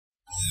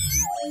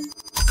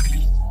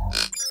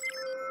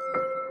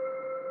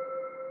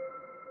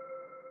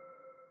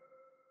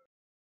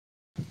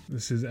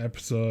This is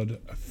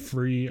episode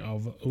 3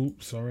 of...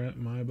 Oops, sorry,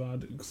 my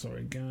bad.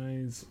 Sorry,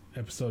 guys.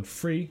 Episode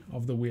 3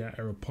 of the We Are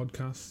Era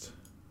podcast.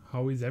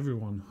 How is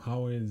everyone?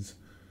 How is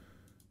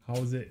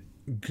it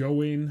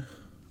going?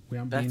 We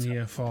haven't been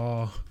here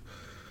for...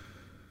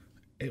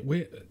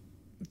 Wait,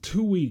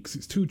 2 weeks.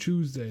 It's 2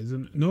 Tuesdays.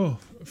 No,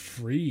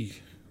 3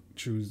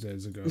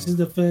 Tuesdays ago. This is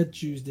the third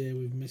Tuesday.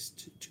 We've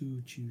missed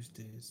 2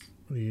 Tuesdays.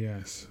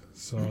 Yes.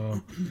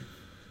 So,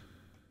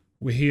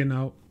 we're here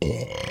now.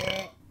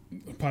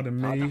 Pardon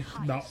me.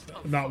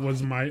 That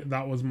was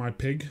my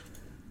pig.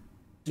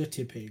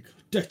 Dirty pig.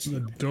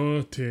 The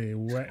dirty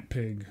wet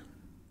pig.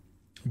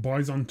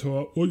 Boys on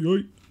tour. Oi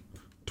oi.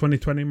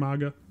 2020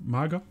 MAGA.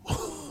 MAGA.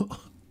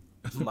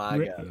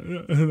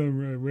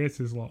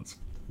 Racist lots.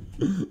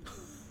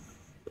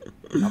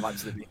 I've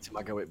actually been to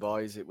MAGA with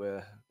boys. It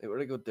were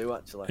a good do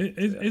actually.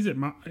 Is it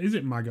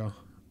MAGA?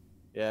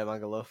 Yeah,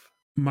 MAGA love.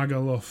 MAGA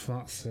love.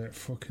 That's it.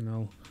 Fucking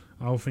hell.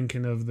 I was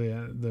thinking of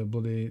the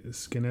bloody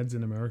skinheads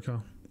in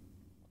America.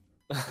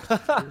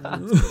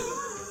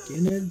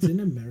 Skinheads in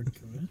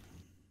America.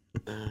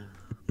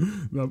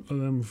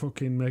 Them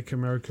fucking make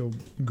America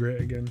great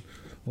again.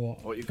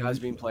 What you guys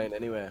been playing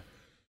anyway?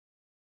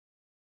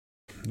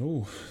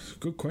 Oh,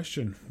 good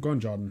question. Go on,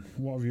 Jordan.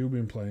 What have you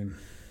been playing?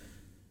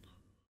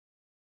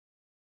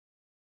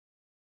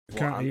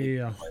 Can't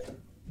hear.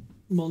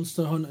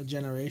 Monster Hunter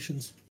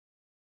Generations.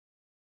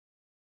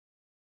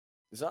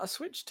 Is that a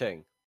Switch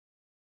thing?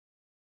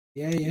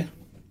 Yeah.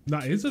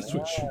 That is a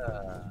Switch.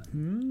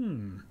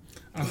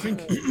 I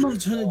think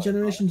Monster Hunter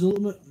Generations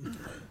Ultimate.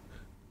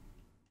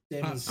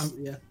 Same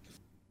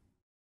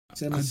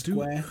as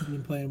Square. I've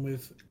been playing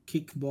with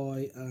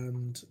Kickboy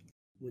and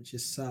which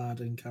is Sad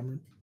and Cameron.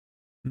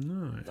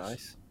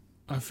 Nice.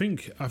 I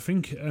think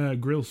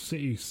Grill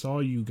City saw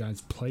you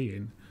guys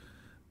playing,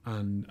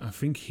 and I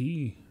think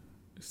he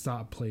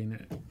started playing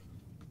it.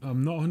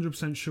 I'm not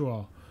 100%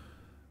 sure.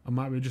 I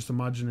might be just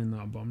imagining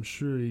that, but I'm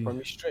sure he. From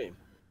your stream.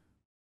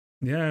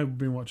 Yeah, I've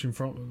been watching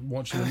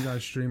you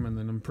guys stream, and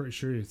then I'm pretty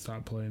sure he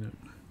started playing it.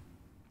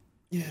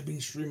 Yeah, I've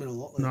been streaming a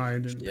lot. No, I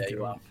didn't. Yeah,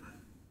 you have.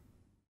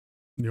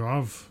 You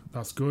have.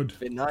 That's good. It's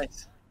been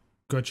nice.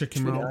 Go check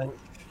him out. Nice.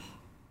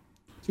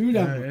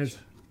 Yeah, it is.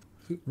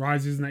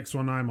 Rise is the next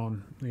one I'm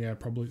on. Yeah,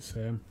 probably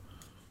same.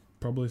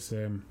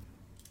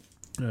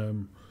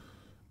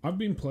 I've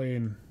been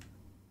playing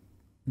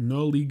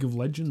No League of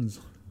Legends.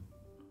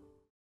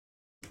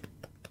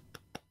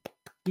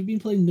 You've been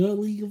playing No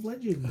League of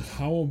Legends.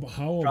 How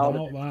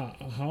about that?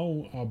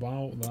 How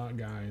about that,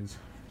 guys?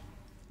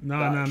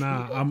 Nah.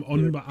 I'm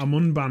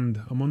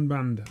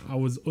unbanned. I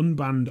was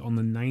unbanned on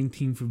the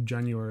 19th of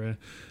January,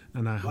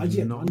 and I have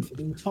not. For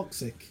being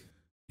toxic.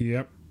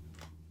 Yep.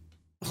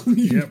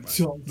 Yep.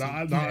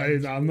 That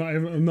is. I'm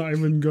not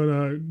even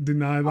gonna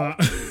deny that.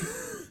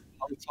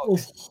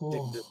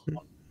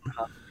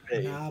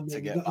 Nah, man,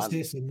 you got to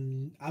say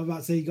some. I'm about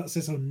to say you got to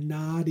say some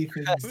naughty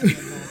things.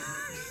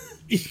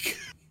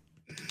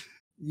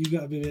 You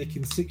got to be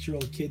making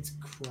 6-year-old kids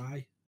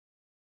cry.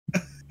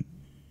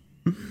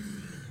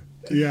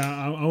 Yeah,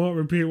 I won't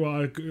repeat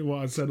what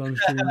I said on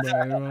stream,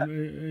 but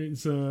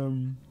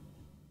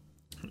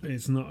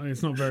it's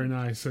not very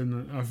nice,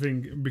 and I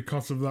think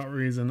because of that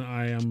reason,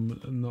 I am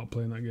not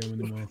playing that game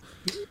anymore.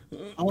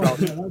 I'm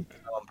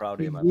proud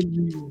of you, man.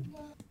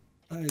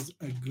 That is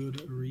a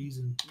good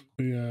reason.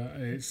 Yeah,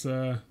 it's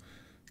a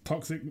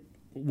toxic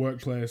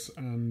workplace,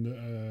 and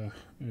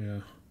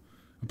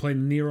I'm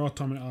playing Nier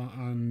Automata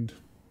and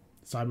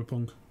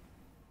Cyberpunk.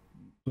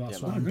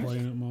 That's what I'm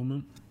playing at the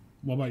moment.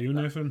 What about you,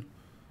 Nathan?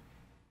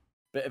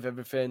 Bit of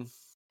everything.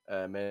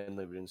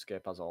 Mainly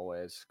RuneScape as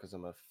always, because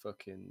I'm a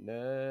fucking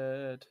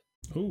nerd.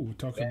 Oh, we'll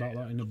talk about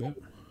that in a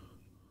bit.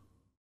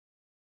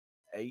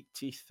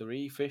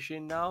 83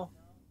 fishing now.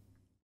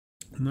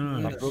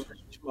 Nice.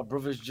 My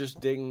brother's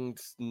just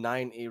dinged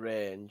 90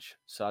 range,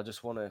 so I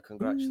just want to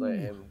congratulate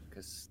him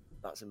because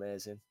that's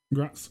amazing.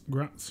 Grats.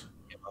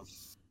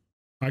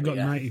 Yeah,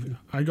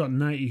 I got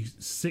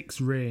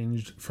 96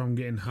 ranged from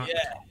getting hacked.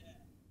 Yeah.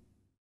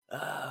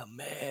 Oh,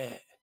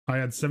 mate. I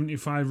had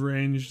 75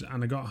 ranged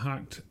and I got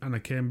hacked, and I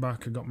came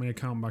back, I got my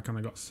account back, and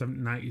I got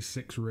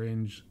 96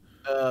 ranged.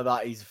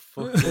 That is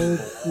fucking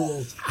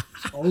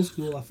Old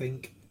school, I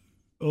think.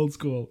 Old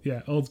school.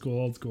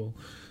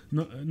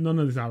 No, none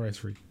of this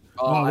RS3.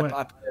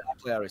 I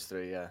play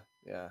RS3,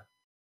 yeah.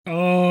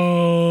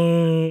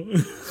 Oh.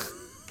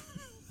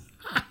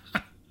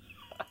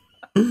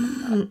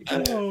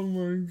 Oh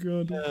my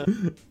god.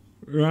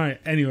 Right,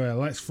 anyway,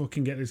 let's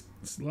fucking get this.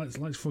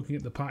 Let's fucking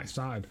get the party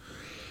started.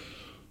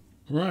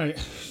 Right,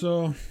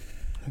 so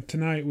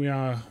tonight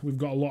we've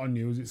got a lot of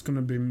news. It's going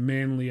to be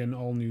mainly an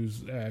all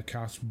news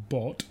cast,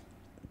 but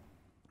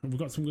we've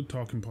got some good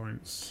talking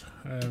points.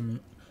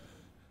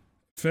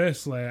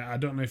 Firstly, I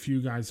don't know if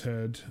you guys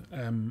heard.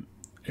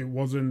 It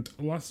wasn't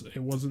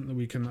the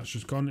weekend that's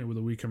just gone. It was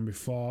the weekend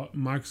before.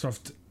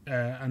 Microsoft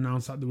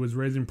announced that there was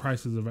raising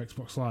prices of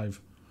Xbox Live.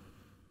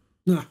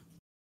 Nah.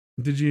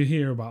 Did you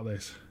hear about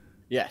this?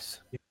 Yes.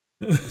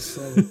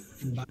 So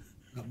that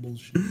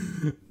bullshit.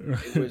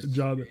 Right,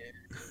 Jordan.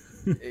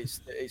 it's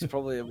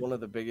probably one of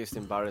the biggest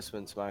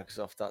embarrassments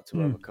Microsoft had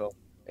to overcome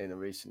in the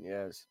recent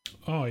years.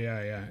 Oh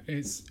yeah.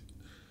 It's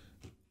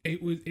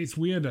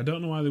weird. I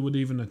don't know why they would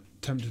even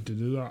attempted to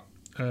do that.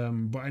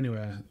 But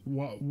anyway,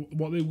 what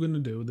they were going to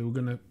do, they were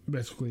going to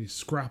basically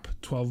scrap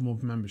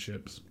 12-month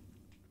memberships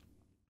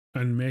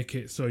and make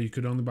it so you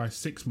could only buy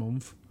 6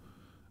 month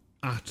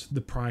at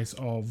the price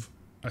of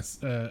a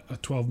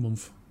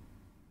 12-month.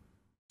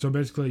 So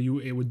basically,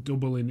 it would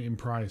double in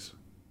price.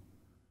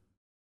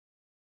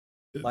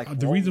 Like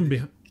the reason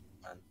behind.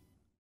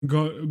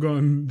 Go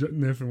on,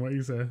 Nathan. What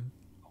you say?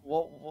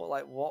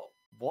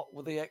 What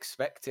were they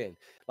expecting?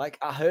 Like,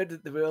 I heard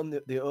that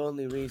the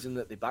only reason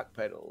that they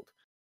backpedaled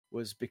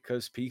was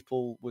because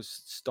people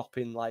was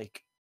stopping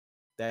like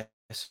their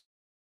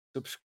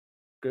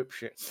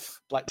subscription,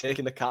 like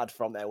taking the card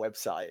from their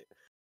website,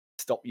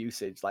 stop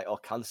usage, like, or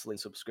cancelling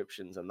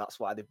subscriptions, and that's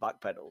why they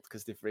backpedaled,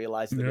 because they've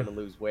realised they're going to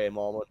lose way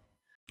more money.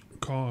 Of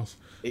course,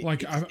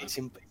 it's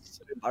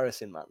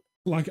embarrassing, man.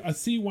 Like, I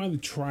see why they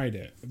tried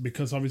it,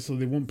 because obviously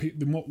they want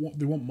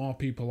more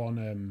people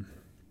on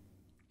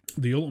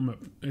the Ultimate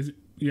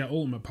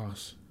Ultimate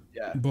Pass.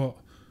 Yeah. But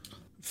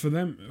for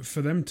them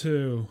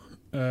to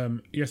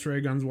yes,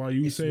 Reagans, what are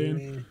you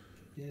saying?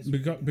 Yes,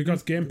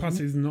 because Game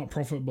Pass is not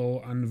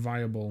profitable and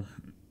viable.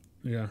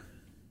 Yeah.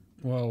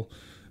 Well,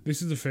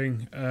 this is the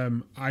thing.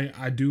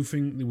 I do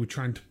think they were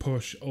trying to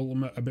push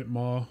Ultimate a bit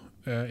more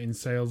in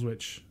sales,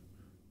 which,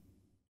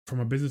 from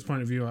a business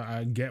point of view,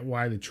 I get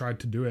why they tried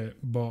to do it,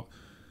 but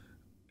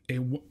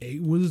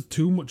it was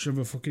too much of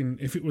a fucking.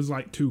 If it was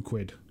like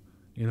 £2,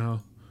 you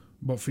know,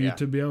 but for you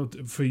to be able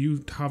to, for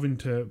you having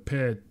to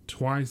pay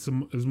twice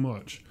as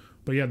much.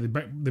 But yeah, they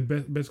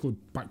basically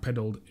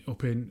backpedaled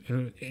up in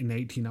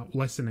 18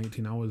 less than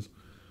 18 hours,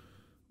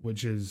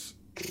 which is.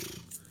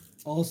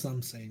 All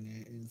I'm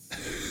saying is.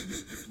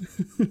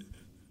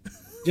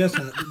 Just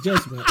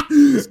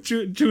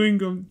chewing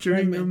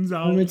gums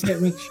out. Let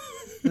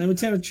me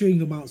take my chewing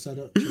gum out so I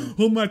don't choke.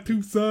 Hold my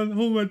tooth, son.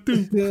 Hold my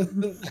tooth.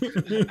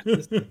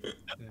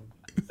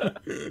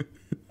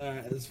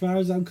 Alright, as far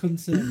as I'm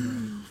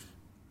concerned,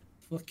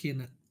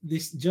 fucking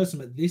this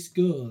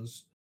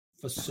goes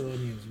for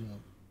Sony as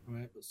well,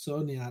 right? But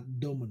Sony are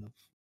dumb enough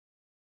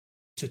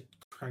to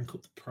crank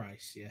up the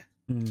price, yeah.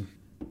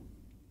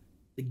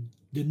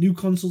 The new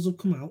consoles have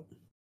come out,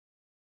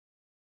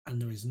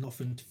 and there is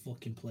nothing to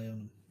fucking play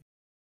on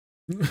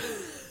them.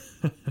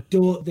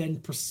 Don't then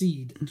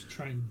proceed to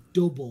try and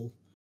double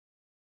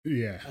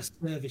a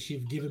service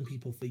you've given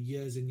people for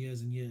years and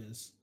years and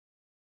years.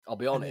 I'll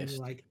be honest.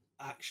 And like,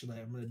 actually,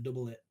 I'm going to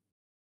double it.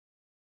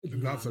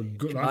 That's a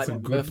good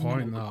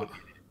point. That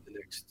the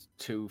next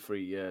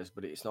 2-3 years,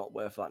 but it's not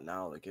worth that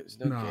now. Like, there's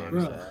no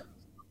games there.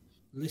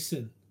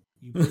 Listen,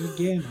 you bring a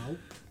game out.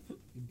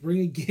 You bring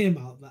a game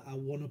out that I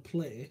want to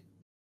play.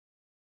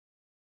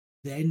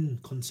 Then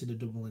consider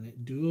doubling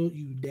it. Do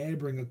you dare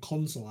bring a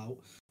console out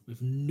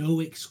with no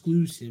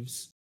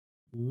exclusives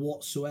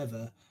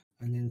whatsoever,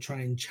 and then try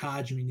and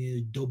charge me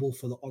nearly double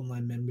for the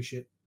online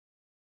membership?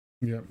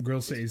 Yeah,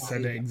 Grill City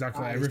said it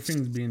exactly.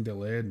 Everything's being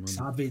delayed, man.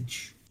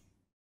 Savage.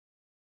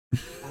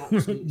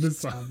 Absolutely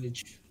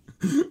savage.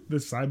 The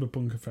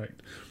cyberpunk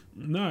effect.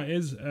 No, it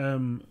is.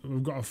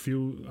 We've got a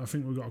few. I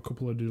think we've got a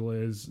couple of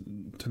delays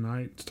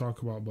tonight to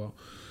talk about, but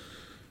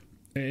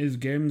it is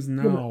games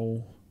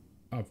now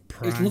are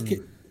prime.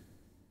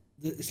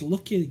 It's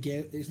lucky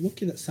that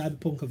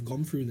Cyberpunk have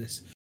gone through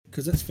this,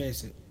 because let's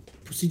face it,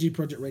 CD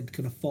Projekt Red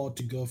can afford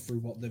to go through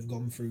what they've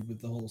gone through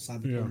with the whole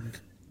Cyberpunk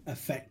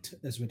effect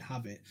as we'd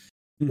have it.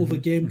 Other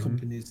game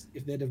companies,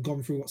 if they'd have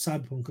gone through what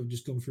Cyberpunk have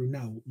just gone through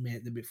now,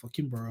 mate, they'd be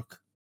fucking broke.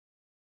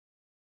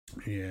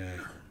 Yeah,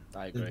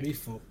 I agree. They'd be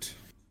fucked.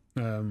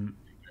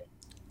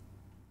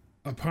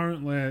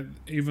 Apparently,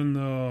 even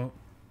though,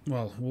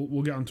 well,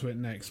 we'll get onto it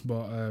next,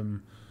 but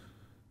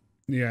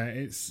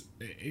they've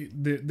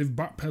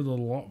backpedaled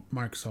a lot,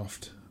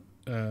 Microsoft,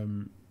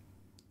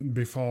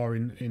 before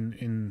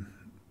in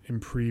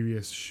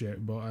previous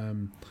shit, but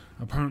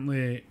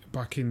apparently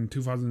back in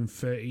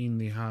 2013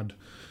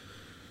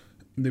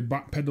 they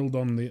backpedaled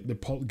on the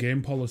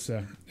game policy,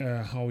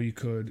 how you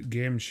could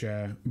game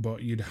share,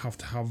 but you'd have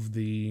to have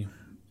you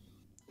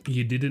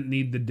didn't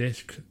need the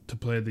disc to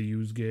play the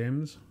used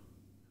games,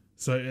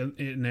 so it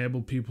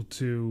enabled people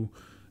to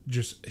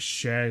just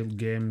share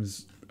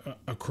games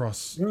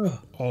across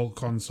all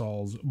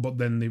consoles. But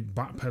then they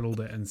backpedaled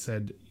it and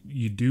said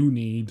you do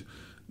need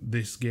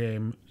this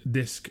game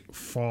disc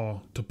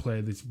to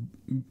play this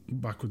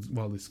backwards.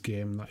 Well, this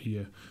game that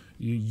you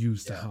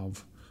used to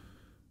have,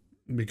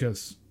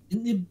 because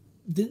didn't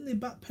they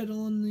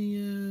backpedal on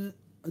the?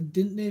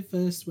 Didn't they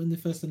when they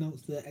first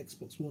announced the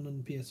Xbox One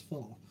and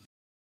PS4?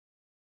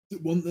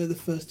 Weren't they the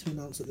first to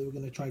announce that they were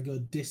going to try go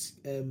disc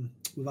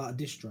without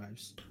disc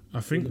drives? I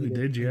think they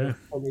did, yeah.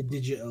 Only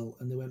digital,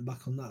 and they went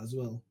back on that as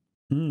well.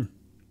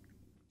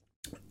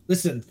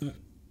 Listen, don't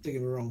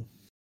get me wrong.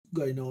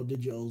 Going all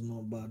digital is not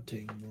a bad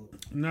thing,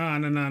 but no.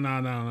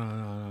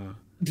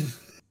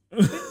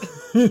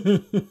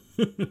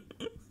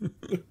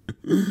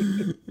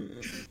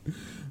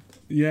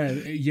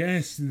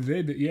 Yes,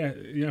 they did.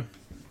 Yeah.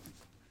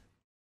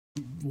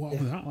 What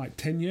was that, like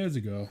 10 years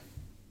ago?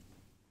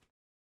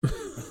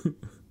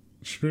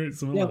 Sure, it's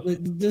something Yeah, like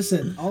but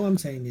listen, all I'm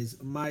saying is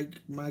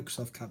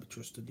Microsoft can't be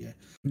trusted, yeah.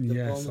 They've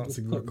yes, only that's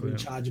just put exactly it.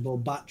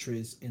 rechargeable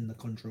batteries in the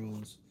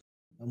controls.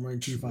 And we're in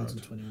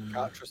 2021.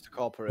 Can't trust a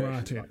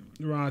corporation.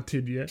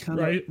 Ratted, yeah.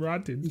 Cannot-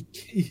 Ratted.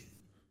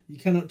 You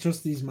cannot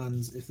trust these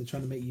mans if they're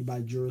trying to make you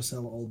buy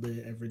Duracell all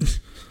day, every day.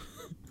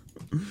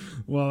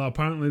 Well,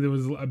 apparently there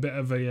was a bit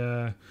of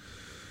a.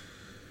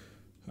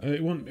 I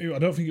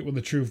don't think it was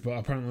the truth, but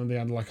apparently they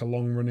had like a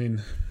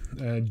long-running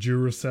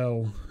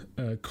Duracell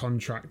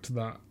contract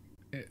that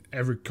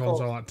every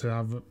console had to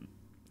have.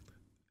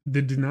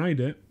 They denied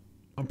it.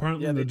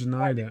 Apparently, they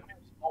denied it.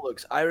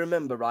 Bollocks. I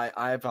remember, right?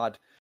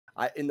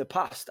 In the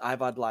past,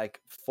 I've had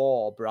like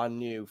 4 brand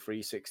new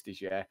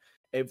 360s. Yeah,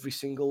 every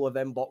single of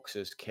them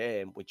boxes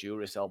came with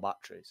Duracell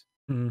batteries.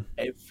 Mm.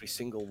 Every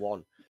single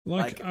one.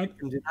 Like they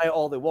can deny it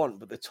all they want,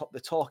 but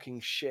they're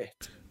talking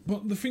shit.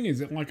 But the thing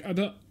is, what I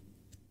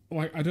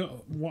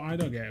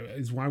don't get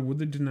is why would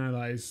they deny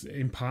that? It's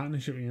in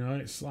partnership, you know.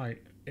 It's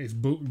like it's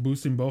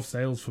boosting both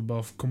sales for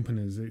both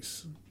companies.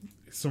 It's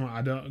something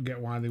I don't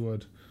get why they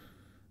would.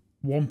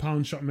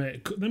 £1 shot,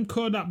 mate. Them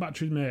Kodak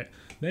batteries, mate.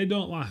 They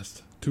don't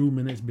last 2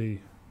 minutes.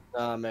 B.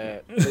 Nah,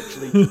 mate.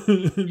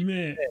 Literally,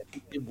 mate.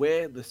 It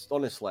weighs this.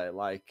 Honestly,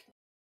 like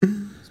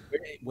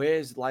it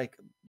weighs like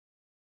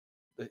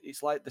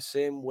it's like the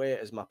same weight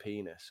as my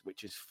penis,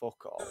 which is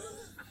fuck all.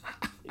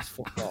 It's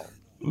fuck all.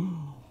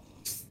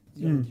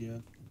 Yeah.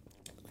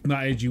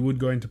 That age, you would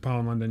go into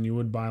Powerland and you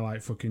would buy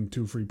like fucking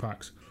 2-3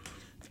 packs.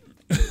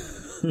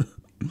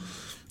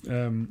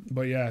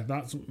 But yeah,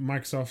 that's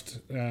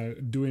Microsoft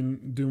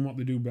doing what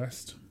they do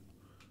best.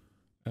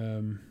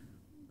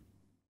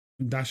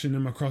 Dashing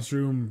them across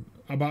room,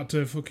 about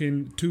to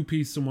fucking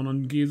 2-piece someone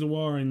on Gears of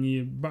War, and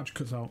your batch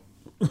cuts out.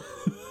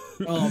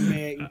 Oh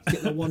mate, you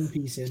get the one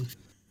piece in,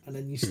 and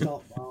then you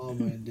stop. Oh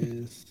my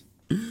days.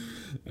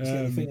 You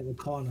set your thing in the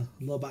corner,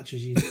 low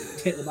batteries. You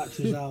take the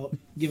batteries out,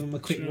 give them a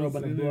quick rub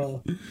and a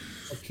blow,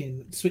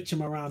 fucking switch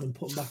them around and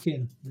put them back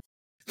in.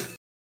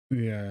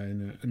 Yeah,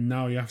 and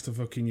now you have to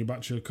fucking your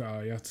battery cut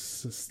out. You have to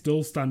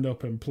still stand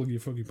up and plug your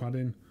fucking pad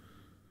in.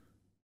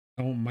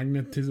 I want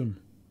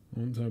magnetism. I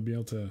want to be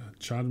able to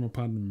charge my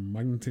pad and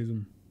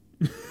magnetism.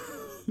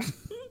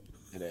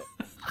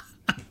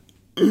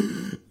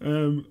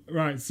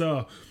 Right,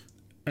 so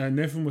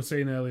Nathan was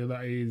saying earlier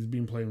that he's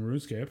been playing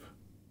RuneScape,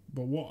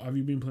 but what have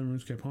you been playing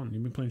RuneScape on?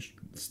 You've been playing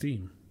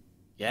Steam.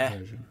 Yeah,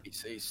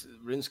 it's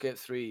RuneScape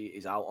 3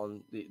 is out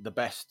on the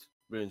best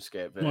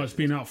RuneScape version. Well, it's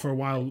been out for a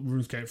while,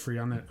 RuneScape 3,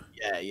 hasn't it?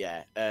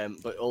 Yeah.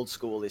 But Old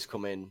School is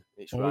coming.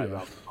 It's around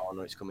the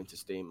corner. It's coming to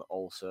Steam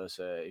also.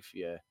 So if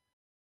you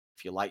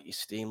like your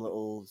Steam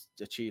little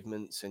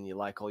achievements and you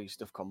like all your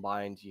stuff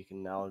combined, you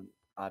can now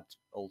add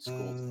Old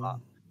School to that.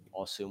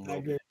 Or soon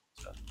will be.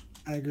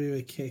 I agree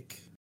with Kick.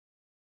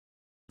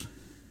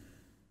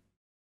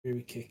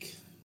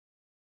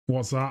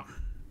 What's that?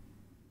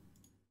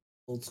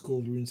 Old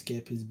School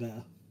RuneScape is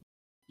better.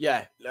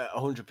 Yeah,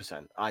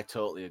 100%. I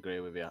totally agree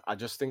with you. I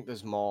just think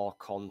there's more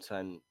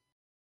content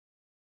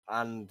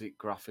and it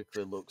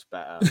graphically looks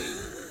better.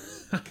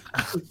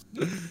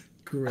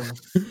 Great.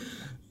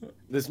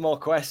 There's more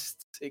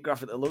quests. It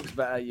graphically looks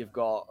better. You've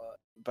got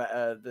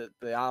better.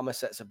 The armor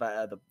sets are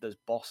better. There's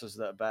bosses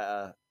that are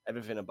better.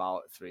 Everything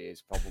about 3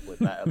 is probably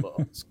better, but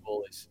Old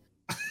School is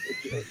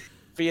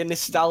for your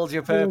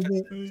nostalgia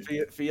purposes.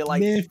 For your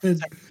like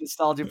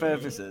nostalgia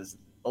purposes,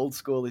 Old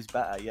School is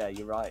better. Yeah,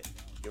 you're right.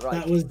 You're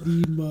right. That was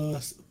the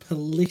most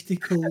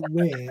political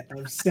way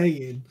of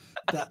saying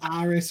that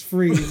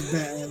RS3 is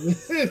better.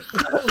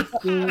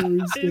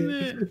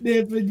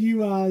 Nathan,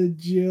 you are a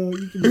joke.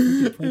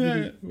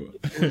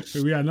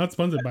 We are not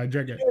sponsored by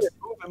Jagged.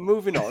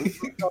 Moving on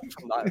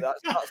from that.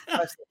 That's the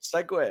best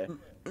segue.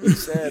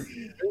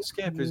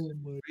 RuneScape has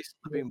recently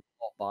been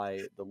bought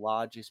by the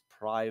largest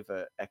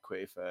private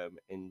equity firm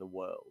in the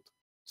world.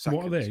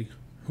 What are they?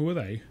 Who are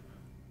they?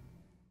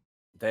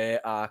 They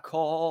are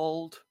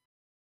called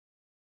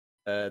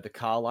the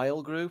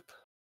Carlyle Group.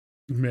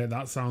 Mate,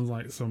 that sounds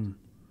like some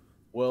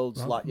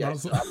world's like that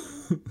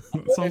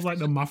sounds like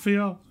the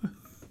mafia.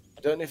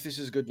 I don't know if this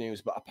is good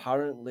news, but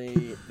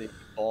apparently they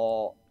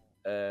bought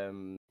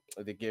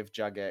they give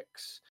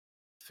Jagex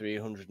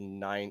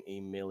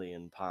 £390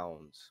 million,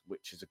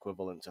 which is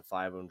equivalent to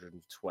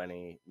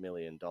 $520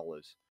 million.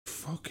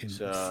 Fucking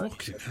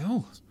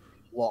hell!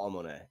 A lot of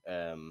money.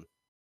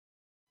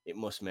 It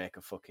must make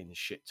a fucking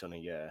shit ton a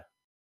year.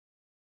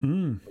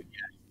 But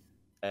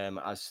yeah,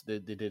 as they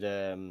did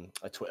a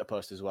Twitter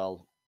post as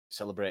well,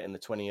 celebrating the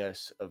 20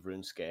 years of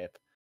RuneScape.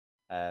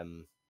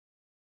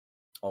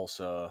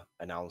 Also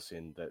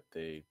announcing that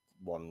the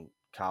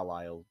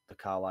Carlyle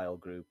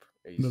Group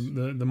is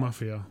the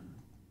mafia.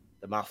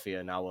 The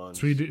mafia now owns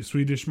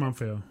Swedish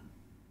mafia.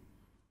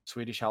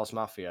 Swedish House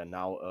Mafia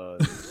now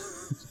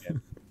owns.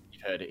 You've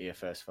heard it here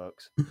first,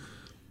 folks.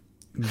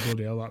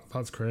 Bloody hell,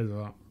 that's crazy.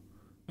 That.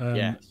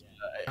 Yeah.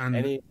 And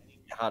any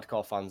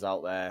hardcore fans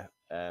out there,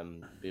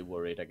 be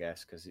worried, I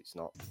guess, because it's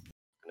not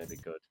going going to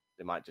be good.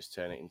 They might just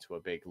turn it into a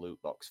big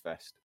loot box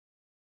fest.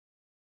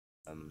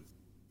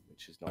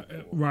 Which is not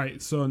cool.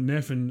 Right. So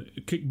Nathan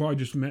Kickboy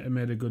just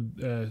made a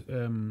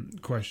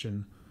good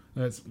question.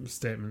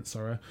 Statement.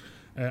 Sorry.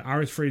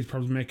 RS3 is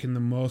probably making the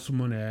most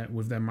money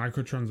with their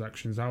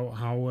microtransactions.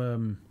 How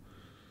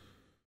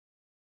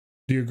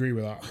do you agree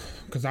with that?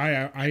 Because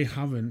I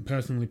haven't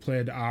personally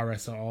played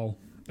RS at all.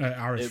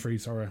 RS3,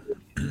 sorry.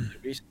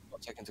 It recently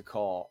got taken to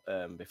court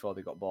before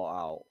they got bought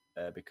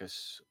out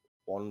because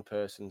one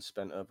person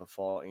spent over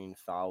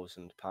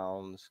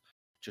 £14,000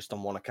 just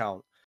on one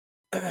account,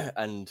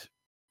 and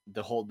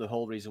the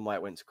whole reason why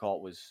it went to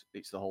court was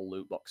it's the whole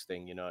loot box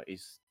thing.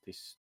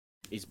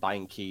 He's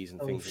buying keys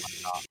and things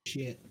like that.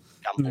 Shit.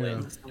 Gambling. Yeah.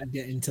 Let's not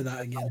get into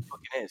that again.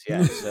 It is,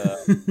 yeah.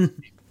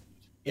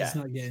 Let's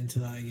not get into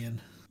that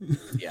again.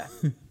 Yeah.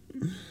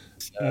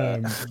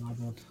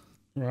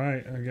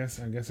 Right, I guess.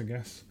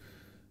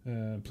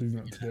 Please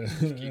not today.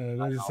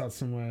 There's a stat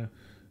somewhere.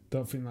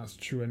 Don't think that's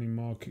true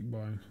anymore.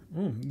 Kickboy.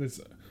 Oh,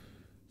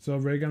 so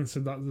Reagan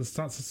said that the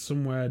stats are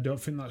somewhere. Don't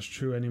think that's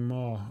true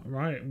anymore.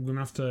 Right, we'll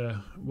have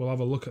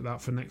a look at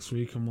that for next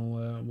week, and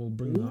we'll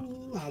bring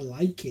that. I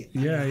like it.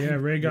 Yeah.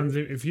 Reagan,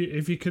 if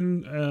you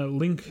can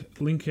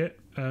link it.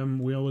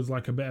 We always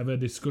like a bit of a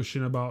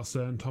discussion about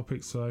certain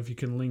topics. So if you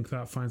can link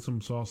that, find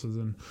some sources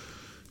and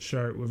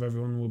share it with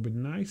everyone, will be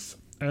nice.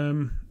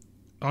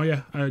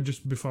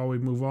 Just before we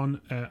move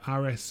on,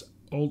 RS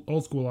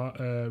old school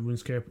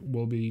RuneScape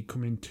will be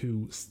coming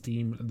to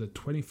Steam the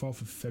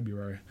 24th of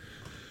February.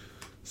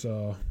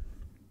 So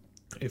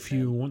if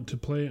you want to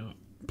play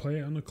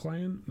it on a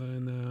client,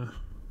 then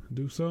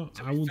do so.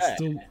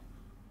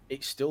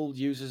 It still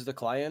uses the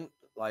client.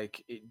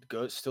 Like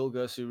still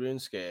goes through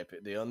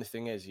RuneScape. The only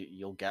thing is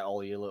you'll get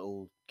all your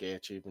little gear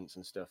achievements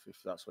and stuff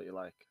if that's what you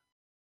like.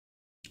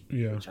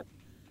 Yeah. Which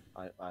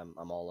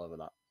I'm all over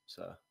that.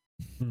 So.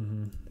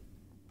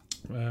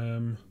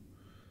 Mm-hmm.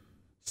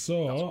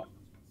 So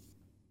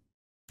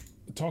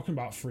talking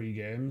about free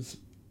games,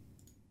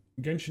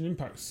 Genshin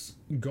Impact's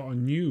got a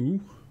new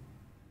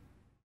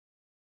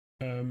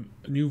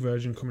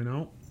version coming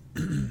out.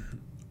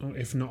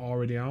 If not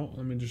already out,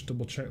 let me just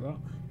double check that.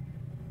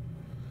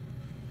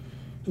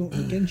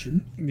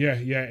 Genshin? Yeah,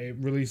 it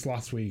released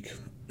last week.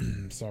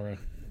 Sorry.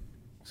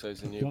 So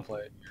it's a new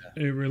play.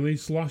 Yeah. It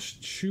released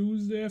last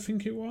Tuesday, I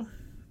think it was.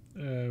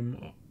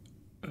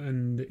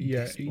 And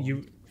yeah,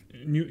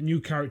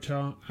 new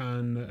character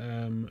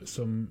and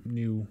some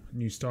new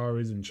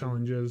stories and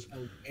challenges.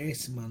 Oh,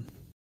 yes, man.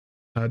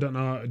 I don't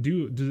know.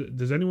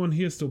 Does anyone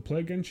here still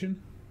play Genshin?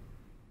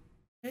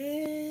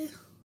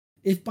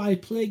 If by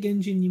play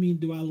Genshin you mean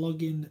do I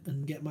log in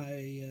and get my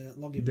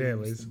login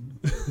dailies?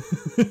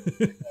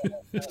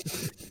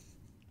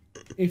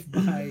 If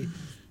by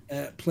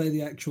play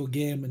the actual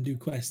game and do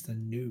quests,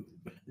 then no.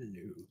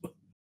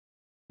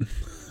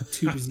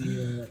 Too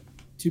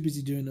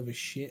busy doing other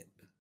shit.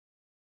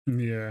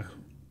 Yeah.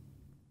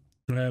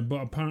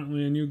 But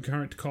apparently a new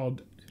character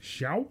called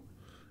Xiao.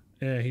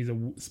 He's a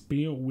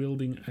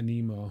spear-wielding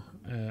Anemo.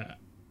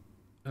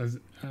 As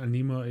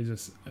Anemo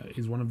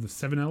is one of the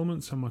 7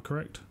 elements. Am I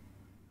correct?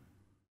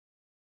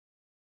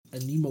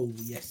 Anemo,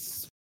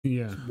 yes.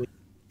 Yeah.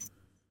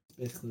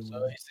 Basically,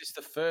 so is this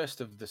the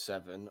first of the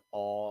 7,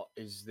 or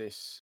is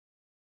this?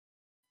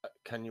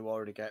 Can you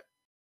already get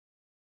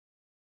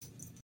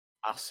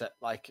asset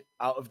like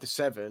out of the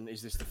 7?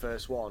 Is this the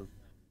first one,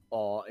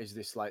 or is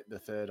this like the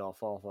 3rd or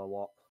 4th or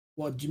what?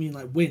 What do you mean,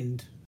 like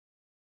wind?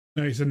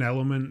 No, it's an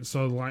element.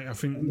 So like I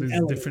think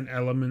there's different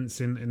elements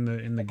in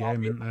the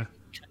game, isn't there?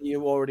 Can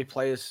you already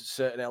play as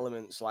certain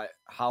elements? Like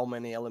how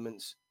many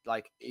elements?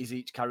 Like is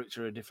each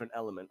character a different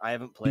element? I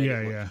haven't played.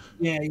 Yeah.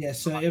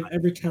 So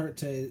every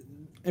character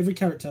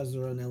has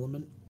their own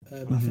element.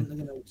 I think they're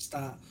gonna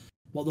start.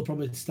 What they'll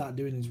probably start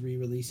doing is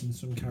re-releasing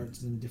some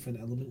characters in different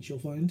elements. You'll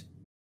find.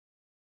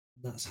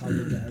 That's how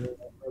they get around.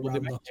 Do you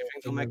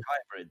think they'll make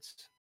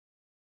hybrids?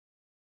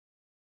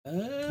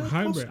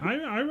 Hybrid.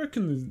 I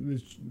reckon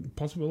there's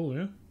possible.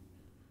 Yeah.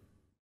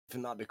 I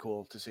think that'd be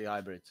cool to see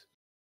hybrids.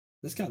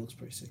 This guy looks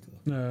pretty sick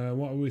though.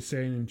 What are we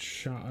saying in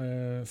chat?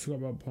 Forgot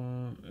about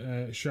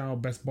part. Shao,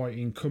 best boy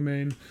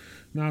incoming.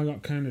 Now I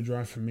got kind of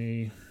dry for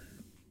me.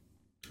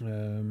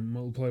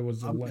 Multiplayer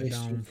was a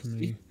letdown for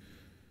me.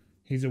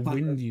 He's a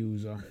wind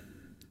user.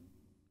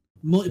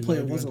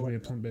 Multiplayer was a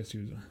plant-based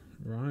user.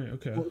 Right.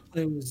 Okay.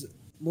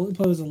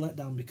 Multiplayer was a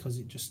letdown because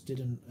it just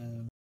didn't.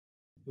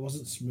 It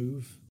wasn't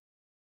smooth.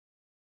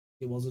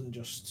 It wasn't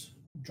just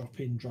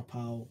drop in, drop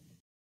out.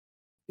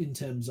 In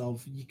terms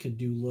of you could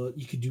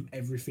do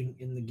everything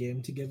in the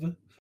game together.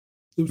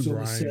 There was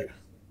only certain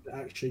to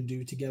actually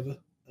do together.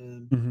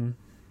 That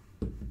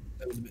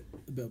was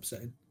a bit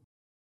upsetting.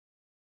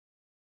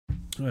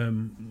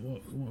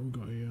 What we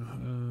got here?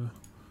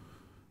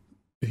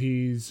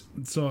 He's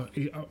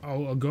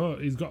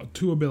got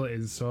 2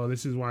 abilities, so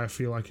this is why I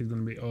feel like he's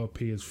going to be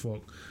OP as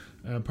fuck.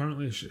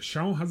 Apparently,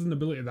 Shao has an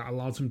ability that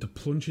allows him to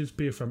plunge his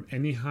spear from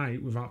any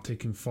height without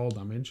taking fall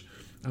damage,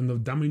 and the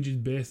damage is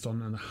based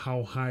on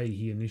how high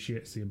he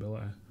initiates the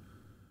ability.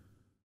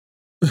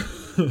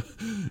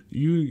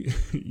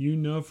 you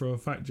know for a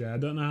fact, Jay. I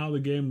don't know how the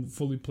game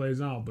fully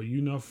plays out, but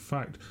you know for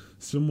a fact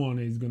someone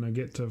is gonna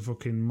get to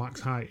fucking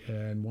max height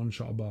and one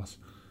shot a boss.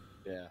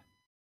 Yeah.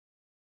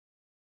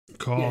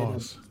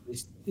 Cause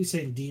he's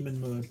saying demon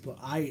mode, but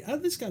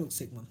this guy looks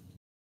sick, man.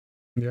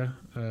 yeah,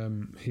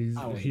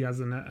 he has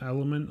an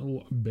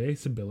elemental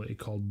base ability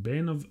called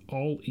Bane of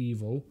All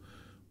Evil,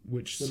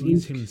 which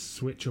sees him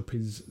switch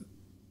his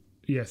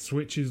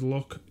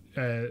luck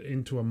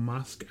into a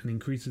mask and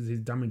increases his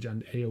damage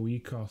and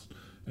AoE cost.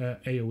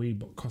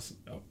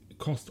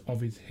 Cost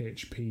of his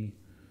HP.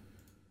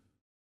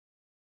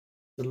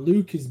 The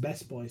Luke is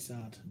best boy,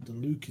 Sad. The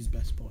Luke is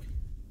best boy.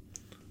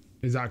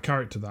 Is that a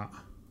character that?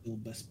 Still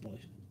best boy.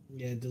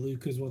 Yeah,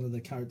 DeLuca is one of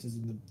the characters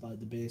in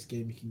the base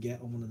game you can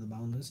get on one of the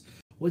bounders.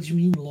 What do you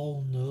mean,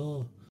 lol?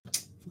 No.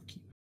 Fuck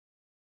you.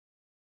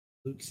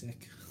 Luke's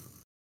sick.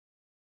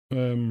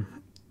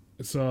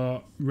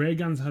 So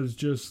Reagans has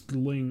just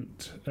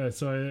linked.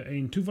 So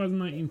in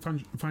 2019,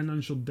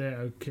 financial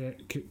data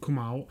come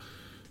out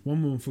 1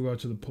 month ago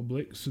to the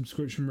public.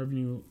 Subscription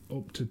revenue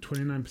up to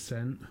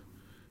 29%.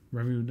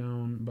 Revenue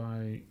down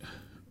by.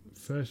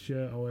 First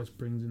year OS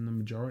brings in the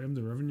majority of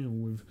the revenue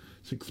with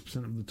 6%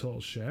 of the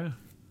total share.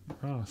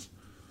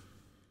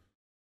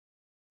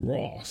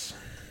 Ross.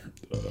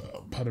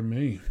 Pardon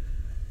me.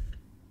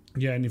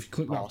 Yeah, and if you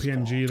click that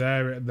PNG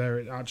there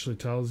it actually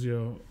tells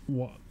you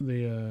what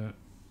the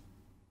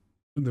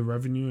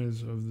revenue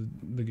is of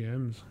the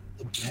games.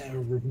 The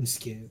better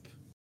RuneScape.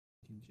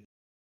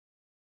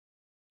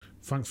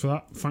 Thanks for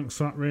that,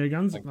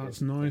 Reagans.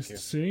 That's nice to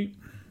see.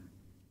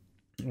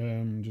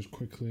 Just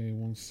quickly,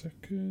 1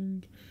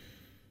 second.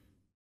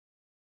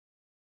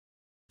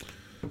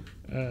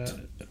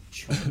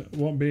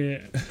 What be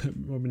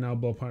now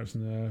blowpipes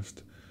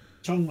nerfed?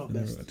 Chong not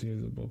best. To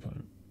use the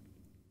blowpipe.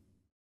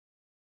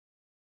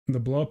 The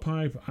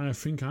blowpipe, I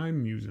think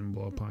I'm using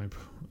blowpipe.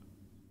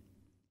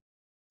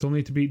 Still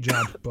need to beat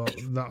Jad, but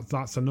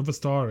that's another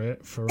story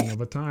for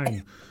another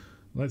time.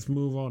 Let's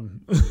move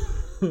on.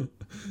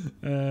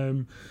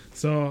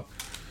 So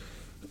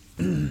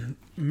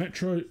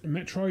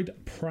Metroid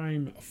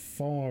Prime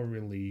 4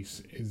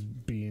 release is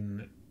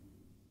being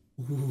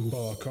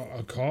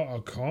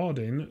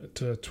according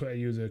to a Twitter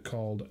user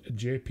called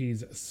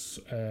JP's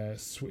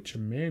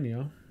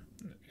Switchermania,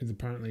 is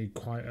apparently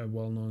quite a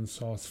well-known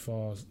source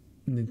for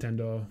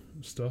Nintendo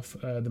stuff.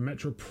 The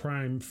Metroid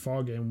Prime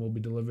 4 game will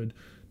be delivered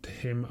to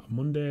him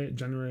Monday,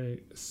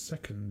 January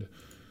 2nd.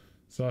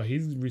 So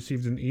he's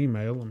received an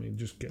email. Let me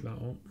just get that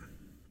up.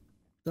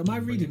 Am I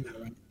reading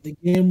that right? The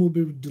game will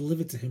be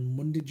delivered to him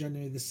Monday,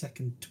 January the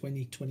 2nd,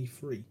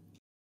 2023.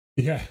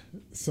 Yeah.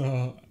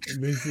 So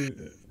this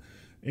is.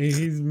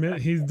 He's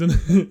done.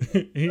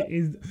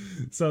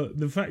 So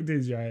the fact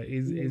is, yeah,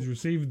 he's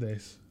received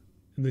this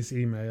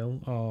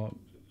email, or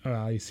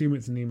I assume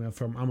it's an email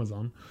from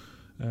Amazon.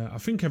 I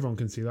think everyone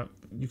can see that.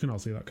 You can all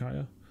see that, can't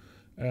you?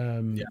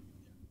 Yeah.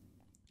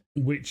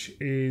 Which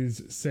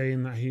is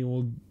saying that it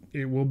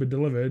will be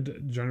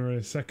delivered January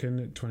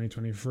 2nd,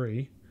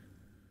 2023.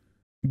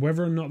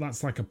 Whether or not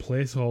that's like a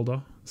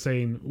placeholder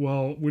saying,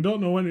 well, we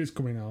don't know when it's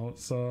coming out,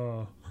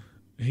 so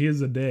here's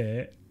a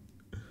date.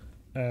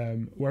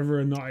 Whether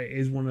or not it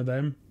is one of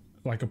them,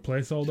 like a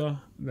placeholder,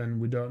 then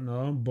we don't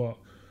know. But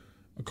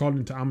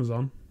according to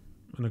Amazon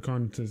and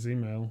according to his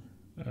email,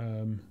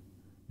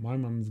 my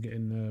man's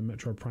getting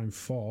Metroid Prime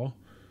 4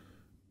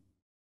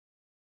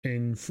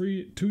 in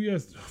 3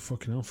 years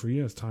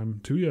time,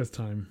 2 years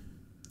time,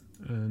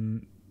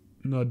 and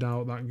no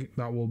doubt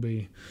that will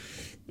be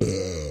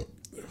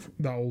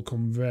that will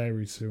come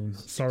very soon.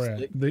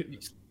 Sorry,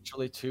 it's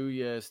literally 2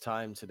 years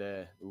time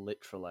today,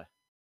 literally.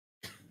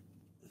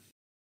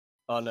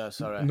 Oh no,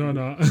 sorry.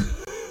 No.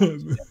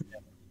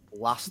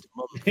 Last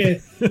month.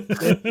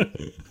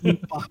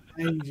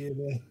 Behind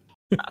you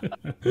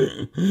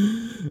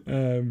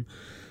there.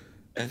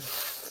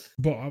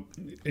 But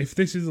if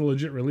this is a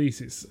legit release,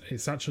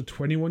 it's actually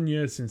 21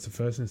 years since the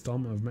first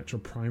installment of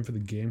Metroid Prime for the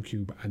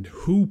GameCube. And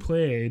who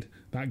played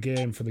that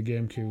game for the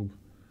GameCube?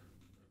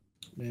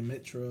 Man,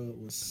 Metro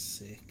was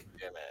sick.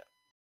 Yeah, mate.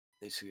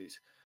 This is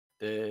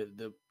did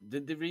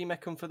they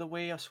remake them for the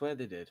Wii? I swear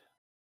they did.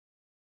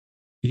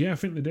 Yeah, I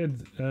think they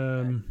did.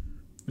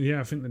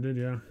 Yeah.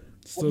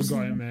 Still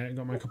got it, mate.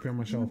 Got my copy on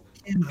my shelf.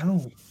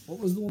 What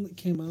was the one that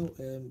came out?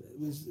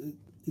 Is it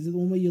the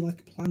one where you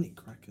like Planet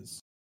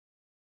Crackers?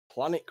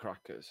 Planet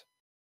Crackers?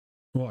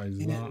 What is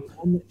that? The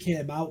one that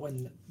came out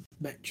when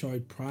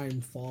Metroid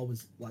Prime 4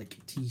 was like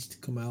teased to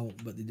come out,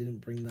 but they didn't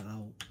bring that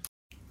out.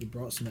 They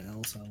brought something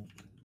else out.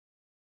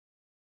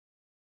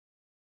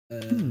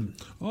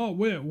 Oh,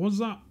 wait, was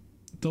that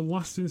the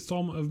last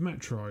installment of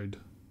Metroid?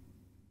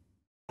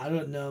 I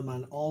don't know,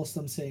 man. All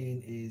I'm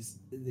saying is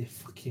they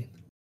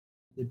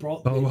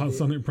brought.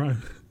 Sonic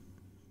Prime.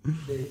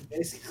 They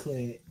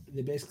basically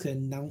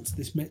announced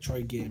this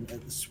Metroid game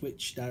at the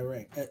Switch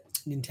Direct, at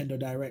Nintendo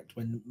Direct,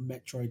 when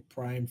Metroid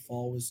Prime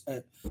 4 was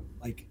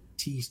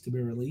teased to be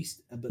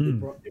released, but they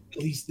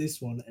released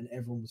this one, and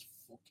everyone was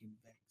fucking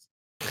vexed.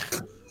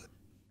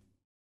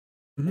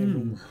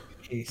 Everyone was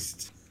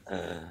pissed.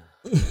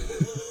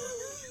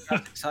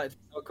 excited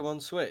for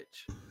Pokemon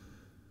Switch?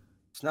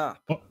 Snap.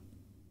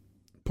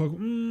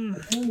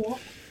 Pokemon. You know what?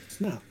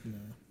 Snap. No.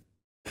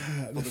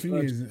 The thing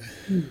is,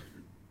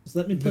 Just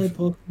let me play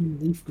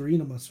Pokemon Leaf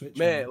Green on my Switch.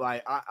 Mate, man.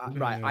 like,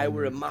 I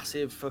were a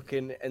massive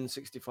fucking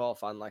N64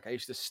 fan. Like, I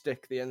used to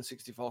stick the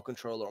N64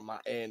 controller on my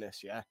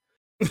anus, yeah?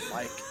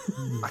 Like,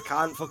 I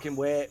can't fucking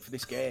wait for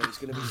this game. It's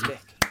going to be sick.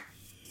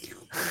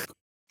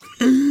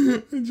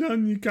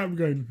 John, you kept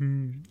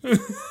going,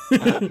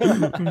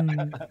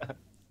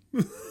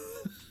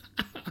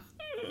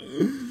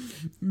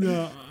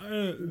 No,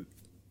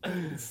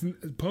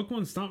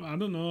 Pokemon Snap, I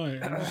don't know.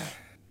 I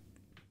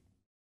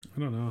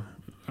don't know.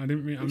 I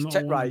didn't mean. I'm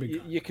not right.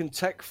 You can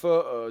take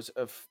photos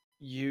of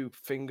you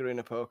fingering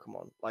a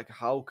Pokemon. Like,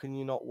 how can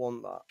you not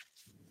want that?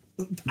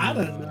 I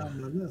don't know,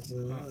 man. That's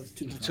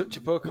too You far. touch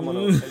a Pokemon up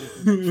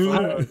and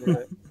photos of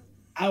it.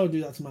 I would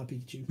do that to my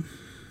Pikachu.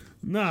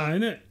 Nah,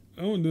 innit?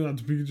 I won't do that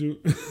to Pikachu.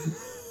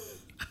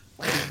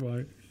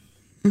 Right.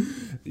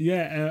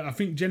 Yeah, I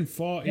think Gen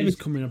 4 is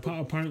coming.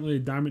 Apparently,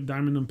 Diamond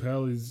and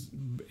Pearl is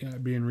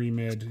being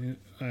remade.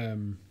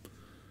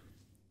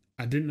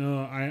 I didn't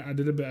know. I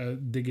did a bit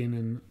of digging,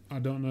 and I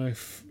don't know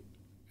if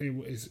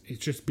it's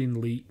just been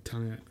leaked,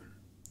 hasn't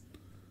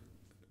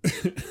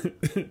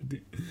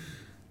it?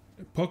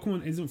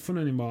 Pokemon isn't fun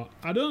anymore.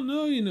 I don't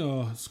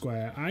know,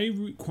 Square.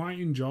 I quite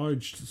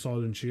enjoyed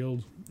Sword and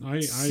Shield.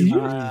 I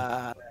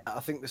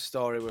think the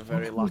story were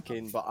very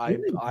lacking, but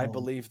I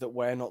believe that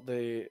we're not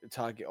the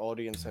target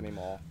audience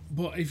anymore.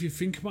 But if you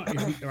think about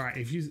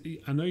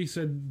it, I know you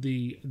said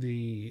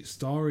the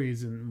story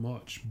isn't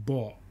much,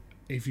 but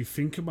if you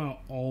think about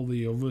all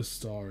the other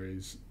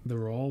stories,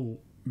 they're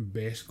all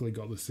basically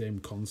got the same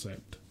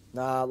concept.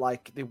 Nah,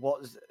 like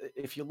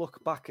if you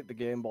look back at the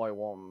Game Boy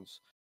ones,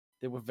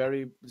 they were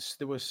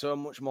so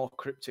much more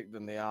cryptic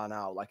than they are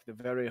now. Like, they're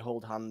very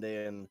hold-handy,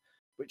 and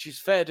which is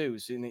fair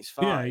dues, and it's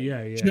fine.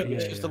 Yeah. It's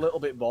just a little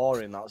bit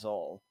boring, that's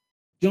all.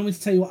 Do you want me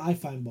to tell you what I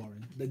find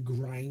boring? The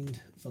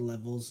grind for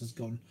levels has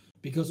gone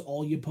because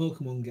all your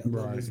Pokemon get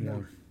levels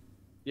now.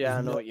 Yeah,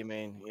 I know what you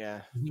mean.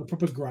 Yeah, there's no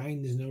proper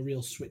grind. There's no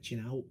real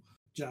switching out.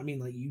 Do you know what I mean?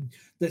 Like,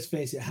 let's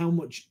face it. How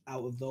much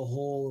out of the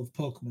whole of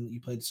Pokemon that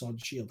you played Sword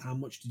and Shield? How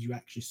much did you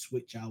actually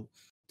switch out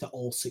to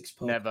all 6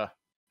 Pokemon? Never.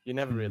 You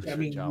never really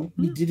switch out.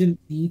 You didn't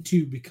need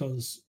to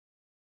because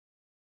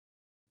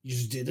you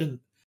just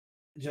didn't.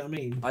 Do you know what I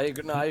mean?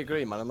 I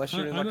agree, man. Unless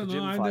you're in like a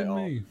gym fight.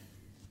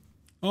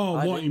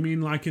 What you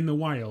mean, like in the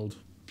wild?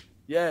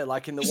 Yeah,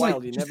 like in the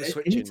wild, you never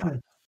switch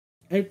anytime.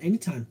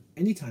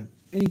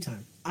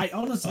 I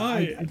honestly,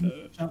 I don't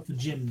switch out for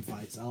gym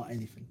fights or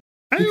anything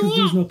because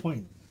there's no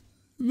point.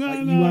 You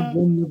had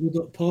one leveled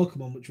up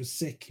Pokemon which was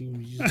sick. Who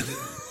was just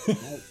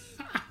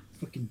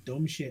fucking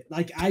dumb shit.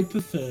 Like, I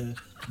prefer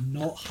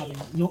not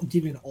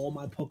giving all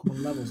my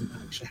Pokemon levels and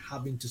actually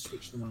having to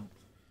switch them out.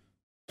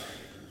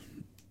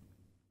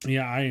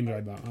 Yeah, I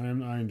enjoyed that.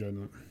 I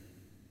enjoyed that.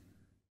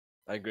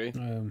 I agree.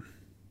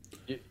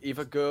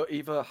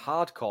 Either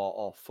hardcore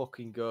or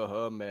fucking go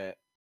home, mate.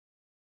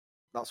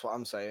 That's what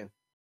I'm saying.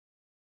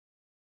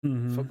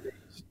 Mm-hmm.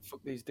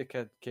 Fuck these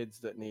dickhead kids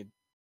that need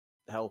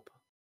help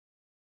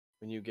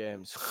with new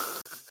games.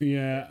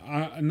 Yeah,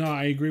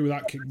 I agree with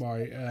that,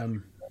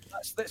 Kickboy.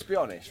 Let's be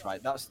honest,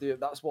 right? That's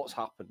what's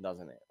happened,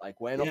 hasn't it? Like,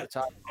 we're not the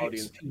target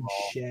audience anymore.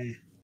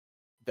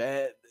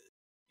 They're,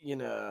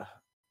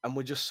 and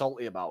we're just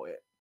salty about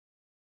it.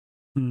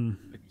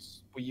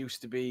 Because we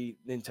used to be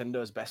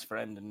Nintendo's best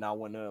friend, and now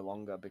we're no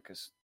longer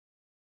because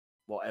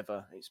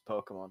whatever, it's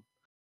Pokemon.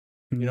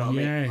 You know what I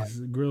mean? Yes,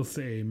 Grill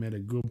City made a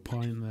good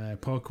point there.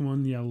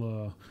 Pokemon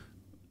Yellow.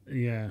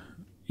 Yeah.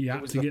 You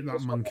have to get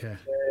that monkey.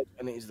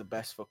 And it is the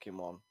best fucking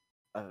one.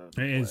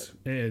 It is.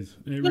 It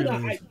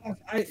really is.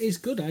 It's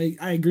good.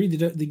 I agree.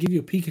 They give you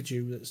a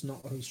Pikachu that's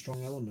not a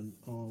strong element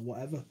or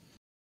whatever.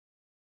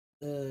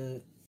 I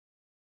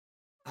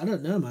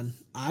don't know, man.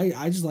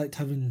 I just liked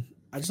having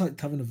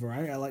a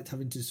variety. I liked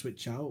having to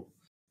switch out,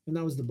 and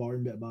that was the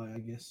boring bit about it, I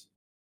guess.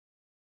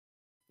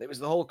 It was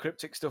the whole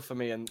cryptic stuff for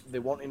me, and they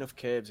weren't enough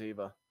caves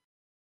either.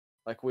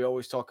 Like, we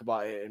always talk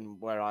about it in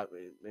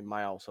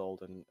my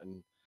household,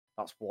 and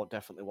that's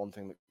definitely one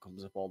thing that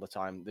comes up all the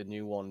time. The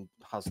new one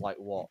has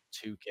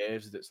 2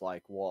 caves that's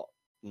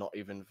not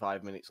even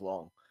 5 minutes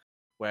long,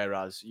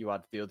 whereas you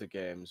had the other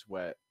games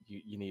where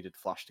you needed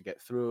flash to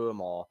get through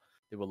them, or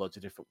there were loads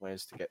of different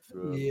ways to get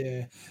through them.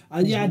 Yeah,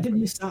 I did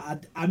miss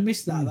that. I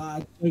missed that.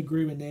 I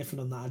agree with Nathan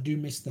on that. I do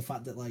miss the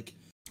fact that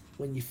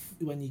when you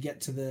get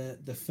to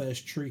the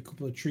first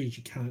couple of trees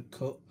you can't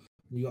cut.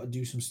 You got to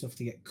do some stuff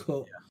to get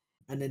cut,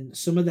 and then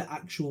some of the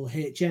actual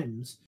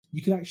HMs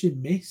you can actually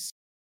miss.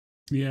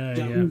 Yeah.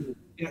 You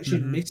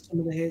actually miss some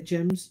of the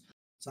HMs.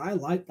 So I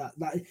like that.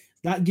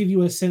 That give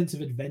you a sense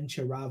of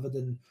adventure rather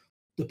than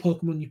the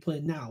Pokemon you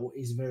play now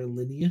is very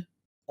linear.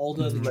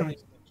 Although they try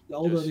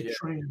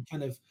and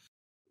kind of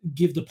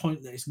give the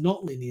point that it's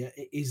not linear,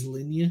 it is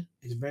linear.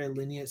 It's very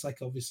linear. It's like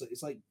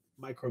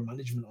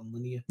micromanagement on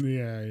linear.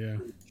 Yeah.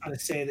 Trying to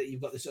say that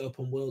you've got this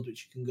open world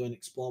which you can go and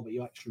explore, but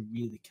you actually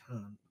really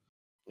can't.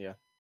 Yeah.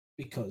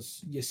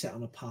 Because you're set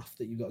on a path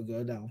that you've got to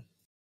go down.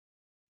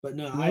 But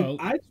no, Well-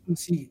 I just want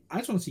to see. I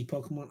just want to see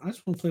Pokemon. I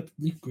just want to play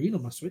Leaf Green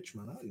on my Switch,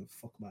 man. I don't give a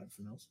fuck about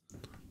anything else.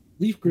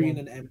 Leaf Green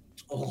and Emerald.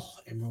 Oh,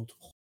 Emerald.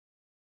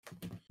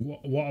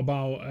 What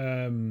about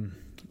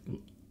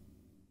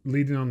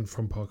leading on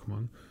from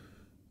Pokemon?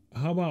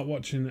 How about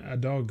watching a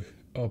dog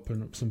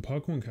open up some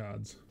Pokemon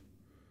cards?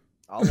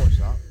 I'll watch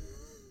that.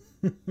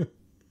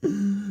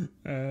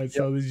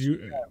 So there's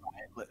you.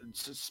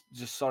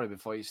 Just sorry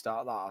before you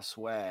start that. I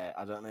swear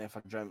I don't know if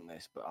I dreamt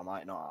this, but I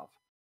might not have.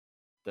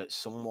 That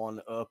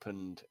someone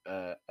opened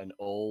an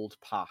old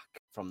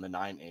pack from the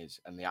 90s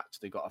and they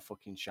actually got a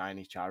fucking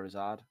shiny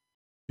Charizard.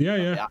 Yeah,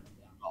 Like, yeah, they actually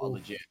got a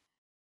legit.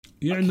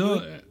 yeah. Like,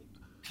 No,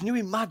 Can you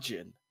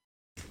imagine?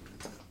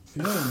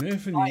 yeah,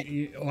 Nathan.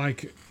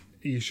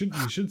 You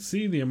should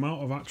see the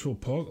amount of actual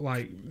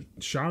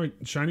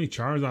shiny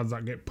Charizards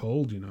that get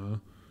pulled. You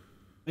know.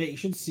 Mate, you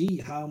should see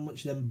how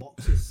much them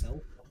boxes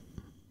sell.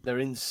 They're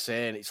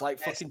insane. It's like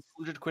fucking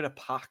 £100 a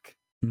pack.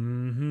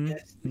 Mm-hmm.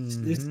 Yes,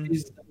 this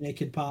is the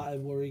naked party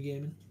of Worry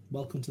Gaming.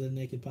 Welcome to the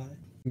naked party.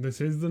 This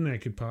is the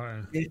naked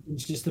party.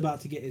 Nathan's just about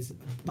to get his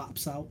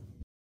baps out.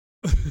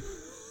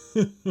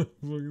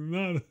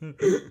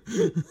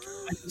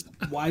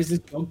 Why is this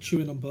dog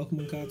chewing on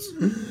Pokemon cards?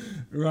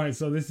 Right,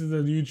 so this is a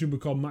YouTuber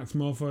called Max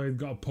Morpho. He's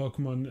got a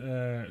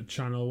Pokemon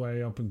channel where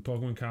he opens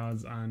Pokemon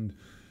cards, and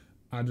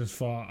I just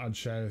thought I'd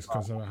share this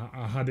because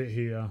I had it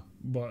here.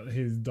 But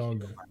his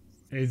dog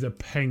is a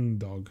peng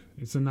dog.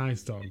 It's a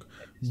nice dog,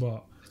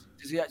 but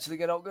Does he actually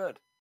get out good?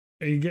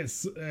 he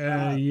gets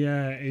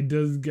yeah, he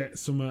does get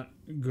somewhat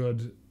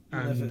good.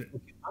 And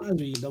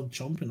Your dog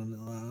chomping on it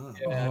like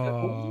that.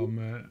 oh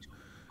man,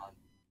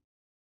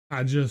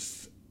 I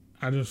just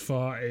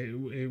thought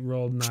it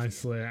rolled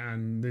nicely,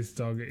 and this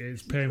dog,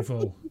 it's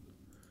painful.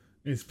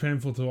 It's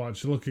painful to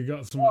watch. Look, he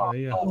got something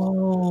here.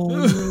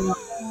 Oh,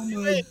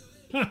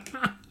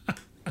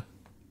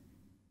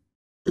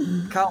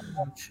 Can't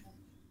watch.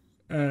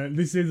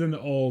 This is an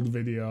old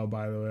video,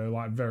 by the way,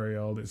 like very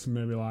old. It's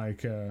maybe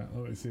like let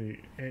me see,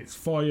 it's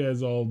 4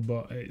 years old,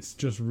 but it's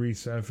just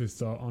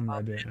resurfaced on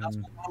Reddit. That's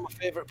And one of my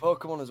favourite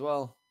Pokemon as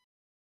well.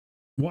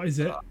 what is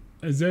it?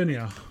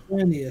 Azernia.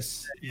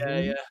 Xerneas.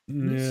 Yeah.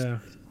 Yeah.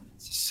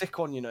 It's a sick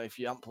one, you know. If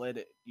you haven't played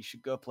it, you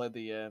should go play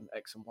the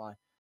X and Y.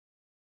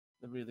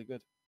 They're really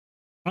good.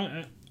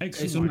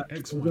 Excellent.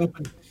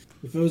 Excellent.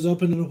 If it was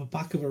opening up a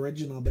pack of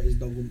original, I bet his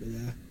dog wouldn't be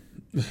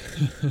there.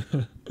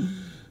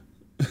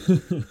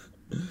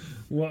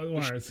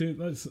 What? See,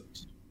 let's.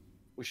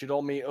 We should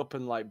all meet up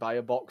and like buy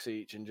a box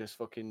each and just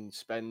fucking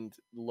spend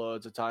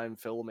loads of time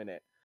filming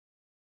it,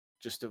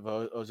 just of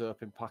us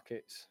open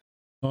packets.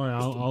 Oh yeah,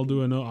 I'll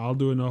do an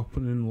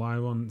opening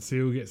live on. See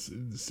who gets.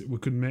 We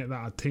could make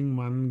that a thing,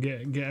 man.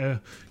 Get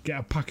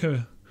a pack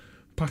and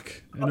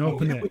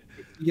open it.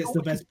 He gets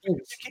the best We could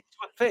points. make it into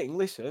a thing.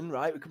 Listen,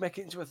 right? We could make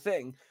it into a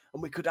thing,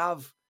 and we could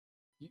have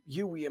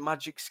you with your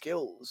magic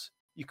skills.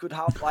 You could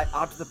have like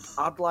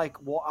add like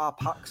what our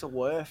packs are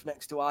worth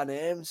next to our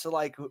names. So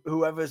like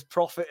whoever's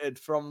profited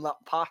from that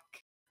pack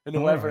and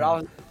whoever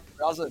Alright.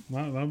 hasn't.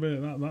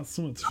 That's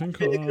something to think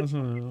of.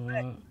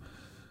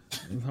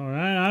 That's all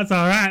right. That's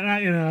all right.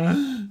 That, you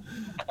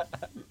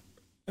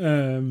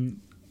know.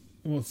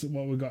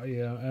 What we got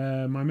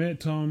here? My mate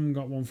Tom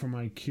got one from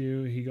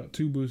IQ. He got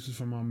 2 boosters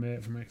from our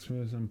mate from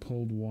Xmas and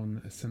pulled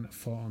one. Sent a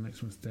photo on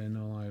Xmas Day.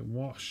 No, like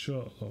what?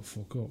 Shut the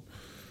fuck up.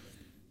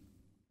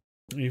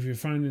 If you're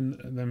finding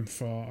them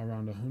for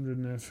around 100,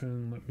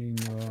 Nathan, let me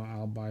know.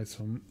 I'll buy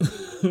some.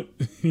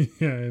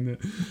 Yeah, and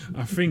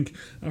I think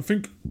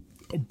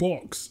a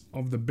box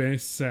of the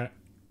base set,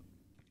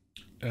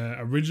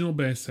 original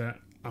base set,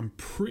 I'm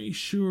pretty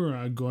sure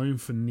are going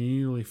for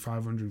nearly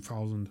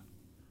 500,000.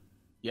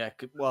 Yeah,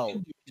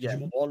 yeah.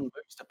 One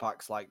booster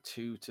pack's like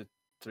 200 to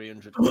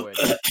 300 quid.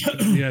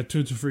 Yeah,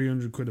 200 to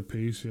 300 quid a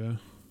piece. Yeah.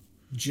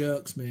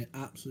 Jerks, mate.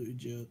 Absolutely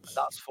jerks.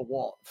 That's for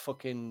what?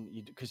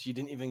 Fucking, because you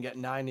didn't even get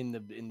 9 in the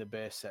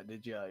base set,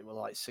 did you? It was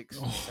like 6,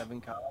 7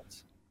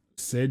 cards.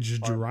 Sage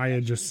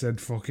Jiraiya just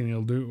said fucking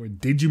he'll do it with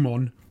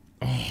Digimon.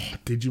 Oh,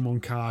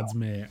 Digimon cards,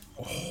 mate.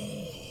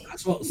 Oh.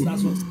 That's what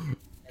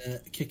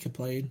Kick are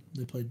playing.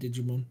 They play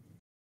Digimon.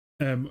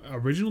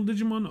 Original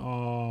Digimon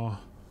or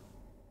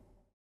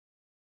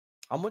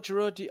How much are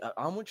OG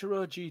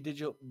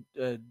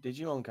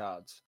Digimon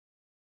cards?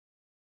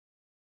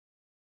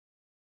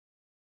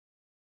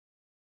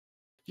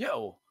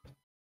 Yo,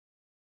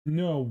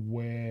 no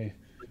way.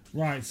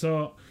 Right,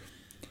 so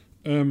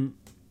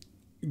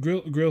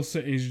Grill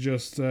City's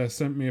just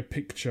sent me a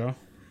picture.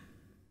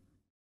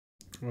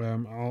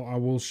 I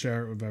will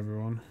share it with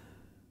everyone.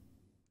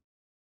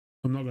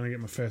 I'm not going to get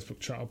my Facebook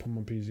chat up on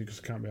my PC because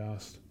I can't be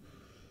asked.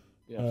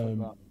 yeah,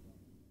 fuck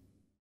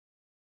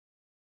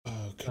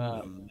Oh,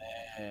 that.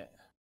 Mate.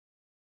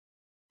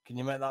 Can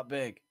you make that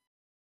big?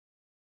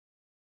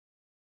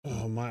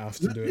 I might have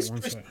to do it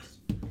one sec.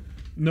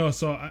 No,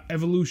 so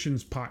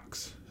Evolutions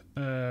packs.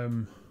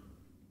 Is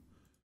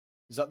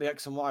that the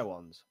X and Y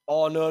ones?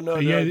 Oh no,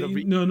 Yeah,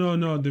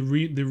 no. They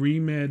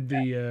remade the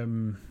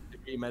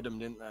They remade them,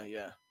 didn't they?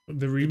 Yeah.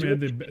 they remade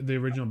the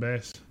original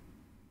base.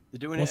 They're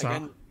doing What's it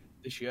again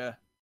this year.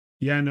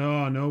 Yeah, no,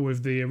 I know.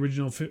 With the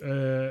original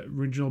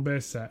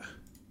base set.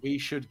 We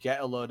should get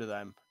a load of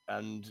them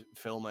and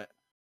film it.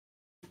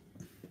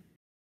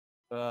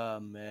 Oh,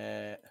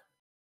 mate.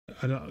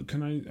 I don't.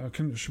 Can I?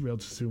 Should be able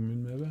to zoom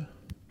in, maybe.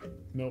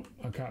 Nope,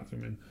 I can't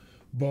zoom in.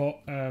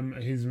 But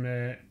his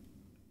mate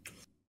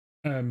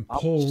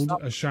pulled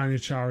a shiny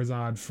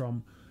Charizard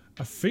from.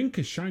 I think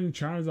a shiny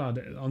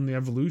Charizard on the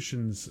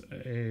evolutions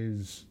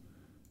is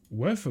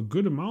worth a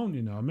good amount.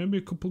 You know, maybe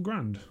a couple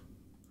grand.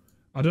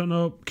 I don't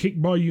know,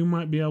 Kickboy. You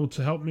might be able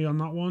to help me on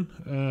that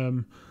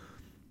one.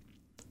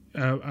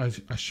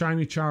 A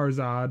shiny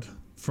Charizard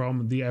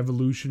from the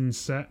evolution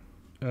set.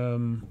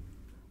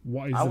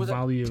 What is the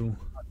value?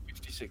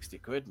 50, 60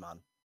 quid, man.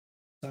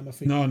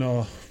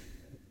 No.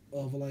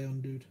 Overlay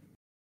on, dude.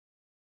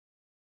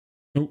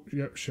 Oh,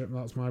 yep, shit,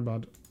 that's my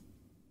bad.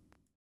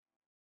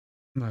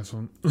 Nice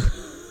one.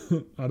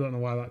 I don't know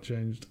why that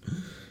changed.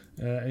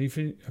 I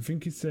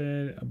think he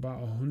said about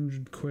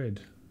 100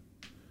 quid.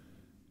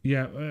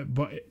 Yeah,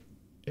 but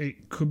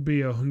it could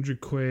be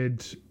 100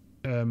 quid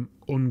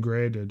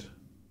ungraded.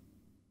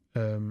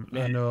 I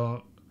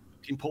know.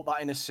 You can put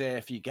that in a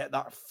safe, you get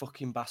that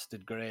fucking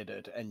bastard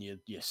graded, and you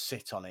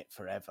sit on it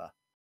forever.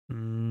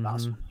 Mm-hmm.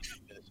 That's what you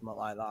should do, something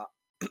like that.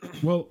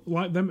 Well,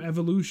 like them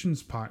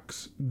evolutions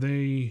packs,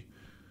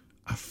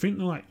 I think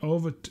they're like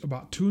over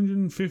about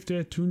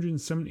 250,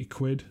 270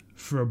 quid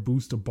for a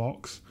booster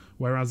box.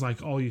 Whereas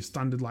like all your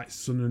standard like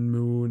Sun and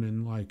Moon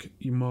and like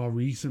your more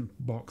recent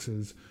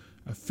boxes,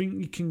 I think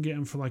you can get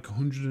them for like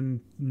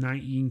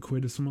 119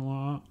 quid or something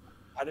like that.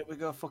 Why don't we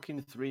go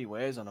fucking 3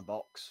 ways on a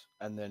box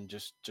and then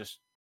just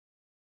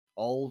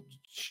all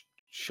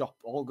shop,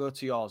 all go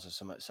to yours or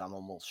something, Sam,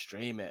 and we'll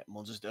stream it and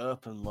we'll just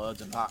open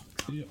loads of packs.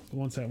 Yeah,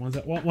 one sec.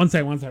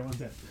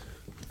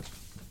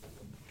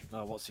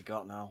 Oh, what's he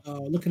got now?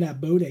 Oh, look at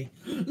that booty.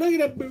 Look at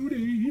that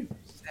booty.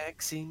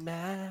 Sexy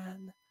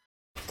man.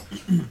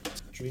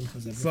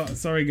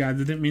 Sorry guys,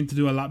 I didn't mean to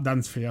do a lap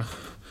dance for you.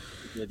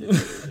 You did.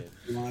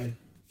 Why?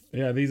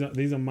 Yeah, these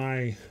are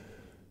my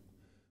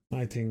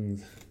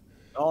things.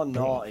 Oh,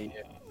 naughty.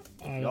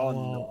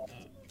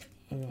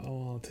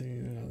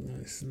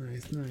 Nice.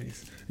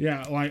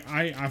 Yeah, like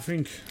I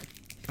think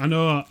I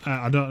know.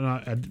 I don't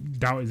know. I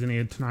doubt he's in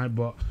here tonight,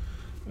 but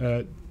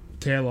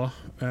Taylor,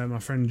 my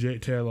friend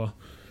Jake Taylor,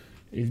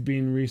 he's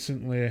been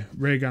recently.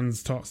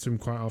 Reagan's talks to him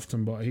quite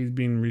often, but he's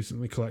been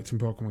recently collecting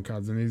Pokemon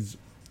cards, and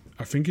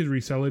I think he's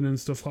reselling and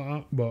stuff like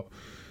that. But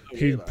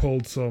he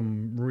pulled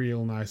some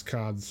real nice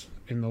cards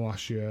in the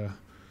last year.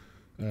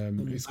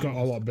 It's got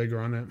a lot bigger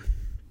on it.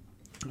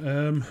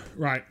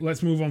 Right,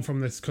 let's move on from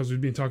this because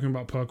we've been talking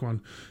about Pokemon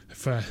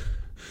for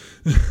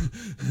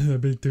a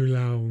bit too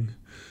long.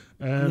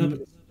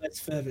 That's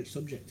favourite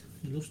subject.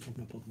 He loves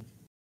talking about Pokemon.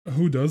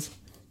 Who does?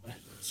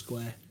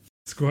 Square.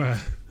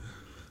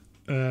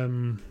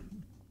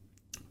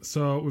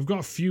 So we've got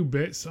a few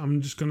bits. I'm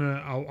just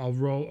gonna. I'll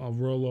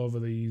roll over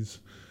these.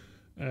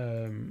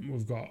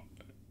 We've got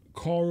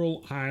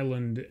Coral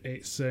Island.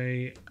 It's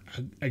a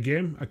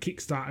game, a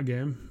Kickstarter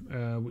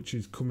game, which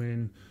is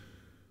coming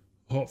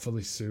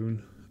hopefully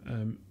soon.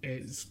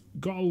 It's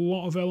got a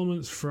lot of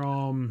elements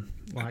from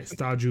like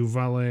Stardew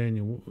Valley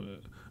and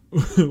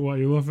what are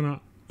you laughing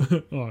at?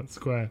 Oh, it's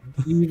Square.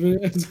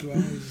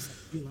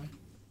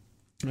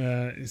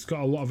 It's got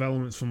a lot of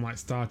elements from like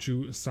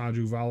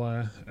Stardew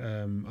Valley,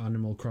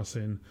 Animal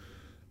Crossing,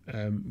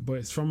 but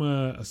it's from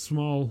a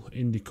small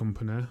indie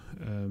company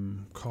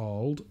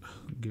called,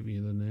 I'll give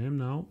you the name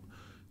now,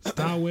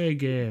 Starway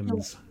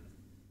Games.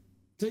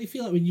 Don't you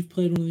feel like when you've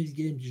played one of these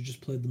games, you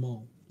just played them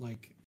all?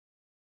 Like,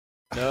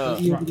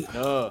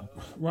 no.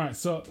 Right.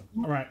 So,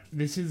 right.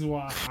 This is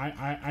what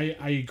I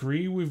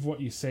agree with what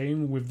you're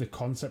saying with the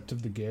concept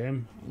of the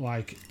game.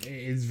 Like,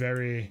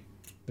 the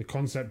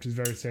concept is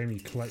very same. You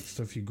collect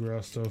stuff, you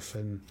grow stuff,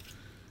 and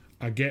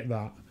I get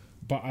that.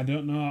 But I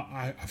don't know.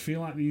 I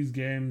feel like these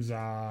games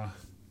they're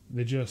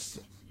just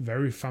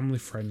very family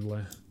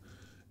friendly.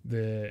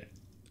 They're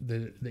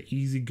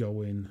easy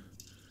going,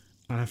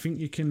 and I think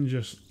you can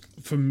just,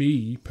 for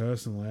me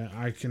personally,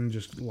 I can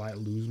just like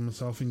lose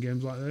myself in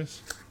games like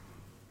this.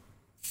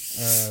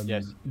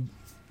 Yes.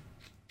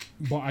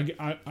 But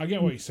I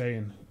get what you're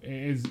saying.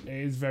 It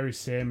is very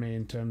samey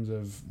in terms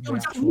of the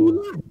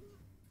Mulan.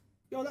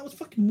 Yo, that was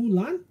fucking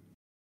Mulan.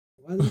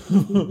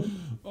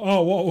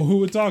 Oh, what? Who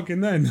were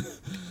talking then?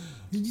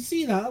 Did you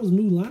see that? That was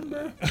Mulan,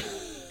 bro.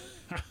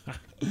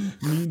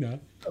 Nina.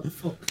 Oh,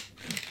 fuck.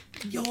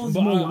 Yo, it's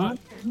Mulan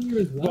here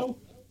as well.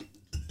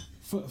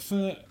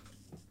 For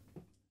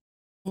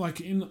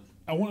like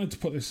I wanted to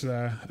put this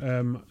there.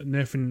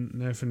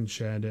 Nathan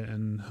shared it,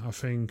 and I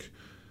think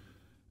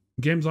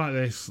games like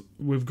this,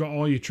 we've got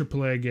all your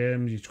AAA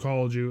games, your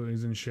Call of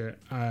Duties and shit.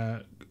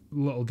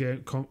 Little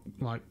game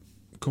like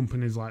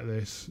companies like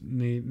this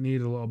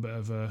need a little bit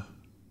of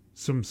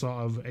some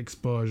sort of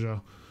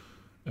exposure,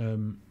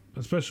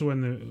 especially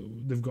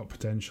when they've got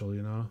potential,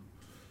 you know.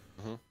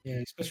 Mm-hmm. Yeah,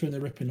 especially when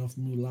they're ripping off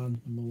Mulan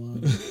and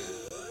Mulan.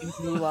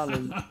 Mulan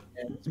and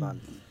games, man.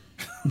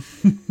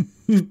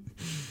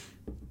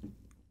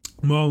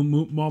 More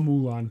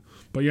Mulan,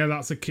 but yeah,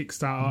 that's a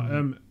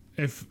Kickstarter.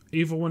 if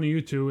either one of you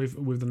two, if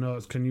with the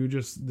notes, can you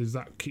just, there's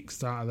that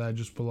Kickstarter there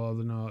just below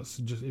the notes.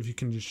 Just if you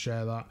can just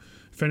share that.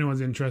 If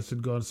anyone's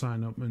interested, go and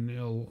sign up, and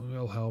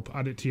it'll help.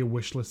 Add it to your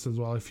wish list as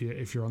well if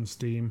you're on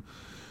Steam.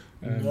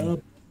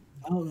 No,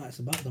 that's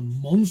about the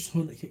Monster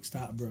Hunter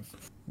Kickstarter, bruv.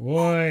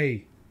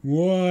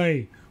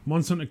 Why?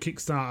 Monster Hunter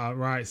Kickstarter,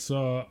 right?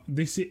 So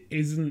this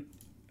isn't,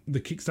 the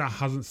Kickstarter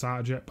hasn't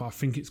started yet, but I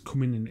think it's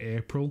coming in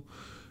April.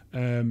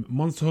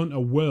 Monster Hunter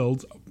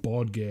World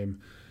board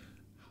game.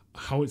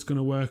 How it's going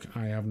to work,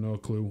 I have no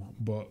clue,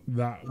 but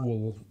that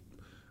will.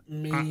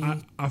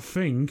 I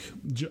think,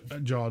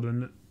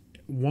 Jordan,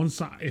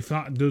 if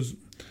that does,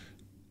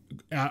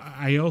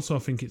 I also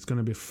think it's going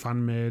to be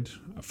fan made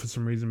for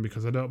some reason,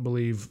 because I don't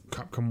believe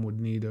Capcom would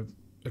need a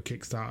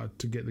Kickstarter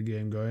to get the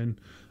game going.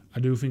 I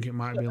do think it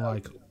might be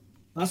like.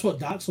 That's what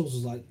Dark Souls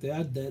was like. They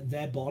had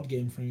their board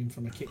game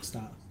from a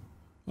Kickstarter.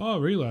 Oh,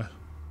 really?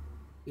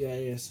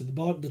 Yeah. So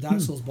the Dark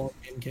Souls board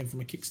game came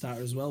from a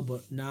Kickstarter as well.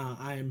 But nah,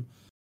 I'm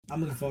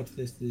looking forward to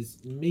this.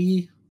 There's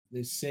me,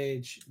 there's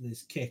Sage,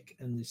 there's Kick,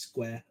 and there's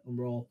Square, and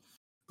we're all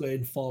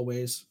going 4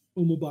 ways.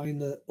 And we're buying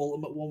the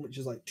ultimate one, which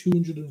is like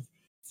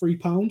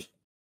 £203.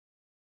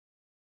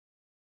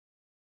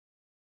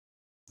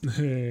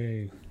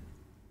 Hey.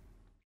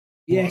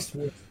 Yes,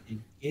 we're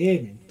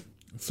gaming.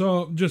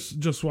 So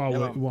just while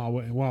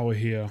we're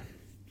here,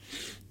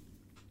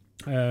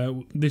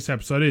 this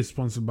episode is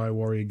sponsored by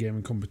Warrior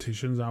Gaming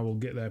Competitions. I will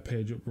get their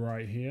page up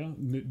right here.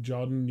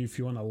 Jordan, if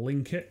you want to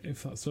link it,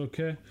 if that's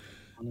okay.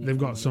 They've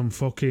got some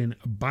fucking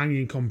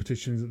banging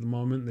competitions at the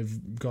moment.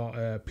 They've got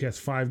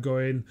PS5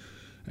 going.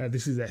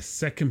 This is their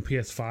second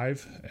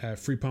PS5,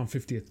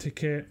 £3.50 a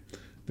ticket.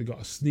 They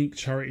got a sneak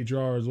charity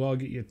draw as well.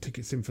 Get your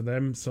tickets in for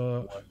them.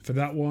 So for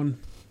that one,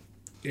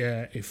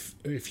 yeah,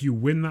 if you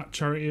win that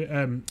charity,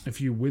 if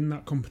you win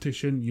that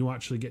competition, you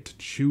actually get to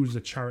choose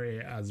a charity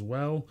as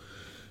well,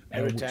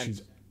 which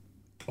is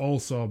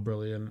also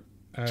brilliant.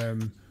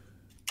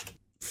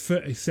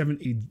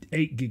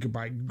 3078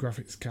 gigabyte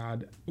graphics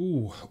card.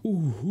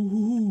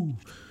 Ooh.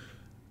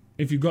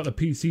 If you've got the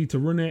PC to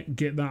run it,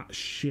 get that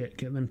shit.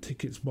 Get them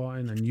tickets bought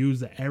in and use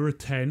the Error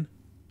 10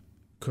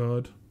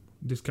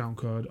 discount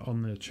code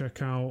on the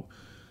checkout.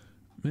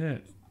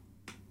 Mate,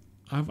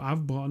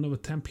 I've bought another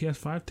 10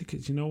 PS5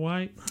 tickets. You know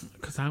why?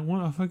 Because I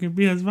want a fucking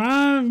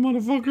PS5,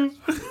 motherfucker.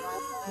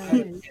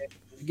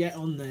 Get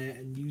on there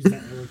and use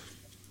that error.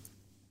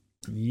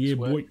 Yeah,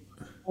 boy.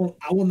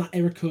 I want that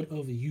error code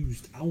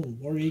overused. I want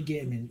Warrior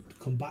Gaming to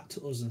come back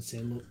to us and say,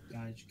 "Look,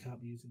 guys, you can't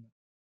be using that."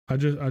 I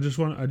just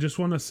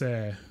want to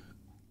say,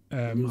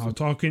 I was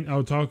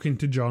talking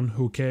to John,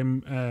 who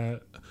came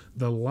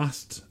the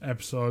last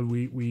episode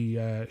we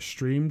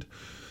streamed,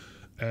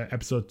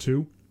 episode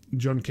 2.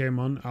 John came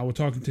on. I was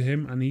talking to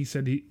him, and he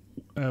said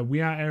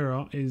We Are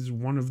Error is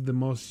one of the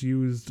most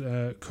used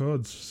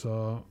codes.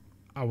 So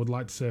I would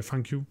like to say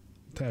thank you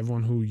to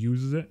everyone who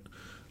uses it,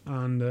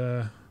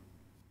 and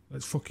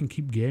let's fucking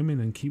keep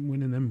gaming and keep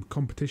winning them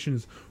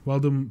competitions.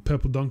 Well done,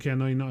 Purple Donkey. I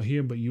know you're not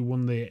here, but you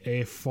won the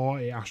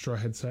A40 Astro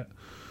headset,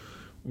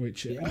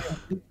 which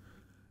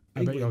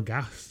I bet you're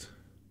gassed.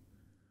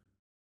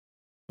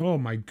 Oh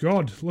my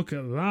god, look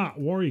at that.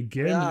 Warrior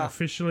Gaming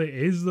officially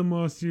is the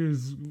most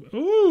used.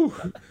 Ooh,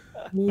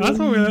 that's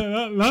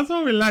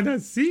what we like to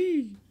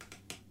see.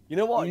 You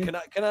know what? Yeah.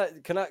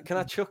 Can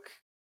I chuck,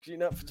 you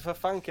know, for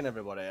thanking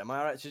everybody, am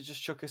I right to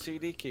just chuck a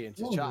CD key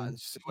into chat and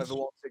just whoever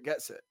wants it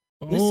gets it?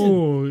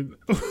 Listen,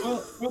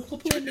 throw a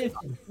couple in,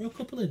 Nathan. Throw a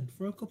couple in.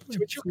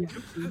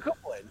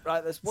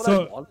 Right, that's what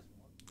I want.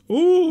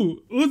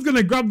 Ooh, who's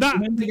gonna grab that?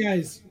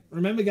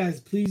 Remember, guys,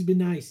 please be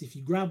nice. If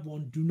you grab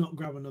one, do not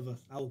grab another.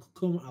 I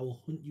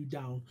will hunt you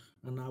down,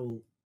 and I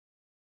will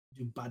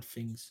do bad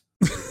things.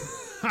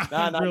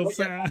 Real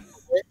sad.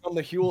 Waiting on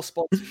the Huel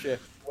sponsorship.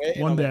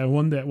 One day.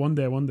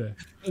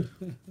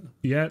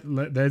 Yeah,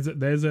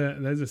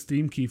 there's a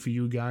Steam key for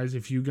you guys.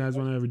 If you guys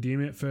want to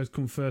redeem it, first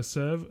come, first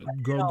serve.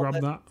 Go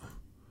grab that.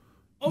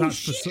 Oh, that's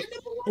shit!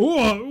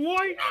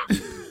 Why?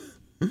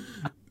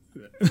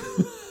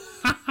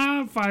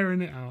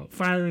 Firing it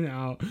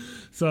out.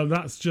 So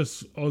that's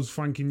just us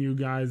thanking you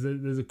guys.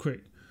 There's a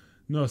quick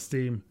no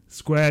Steam.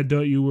 Square,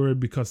 don't you worry,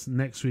 because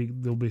next week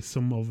there'll be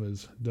some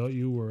others. Don't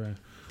you worry,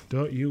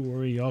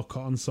 your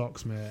cotton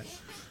socks, mate.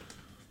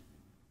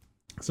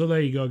 So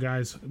there you go,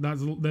 guys.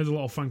 There's a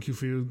little thank you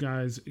for you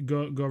guys.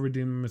 Go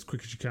redeem them as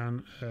quick as you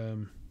can.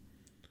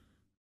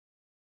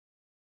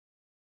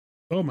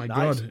 Oh my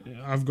god,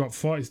 I've got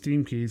 40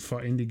 Steam keys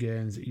for indie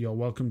games. You're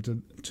welcome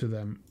to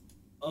them.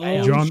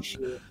 Oh, John.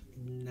 shit.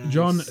 Nice.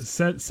 John,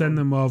 send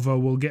them over.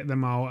 We'll get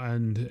them out,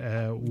 and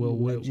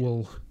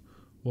we'll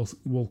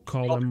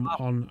call them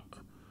on.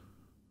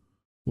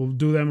 We'll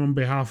do them on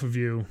behalf of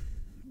you.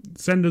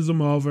 Send us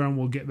them over, and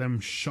we'll get them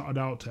shotted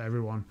out to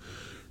everyone.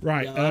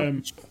 Right. Yeah,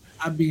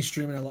 I've been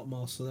streaming a lot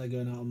more, so they're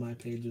going out on my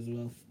page as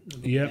well.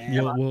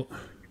 We'll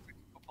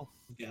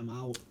get them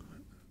out.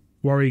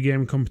 Warrior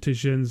Game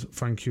Competitions.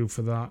 Thank you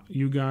for that.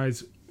 You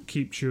guys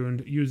keep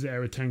tuned. Use the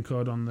Error 10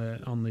 code on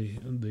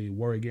the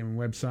Warrior Gaming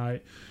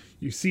website.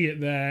 You see it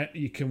there.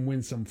 You can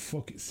win some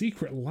fucking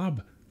Secret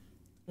Lab.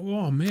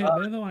 Oh mate,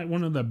 they're like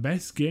one of the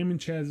best gaming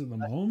chairs at the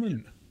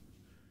moment.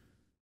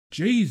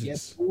 Jesus.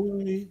 Yes,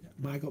 boy.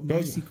 I got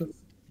my secret.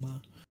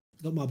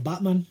 Got my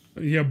Batman.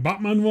 Yeah,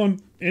 Batman one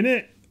in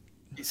it.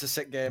 It's a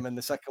sick game, and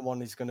the second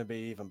one is going to be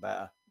even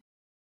better.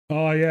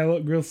 Oh yeah,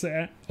 look, Grill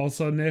City.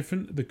 Also,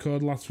 Nathan, the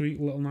code last week,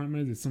 Little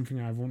Nightmares, is something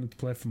I've wanted to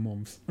play for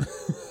months.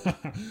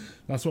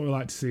 That's what we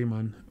like to see,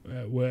 man.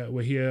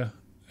 We're here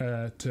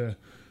to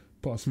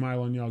put a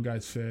smile on your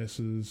guys'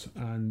 faces,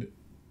 and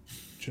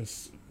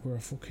just we're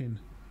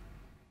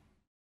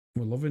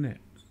loving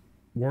it.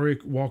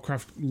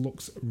 Warcraft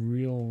looks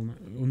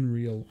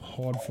unreal,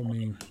 hard for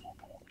me.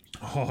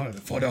 Hard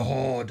for the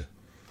horde.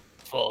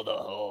 For the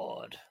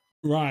horde.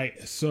 Right,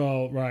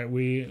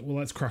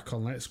 let's crack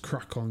on. Let's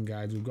crack on,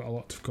 guys. We've got a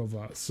lot to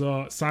cover.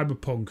 So,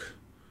 Cyberpunk.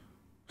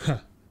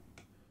 What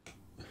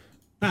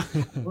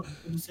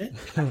did you say?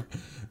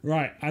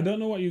 Right, I don't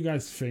know what you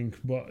guys think,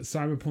 but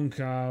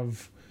Cyberpunk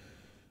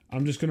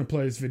I'm just going to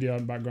play this video in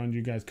the background.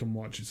 You guys can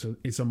watch.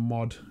 It's a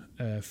mod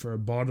for a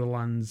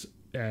Borderlands.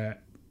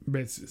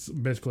 It's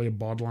basically a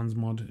Borderlands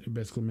mod. It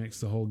basically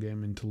makes the whole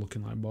game into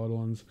looking like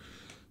Borderlands.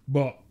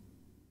 But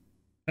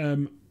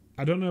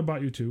I don't know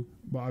about you two,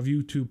 but have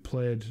you two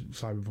played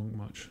Cyberpunk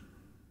much?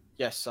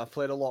 Yes, I've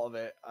played a lot of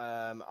it,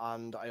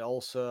 and I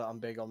also am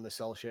big on the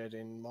cell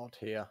shading mod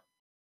here.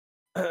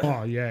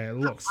 Oh yeah, it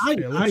looks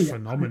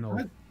phenomenal.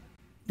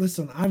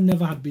 Listen, I've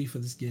never had beef for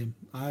this game.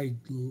 I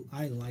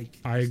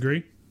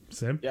agree.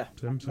 Same. Yeah.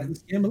 Same. I like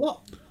this game a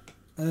lot.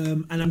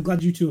 And I'm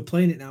glad you two are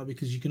playing it now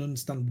because you can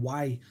understand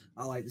why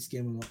I like this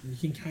game a lot. And you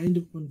can kind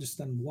of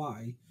understand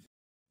why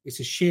it's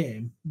a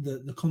shame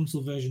that the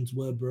console versions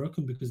were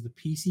broken because the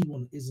PC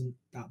one isn't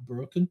that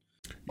broken.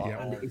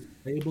 Yeah. And it is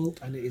playable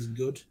and it is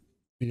good.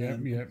 Yeah.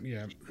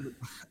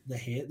 The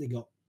hate they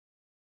got.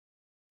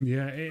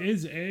 Yeah, it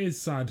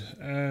is sad.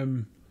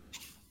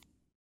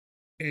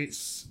 It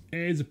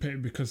is a pity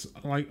because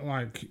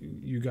like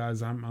you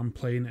guys, I'm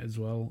playing it as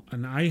well,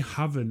 and I've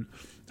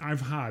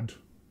had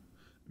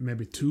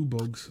maybe 2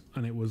 bugs,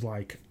 and it was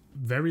like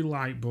very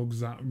light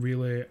bugs that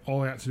really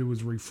all I had to do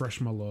was refresh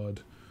my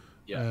load.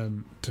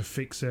 To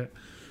fix it,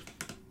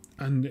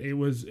 and it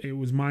was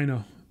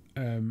minor,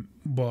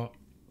 but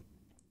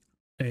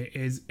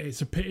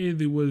it's a pity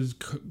they was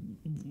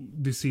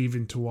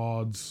deceiving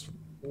towards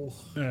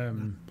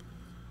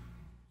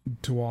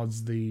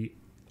the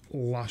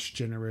last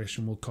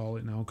generation, we'll call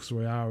it now, because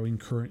we are in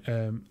current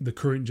the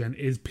current gen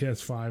is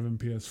PS5 and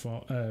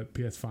PS4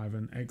 PS5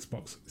 and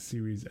Xbox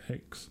Series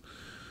X.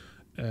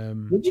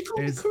 Would you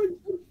call it current?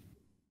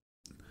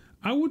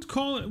 I would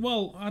call it.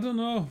 Well, I don't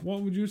know.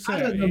 What would you say?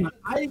 I don't know.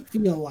 I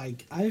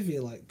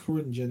feel like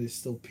current gen is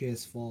still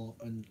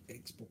PS4 and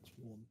Xbox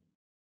One.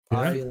 Yeah.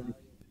 I feel like,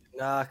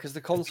 Nah, because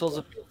the consoles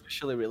have been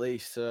officially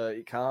released, so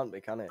it can't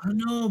be, can it? I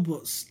know,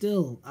 but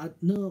still, I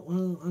don't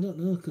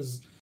know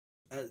because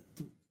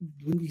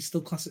wouldn't you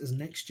still class it as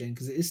next gen?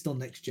 Because it is still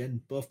next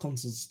gen. Both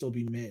consoles are still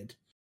being made.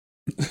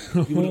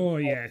 Oh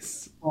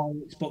yes.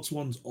 Xbox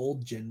One's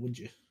old gen, would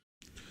you?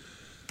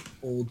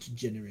 Old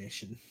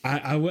generation.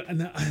 I would.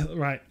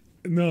 Right.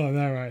 No,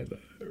 right.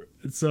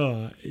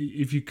 So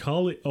if you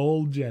call it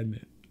old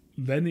gen,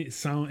 then it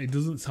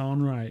doesn't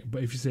sound right.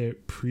 But if you say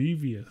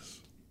previous,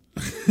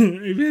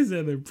 if you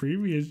say the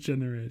previous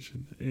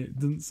generation, it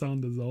doesn't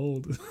sound as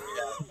old.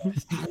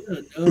 I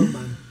don't know,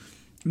 man.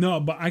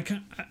 No, but I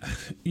can't.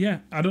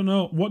 Yeah, I don't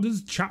know. What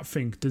does chat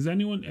think? Does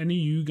any of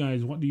you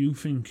guys? What do you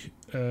think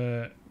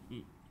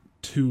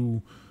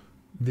to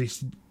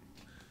this?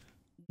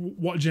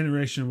 What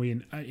generation are we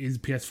in? Is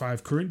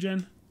PS5 current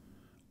gen,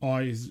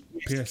 or is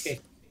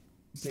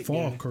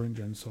PS4 current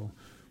gen? So,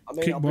 I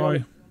mean,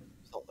 Kickboy,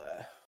 it's not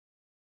there.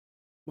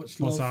 What's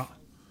that?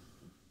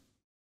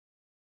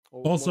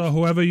 Also,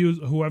 whoever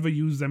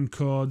used them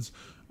codes,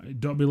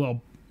 don't be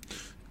little.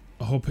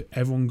 I hope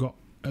everyone got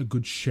a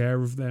good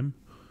share of them.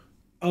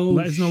 Oh,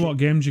 let us know what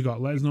games you got.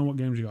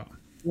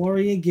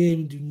 Warrior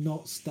Game, do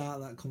not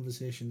start that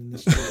conversation in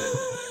this channel.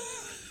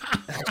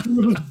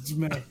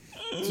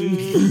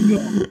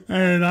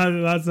 Hey,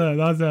 that's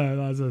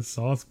a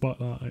sore spot.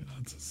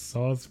 That's a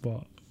sore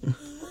spot.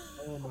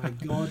 Oh my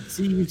god!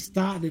 See, we've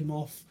started him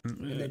off,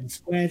 and then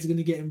Square's going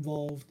to get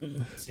involved.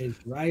 Says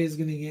Raya's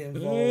going to get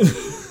involved.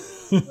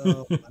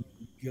 Oh my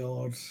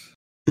god!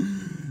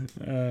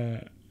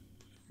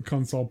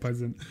 Console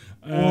peasant.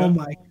 Oh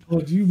my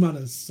god! You man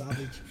are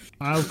savage.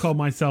 I'll call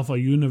myself a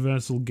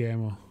universal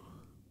gamer.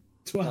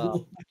 Do I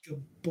look like a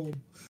bum?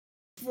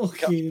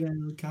 Fucking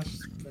hell, cash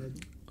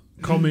spent.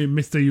 Call me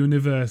Mr.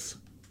 Universe.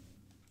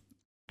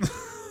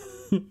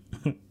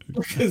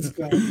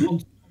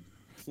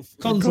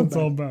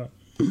 Console better.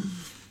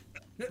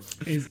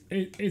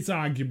 It's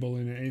arguable,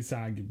 isn't it? It's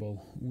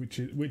arguable.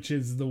 Which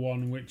is the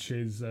one which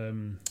is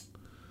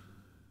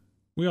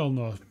we all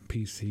know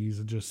PCs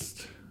are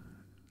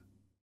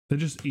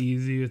just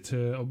easier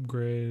to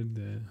upgrade.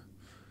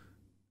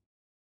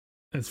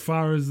 As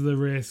far as the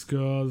race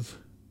goes,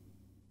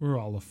 we're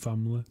all a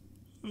family.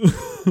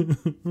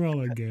 We're all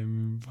a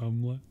gaming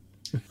family.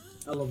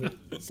 I love it.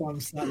 Sam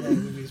sat there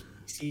with his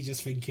PC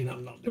just thinking,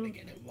 I'm not going to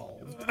get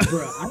involved.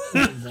 Bro, I'm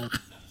not involved.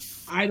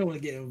 I don't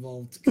want to get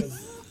involved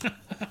because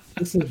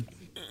listen,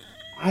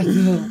 I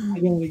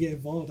don't want to get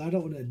involved. I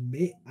don't want to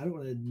admit. I'm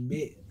going to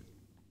admit.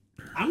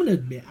 I don't want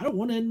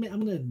to admit. I'm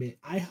going to admit.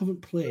 I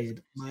haven't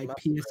played my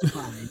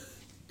PS5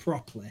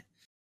 properly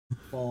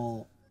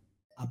for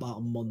about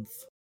a month.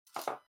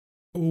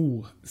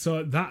 Oh,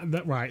 so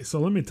that right. So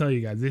let me tell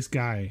you guys, this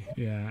guy,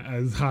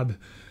 has had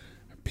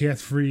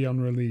PS3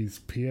 on release,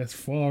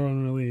 PS4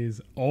 on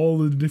release, all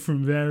the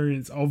different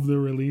variants of the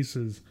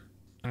releases,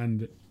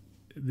 and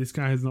this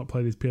guy has not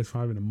played his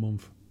PS5 in a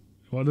month.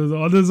 What does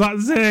that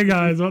say,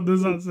 guys? What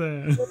does that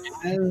say?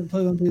 I haven't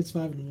played on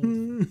PS5 in a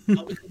month.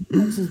 Not because the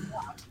console's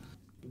bad,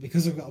 but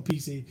because I've got a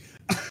PC.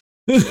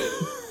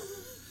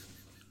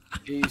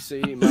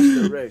 PC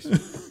Master Race.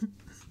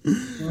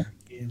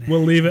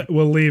 We'll leave it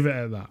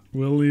at that.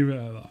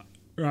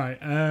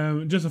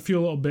 Right. Just a few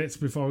little bits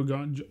before we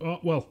go.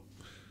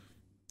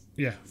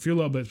 A few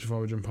little bits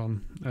before we jump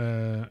on.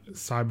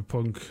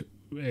 Cyberpunk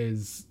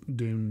is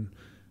doing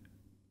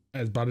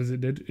as bad as it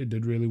did. It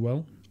did really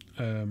well.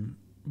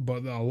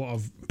 But a lot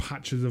of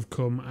patches have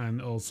come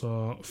and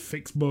also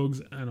fixed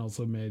bugs and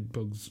also made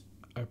bugs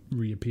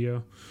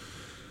reappear.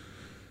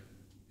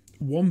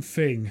 One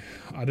thing,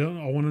 I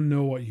want to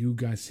know what you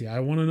guys see. I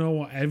want to know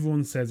what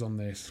everyone says on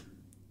this.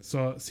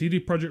 So, CD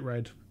Projekt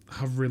Red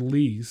have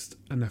released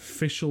an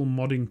official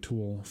modding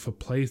tool for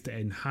players to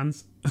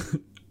enhance.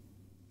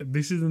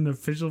 This is an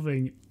official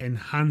thing.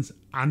 Enhance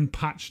and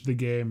patch the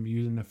game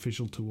using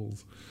official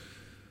tools.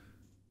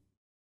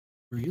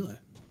 Really?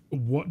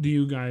 What do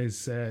you guys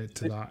say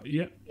to that?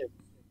 Yep.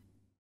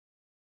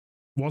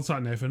 What's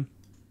that, Nathan?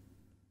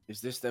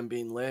 Is this them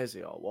being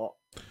lazy or what?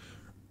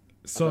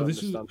 So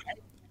this is.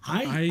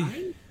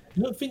 I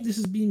don't think this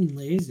is being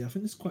lazy. I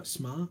think this is quite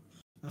smart.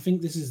 I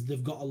think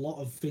they've got a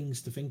lot of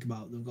things to think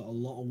about. They've got a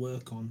lot of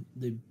work on.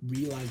 They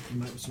realise there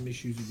might be some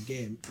issues with the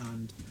game,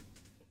 and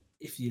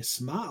if you're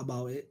smart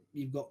about it,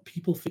 you've got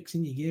people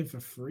fixing your game for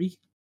free.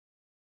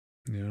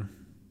 Yeah.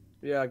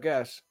 Yeah, I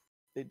guess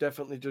it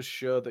definitely does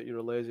show that you're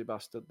a lazy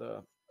bastard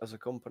there as a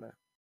company.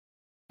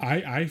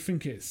 I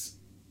think it's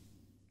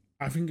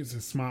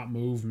a smart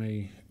move,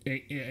 me.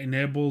 It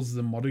enables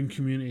the modding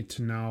community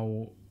to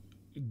now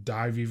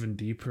dive even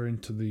deeper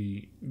into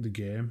the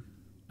game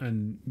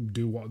and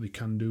do what they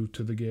can do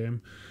to the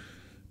game.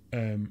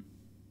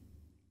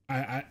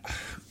 I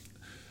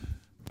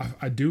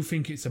do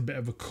think it's a bit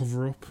of a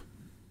cover up.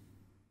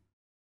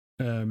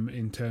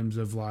 In terms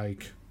of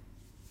like,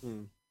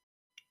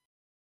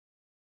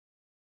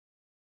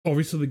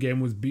 obviously the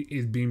game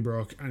is being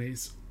broke and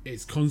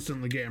it's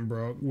constantly getting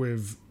broke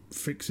with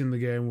fixing the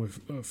game,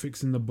 with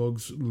fixing the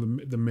bugs.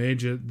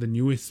 The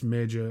newest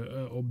major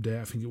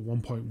update, I think at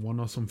 1.1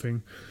 or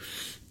something,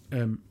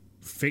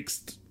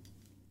 fixed.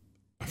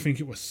 I think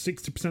it was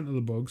 60% of the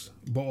bugs,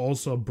 but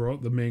also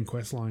broke the main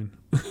quest line.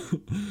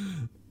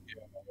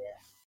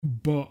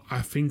 But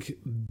I think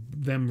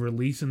them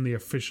releasing the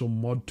official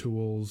mod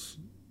tools,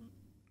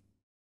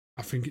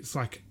 I think it's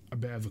like a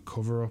bit of a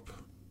cover up.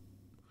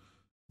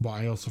 But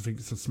I also think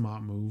it's a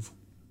smart move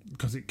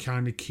because it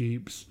kind of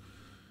keeps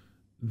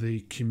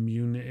the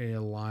community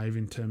alive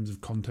in terms of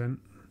content.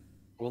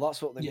 Well,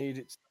 that's what they need.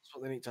 That's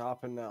what they need to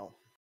happen now.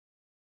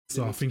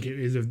 So I think it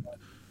is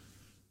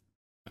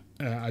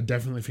I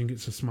definitely think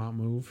it's a smart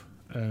move.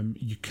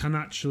 You can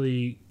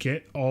actually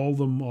get all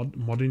the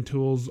modding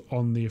tools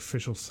on the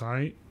official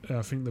site.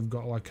 I think they've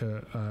got like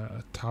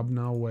a tab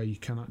now where you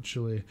can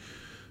actually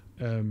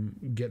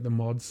get the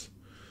mods.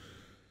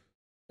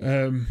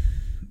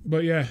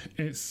 But yeah,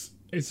 it's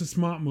a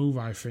smart move,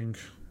 I think.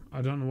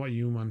 I don't know what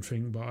you man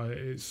think, but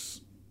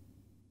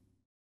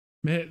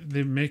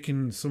they're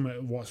making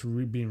something what's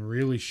been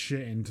really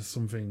shit into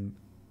something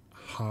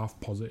half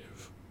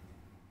positive.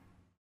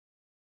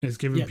 It's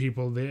giving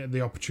people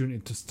the opportunity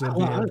to still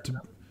be able to.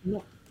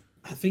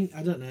 I think,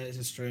 I don't know, it's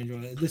a strange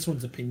one. This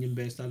one's opinion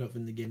based. I don't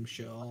think the game's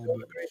shit at all.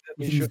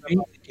 It's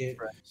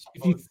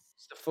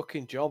the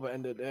fucking job at the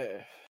end of the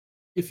day.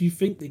 If you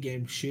think the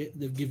game's shit,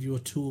 they'll give you a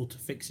tool to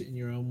fix it in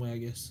your own way, I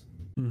guess.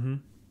 Mm-hmm.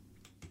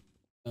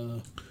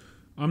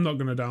 I'm not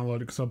going to download it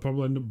because I'll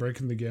probably end up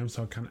breaking the game,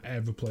 so I can't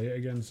ever play it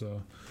again.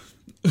 So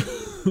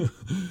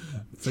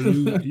for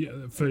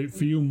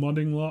you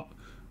modding lot,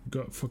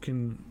 go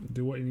fucking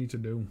do what you need to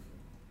do.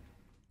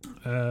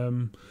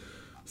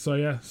 So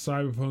yeah,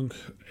 Cyberpunk,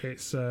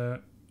 it's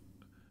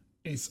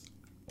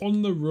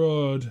on the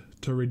road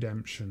to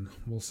redemption.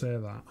 We'll say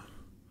that.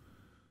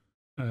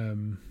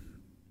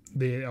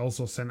 They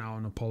also sent out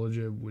an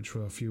apology, which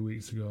was a few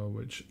weeks ago,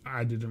 which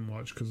I didn't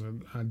watch because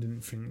I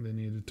didn't think they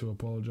needed to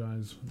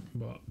apologise,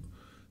 but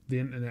the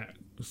internet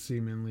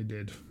seemingly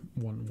did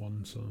want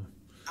one. So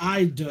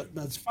I don't.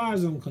 As far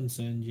as I'm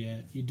concerned,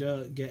 you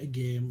don't get a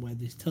game where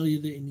they tell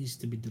you that it needs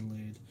to be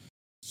delayed,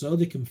 so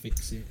they can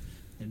fix it,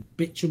 and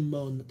bitch and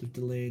moan that they've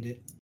delayed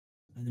it,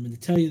 and then when they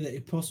tell you that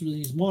it possibly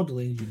needs more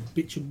delays, you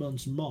bitch and moan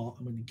some more,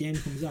 and when the game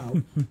comes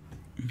out,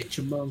 bitch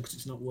and moan because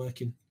it's not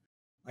working.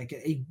 Like,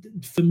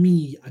 for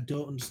me, I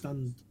don't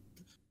understand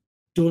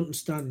the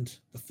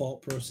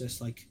thought process.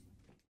 Like,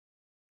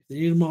 if they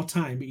needed more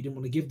time, but you didn't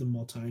want to give them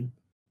more time,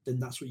 then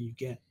that's what you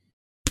get.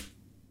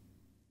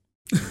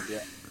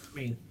 Yeah. I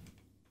mean,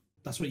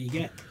 that's what you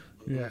get.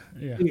 Yeah.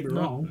 Don't get me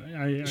wrong.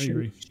 I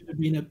agree.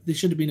 They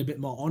should have been a bit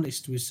more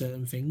honest with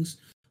certain things,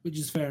 which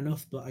is fair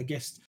enough. But I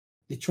guess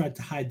they tried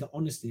to hide the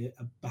honesty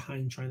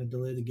behind trying to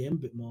delay the game a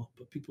bit more.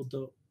 But people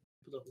don't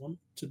want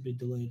to be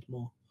delayed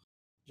more.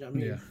 Do you know what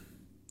I mean? Yeah.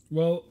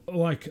 Well,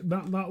 like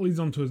that leads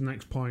on to his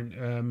next point.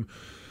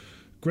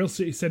 Grill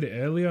City said it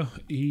earlier.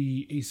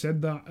 He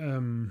said that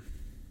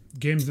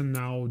games are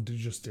now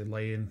just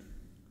delaying,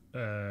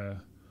 and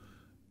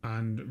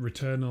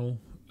Returnal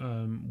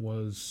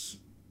was,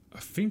 I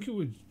think it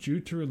was due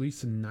to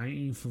release the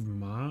 19th of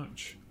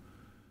March,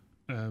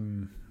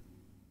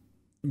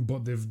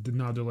 but they've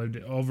now delayed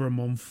it over a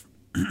month.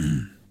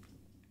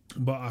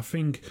 But I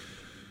think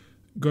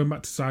going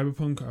back to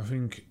Cyberpunk, I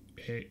think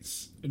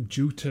it's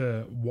due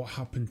to what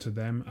happened to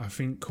them. I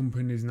think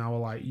companies now are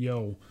like,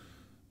 yo,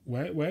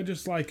 we're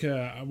just like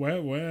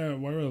we're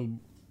a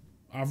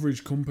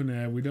average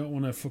company. We don't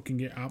want to fucking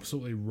get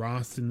absolutely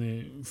rasped in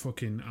the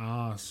fucking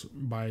arse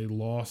by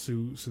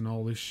lawsuits and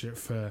all this shit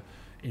for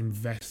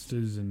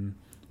investors and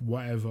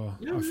whatever.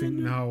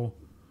 Now,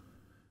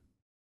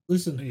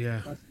 listen,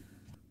 yeah,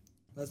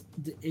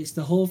 it's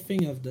the whole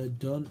thing of the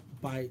don't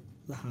bite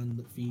the hand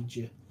that feeds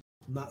you.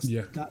 And that's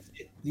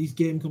it. These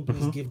game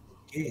companies give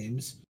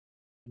games,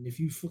 and if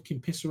you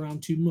fucking piss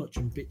around too much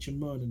and bitch and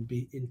moan and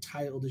be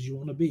entitled as you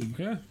want to be,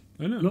 yeah,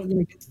 I know. you're not going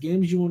to get the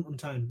games you want on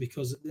time,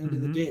 because at the end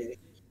of the day,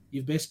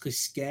 you've basically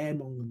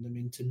scaremongering them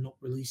into not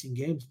releasing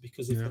games,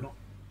 because if they're not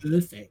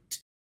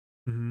perfect,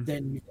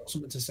 then you've got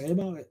something to say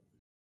about it.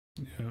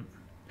 Yeah,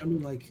 I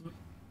mean, like,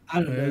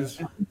 I don't know. It's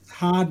a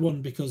hard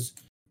one, because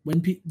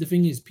when the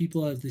thing is,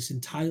 people have this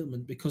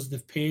entitlement because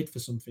they've paid for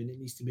something. It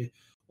needs to be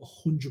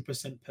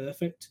 100%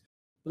 perfect.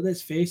 But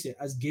let's face it,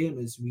 as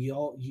gamers,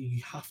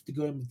 you have to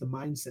go in with the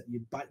mindset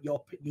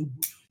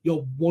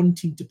you're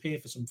wanting to pay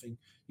for something.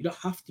 You don't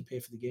have to pay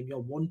for the game. You're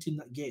wanting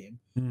that game.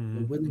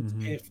 You're willing to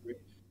pay for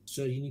it.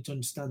 So you need to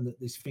understand that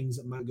there's things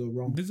that might go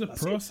wrong. There's a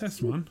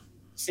process, man.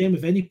 Same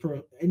with any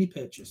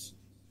purchase.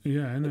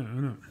 Yeah, I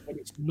know. When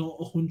it's not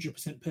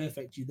 100%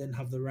 perfect, you then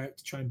have the right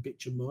to try and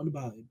bitch and moan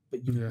about it.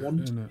 But you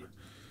wanted it.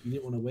 You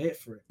didn't want to wait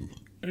for it.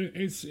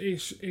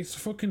 It's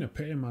fucking a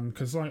pity, man.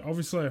 Because like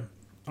obviously,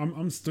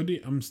 I'm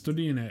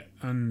studying it,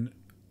 and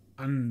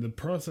the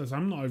process.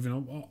 I'm not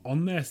even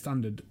on their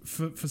standard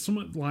for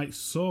something like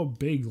so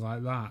big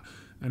like that,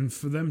 and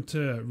for them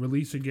to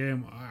release a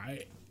game.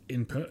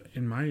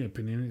 In my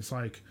opinion, it's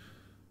like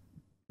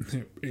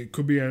it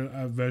could be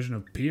a version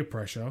of peer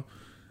pressure.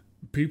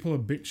 People are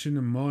bitching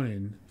and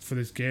moaning for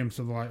this game,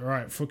 so they're like,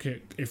 right, fuck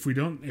it. If we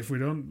don't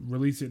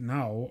release it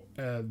now,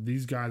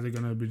 these guys are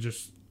gonna be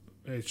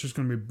it's just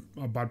gonna be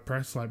a bad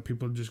press. Like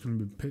people are just gonna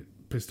be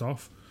pissed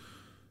off.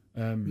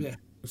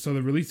 So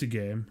they release a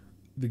game.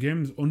 The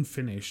game's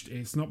unfinished.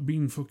 It's not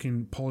being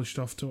fucking polished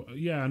off.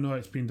 I know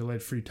it's been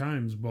delayed 3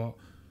 times, but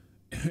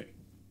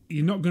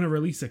you're not gonna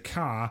release a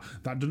car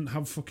that doesn't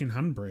have fucking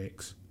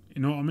handbrakes.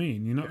 You know what I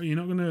mean? You're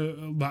not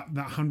gonna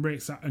that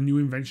handbrakes, a new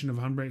invention of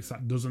handbrakes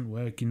that doesn't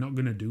work. You're not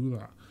gonna do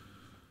that.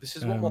 This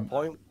is what my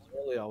point was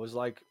earlier. I was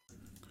like,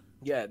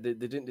 yeah, they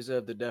didn't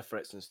deserve the death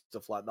threats and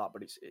stuff like that,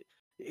 but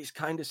it's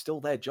kind of still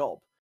their job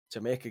to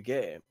make a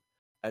game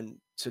and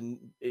to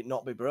it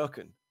not be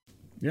broken.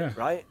 Yeah.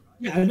 Right.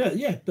 Yeah, I know.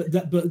 Yeah,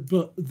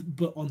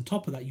 but on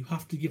top of that, you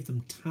have to give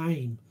them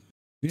time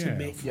to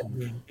make that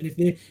game.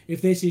 And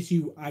if they say to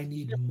you, "I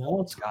need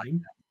more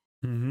time,"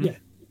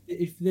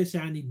 if they say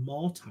I need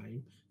more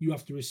time, you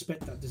have to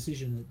respect that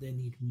decision that they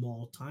need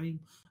more time.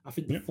 I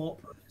think the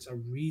thought process I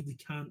really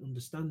can't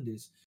understand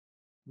is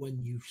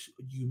when you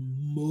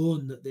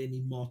moan that they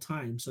need more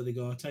time, so they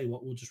go, "I'll tell you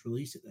what, we'll just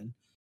release it then,"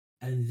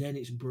 and then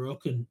it's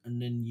broken, and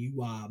then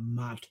you are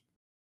mad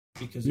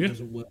because it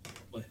doesn't work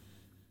properly.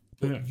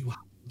 But you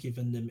haven't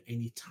given them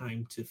any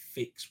time to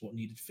fix what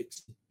needed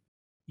fixing.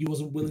 You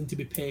wasn't willing to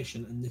be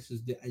patient, and this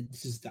is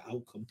the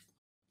outcome.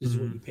 This is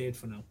what you paid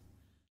for now.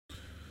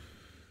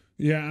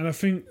 Yeah, and I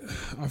think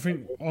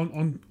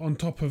on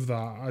top of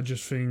that, I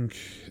just think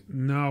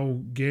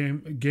now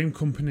game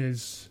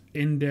companies,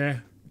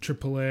 indie,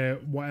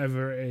 AAA,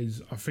 whatever it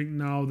is, I think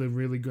now they're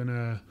really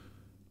gonna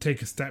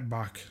take a step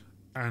back,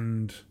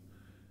 and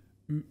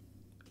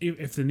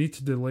if they need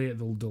to delay it,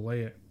 they'll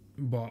delay it.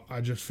 But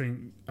I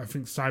think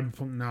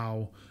Cyberpunk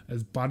now,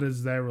 as bad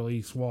as their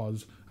release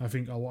was, I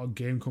think a lot of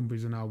game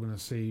companies are now going to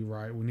see,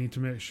 right, we need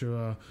to make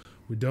sure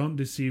we don't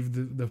deceive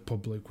the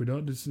public, we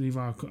don't deceive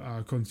our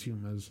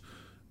consumers,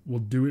 we'll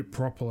do it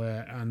properly,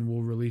 and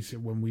we'll release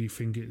it when we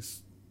think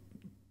it's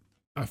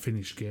a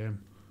finished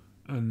game.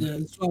 And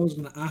that's what I was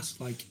going to ask,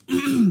 like,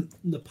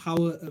 the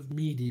power of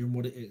media and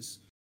what it is.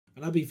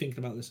 And I've been thinking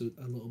about this a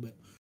little bit.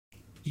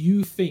 Do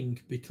you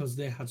think because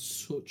they had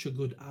such a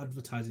good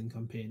advertising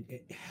campaign,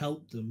 it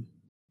helped them,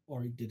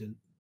 or it didn't?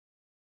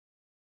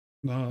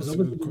 No, that's because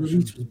a obviously good the question.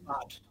 release was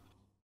bad,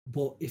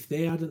 but if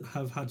they hadn't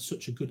have had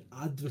such a good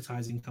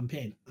advertising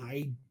campaign,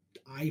 I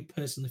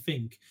personally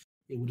think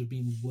it would have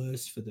been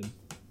worse for them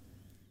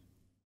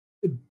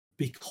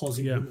because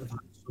it wouldn't have had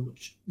so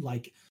much.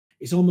 Like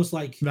It's almost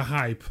like The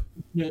hype.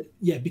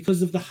 yeah,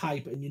 because of the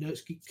hype, and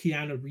it's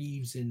Keanu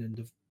Reeves in, and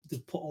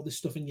they've put all this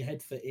stuff in your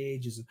head for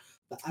ages.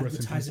 The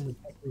advertising was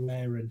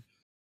everywhere, and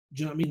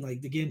do you know what I mean?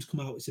 Like the game's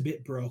come out, it's a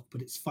bit broke,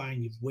 but it's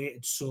fine. You've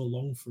waited so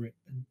long for it,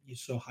 and you're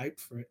so hyped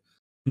for it.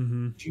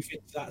 Mm-hmm. Do you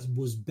think that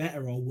was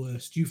better or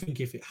worse? Do you think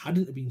if it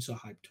hadn't have been so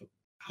hyped up,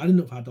 hadn't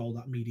have had all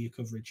that media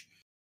coverage,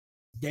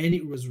 then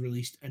it was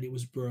released and it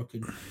was broken,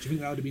 do you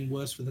think that would have been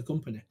worse for the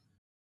company?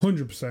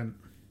 100%.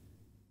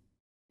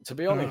 To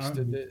be honest,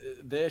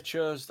 they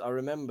chose. I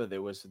remember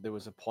there was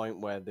a point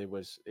where it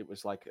was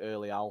like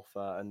early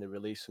alpha, and they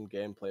released some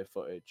gameplay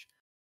footage,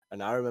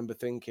 and I remember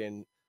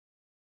thinking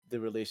they're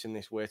releasing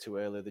this way too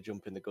early. They're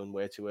jumping the gun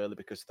way too early,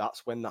 because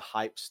that's when the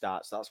hype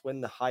starts. That's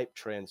when the hype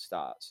train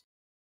starts,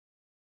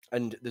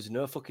 and there's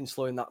no fucking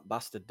slowing that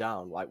bastard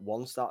down. Like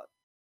once that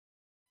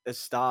has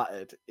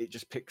started, it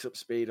just picks up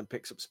speed and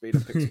picks up speed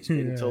and picks up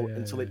speed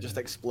until it just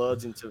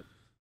explodes into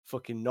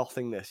fucking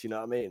nothingness. You know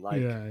what I mean? Like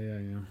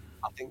yeah.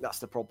 I think that's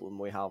the problem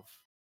we have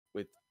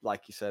with,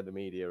 like you said, the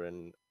media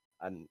and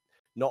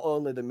not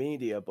only the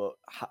media, but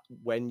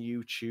when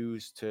you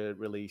choose to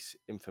release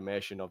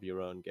information of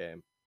your own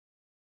game.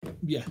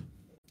 Yeah,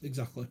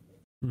 exactly.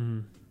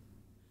 Mm-hmm.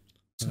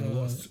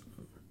 So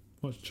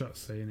what's chat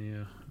saying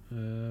here?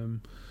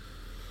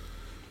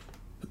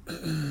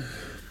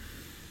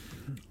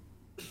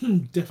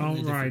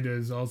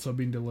 Outriders also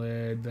been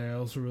delayed. They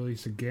also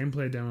released a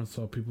gameplay demo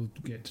so people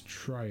get to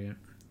try it.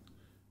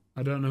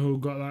 I don't know who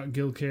got that.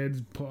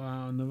 Guildcade put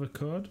out another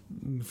code.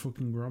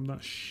 Fucking grab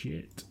that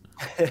shit.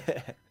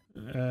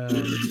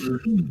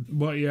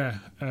 But yeah,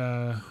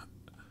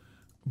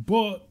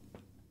 but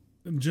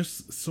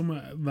just some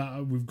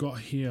that we've got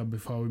here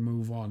before we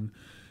move on.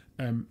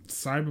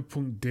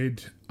 Cyberpunk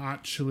did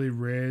actually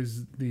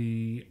raise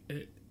the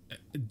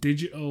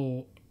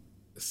digital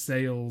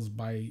sales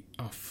by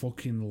a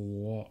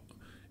fucking lot.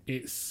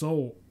 It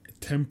sold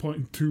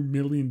 10.2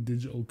 million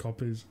digital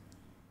copies.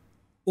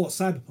 What,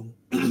 Cyberpunk?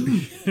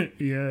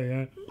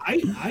 yeah. I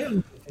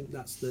don't think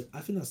that's the.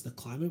 I think that's the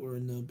climate we're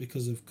in now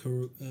because of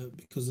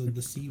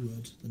the C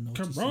word, the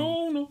naughty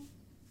Corona.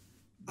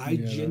 I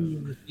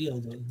genuinely feel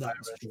that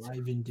that's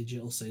driving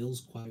digital sales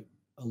quite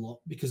a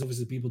lot, because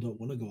obviously people don't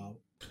want to go out.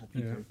 Or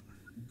people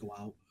go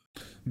out.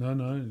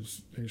 No,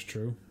 it's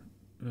true.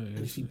 And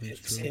if you pay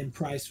the same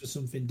price for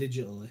something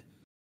digitally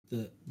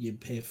that you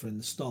pay for in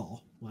the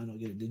store, why not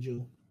get it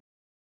digital?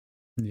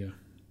 Yeah.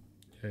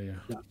 You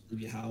don't have to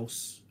leave your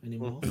house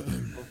anymore.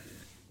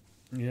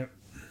 Yep.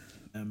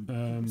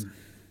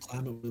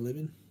 Climate we live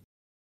in.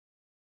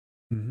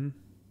 Mm-hmm.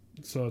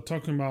 So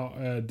talking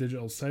about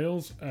digital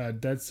sales,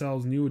 Dead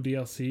Cells new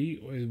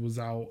DLC, it was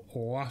out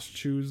last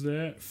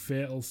Tuesday.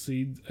 Fatal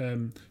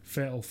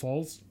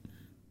Falls.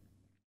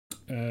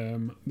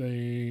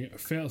 The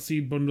Fatal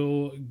Seed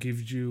bundle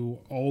gives you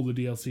all the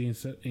DLC,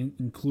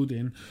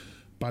 including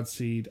Bad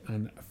Seed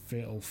and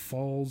Fatal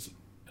Falls,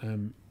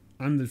 and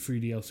the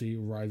free DLC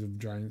Rise of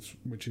Giants,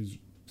 which is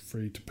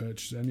free to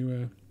purchase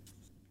anyway.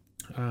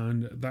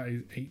 And that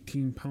is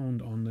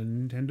 £18 on the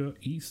Nintendo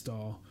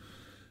eStore.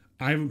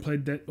 I haven't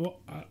played Dead. Oh,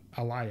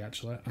 I lie.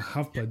 Actually, I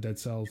have played Dead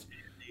Cells.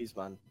 Hades,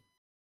 man.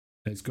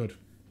 It's good.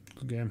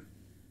 Good game.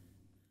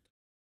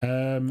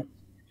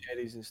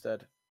 Hades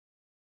instead.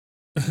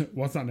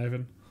 What's that,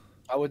 Nathan?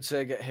 I would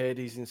say get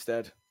Hades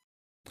instead.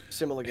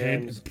 Similar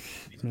games.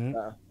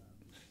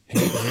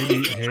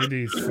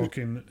 Hades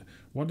fucking.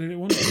 What did it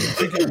win? I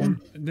think it won.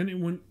 Didn't it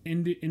win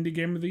indie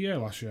game of the year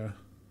last year?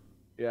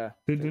 Yeah.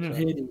 Didn't it?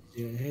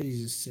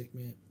 Hades is sick,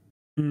 mate.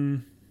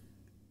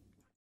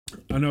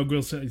 I know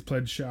Grill City's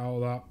played shit out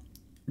of that.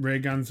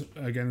 Reagan's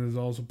again has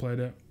also played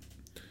it.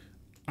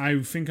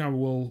 I think I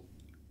will,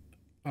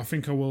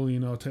 take the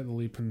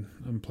leap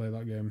and play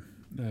that game.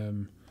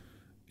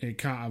 It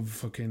can't have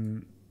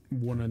fucking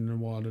won an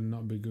award and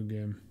not be a good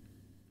game.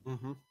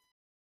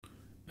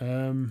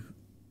 Mm-hmm.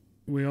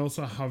 We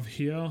also have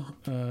here.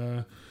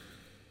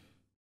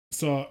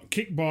 So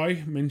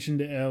Kickboy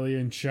mentioned it earlier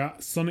in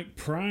chat. Sonic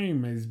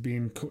Prime is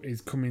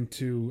coming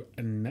to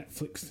a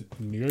Netflix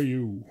near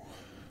you.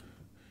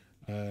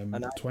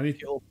 20.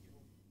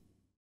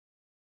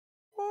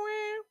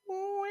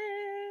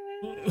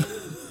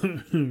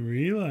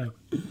 Really?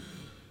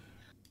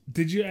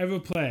 Did you ever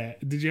play?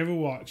 Did you ever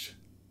watch?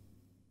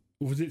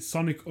 Was it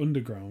Sonic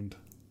Underground?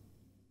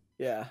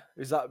 Yeah.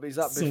 Is that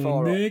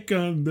before? Sonic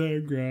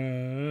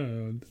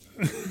Underground.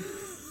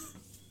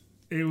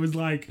 It was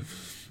like,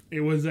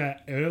 it was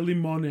early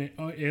morning.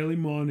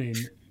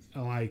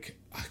 Like,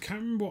 I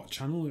can't remember what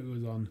channel it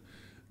was on.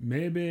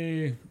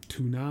 Maybe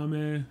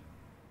Toonami.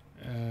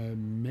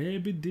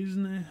 Maybe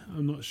Disney.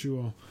 I'm not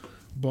sure,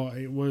 but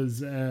it was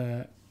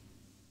to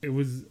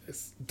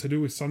do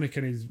with Sonic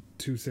and his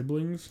two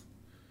siblings.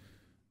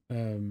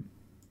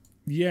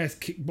 Yes,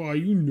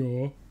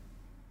 Kickboy,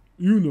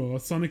 you know,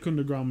 Sonic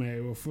Underground, mate.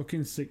 It was a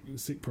fucking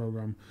sick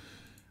program.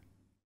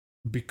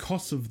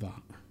 Because of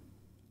that,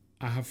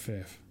 I have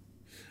faith.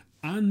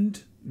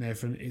 And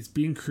Nathan, it's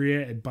being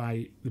created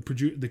by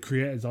the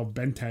creators of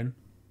Ben 10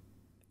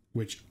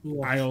 which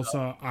Oh,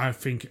 I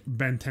think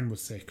Ben 10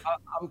 was sick.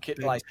 I'm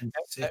kidding. Ben Like 10's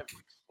sick.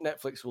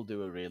 Netflix will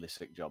do a really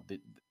sick job.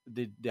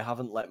 They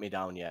haven't let me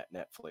down yet.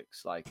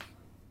 Netflix, like,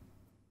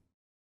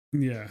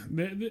 Yeah,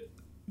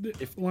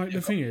 If-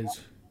 the thing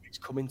is, it's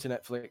coming to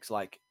Netflix.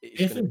 Like,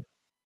 it's If gonna.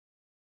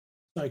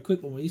 sorry,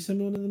 quick one. Will you send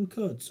me one of them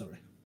codes? Sorry,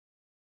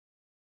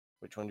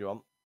 Which one do you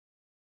want?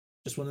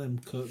 just one of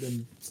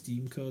them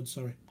Steam codes.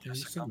 Sorry. Can Yes,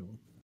 you I send me one?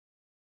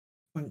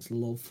 Thanks,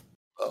 love.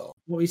 Oh.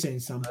 What were you saying,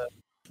 Sam?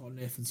 Or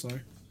Nathan?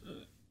 Sorry.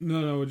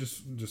 no, we're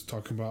just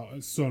talking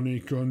about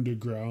Sonic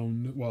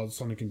Underground. Well,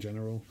 Sonic in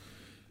general.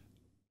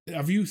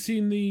 Have you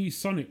seen the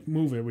Sonic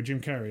movie with Jim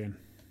Carrey in?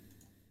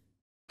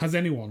 Has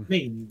anyone?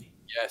 Me.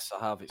 Yes, I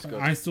have. It's good.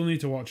 I still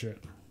need to watch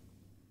it.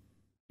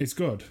 It's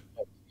good.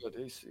 Good.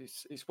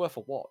 It's worth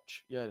a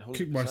watch. Yeah, 100%.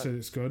 Kickboy said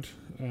it's good.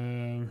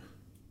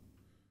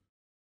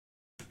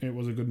 It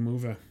was a good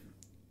movie.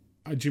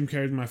 Jim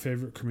Carrey's my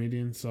favourite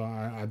comedian, so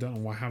I don't know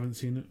why I haven't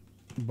seen it,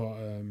 but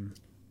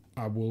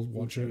I will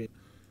watch it.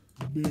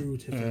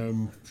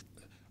 Beautiful.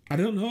 I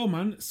don't know,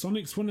 man.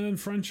 Sonic's one of them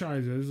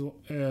franchises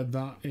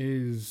that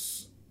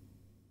is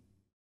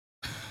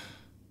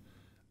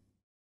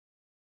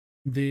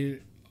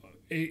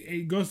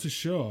it goes to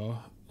show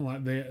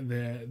like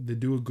they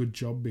do a good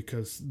job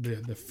because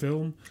the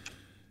film,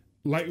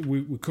 like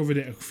we covered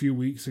it a few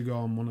weeks ago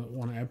on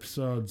one of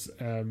episodes.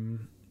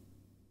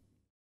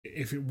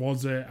 If it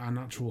was an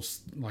actual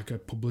like a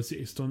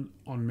publicity stunt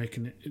on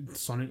making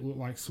Sonic look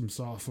like some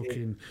sort of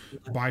fucking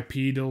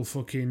bipedal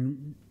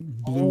fucking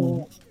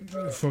blue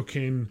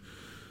fucking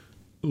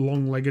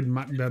long-legged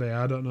Mac Daddy,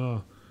 I don't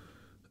know.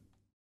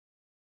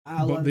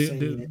 But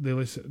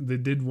they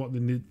did what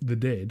they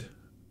did,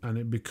 and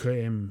it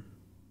became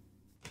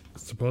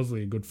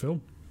supposedly a good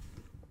film.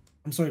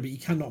 I'm sorry, but you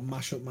cannot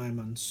mash up my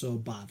man so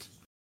bad,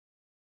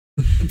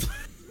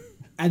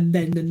 and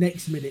then the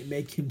next minute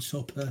make him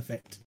so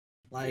perfect.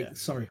 Like,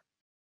 sorry,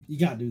 you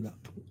can't do that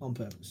on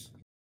purpose.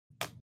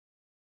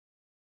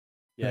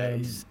 Yeah,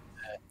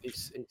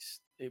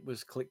 it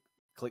was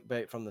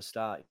clickbait from the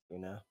start, you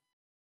know.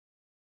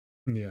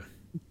 Yeah.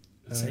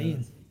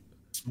 Insane.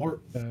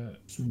 Smart.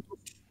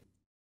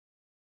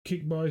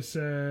 Kickboy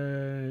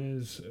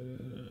says,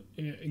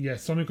 yeah,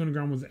 Sonic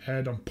Underground was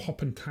aired on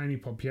Pop and Tiny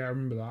Pop. Yeah, I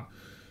remember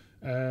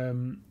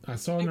that. I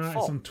saw an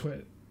artist on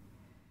Twitter.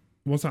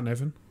 What's that,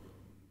 Nathan?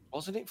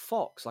 Wasn't it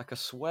Fox? Like, I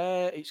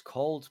swear it's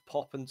called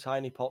Pop and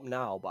Tiny Pop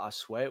now, but I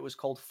swear it was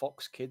called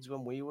Fox Kids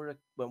when we were in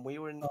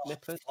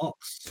Nippers.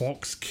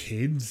 Fox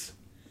Kids,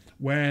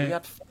 where we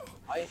had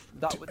right?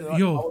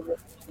 yo,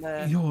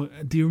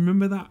 do you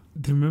remember that?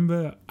 Do you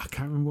remember? I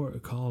can't remember what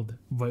it was called,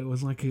 but it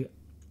was like a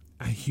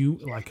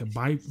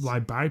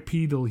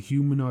bipedal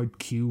humanoid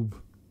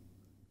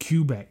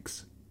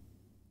Cubex.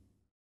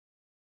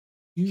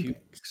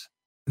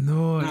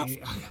 No,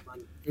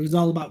 it was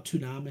all about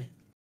Toonami.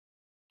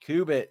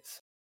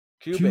 Cubits.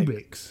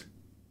 Cubics.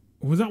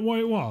 Was that what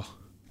it was?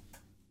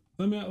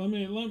 Let me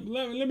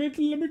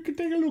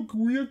take a look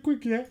real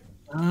quick, yeah.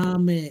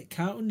 Mate,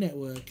 Cartoon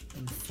Network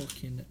and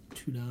fucking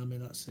Toonami.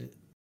 That's it.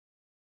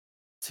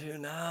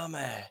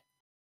 Toonami.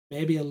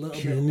 Maybe a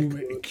little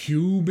bit.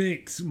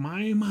 Cubics,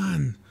 my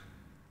man.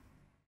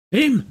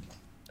 Him.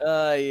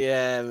 Oh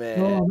yeah, man.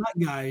 Oh,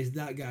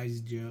 that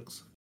guy's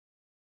jokes.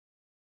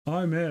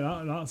 Oh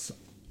man, that's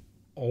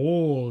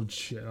old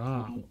shit.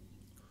 That.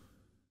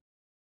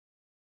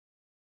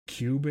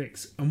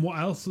 Cubics. And what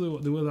else? There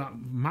were that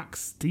Max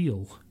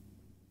Steel.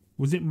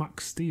 Was it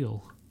Max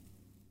Steel?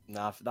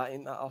 Nah, that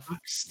ain't that off.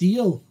 Max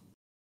Steel.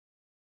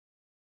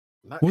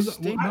 Max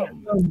Steel.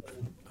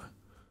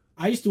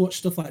 I used to watch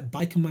stuff like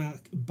Biker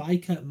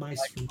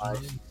Mice from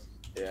Mars.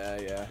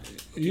 Yeah.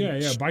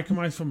 Biker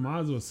Mice from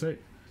Mars was sick.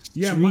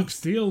 Yeah, Max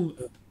Steel.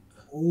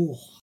 Oh.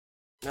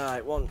 Nah,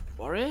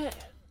 Warrior?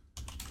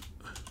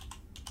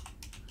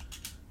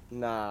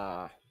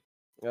 Nah.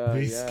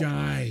 This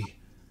guy.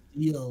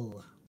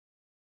 Steel.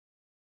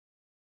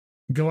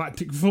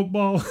 Galactic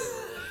Football.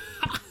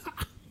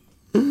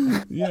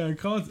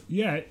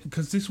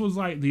 because this was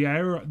like the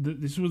era.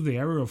 This was the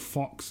era of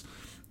Fox,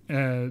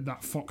 that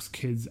Fox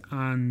Kids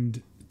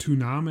and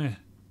Toonami.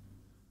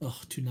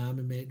 Oh,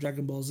 Toonami, mate!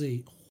 Dragon Ball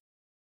Z.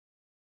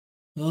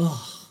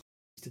 Oh,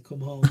 to come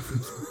home.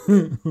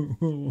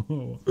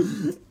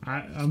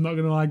 I'm not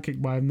gonna lie,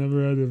 Kick, but I've never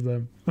heard of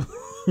them.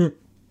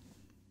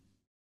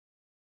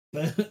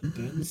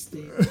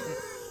 Bernstein.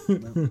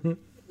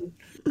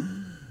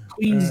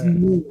 Queen's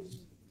Nose.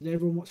 Did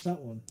everyone watch that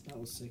one? That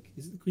was sick.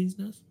 Is it the Queen's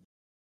Nose?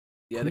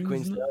 Yeah, the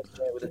Queen's Nose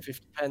with a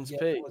 50p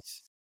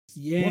piece.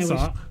 Yeah. What's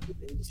that?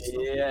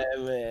 Yeah,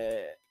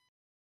 mate.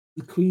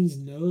 The Queen's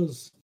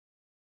Nose.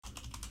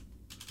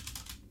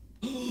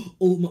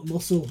 Ultimate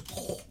Muscle.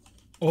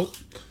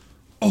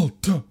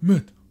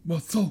 Ultimate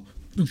Muscle.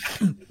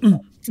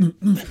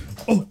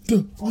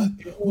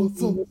 Ultimate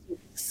Muscle.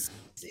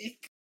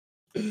 Sick.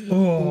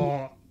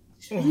 Oh.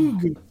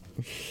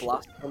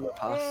 Blast from the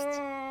past.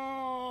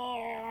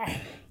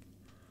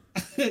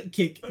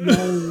 Kick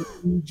no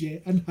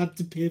DJ and had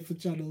to pay for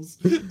channels.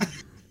 The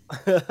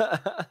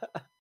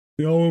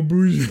old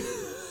bougie.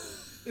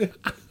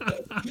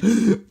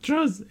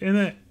 Trust in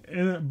it.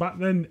 Back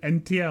then,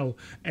 NTL.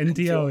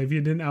 If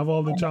you didn't have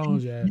all the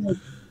channels yet.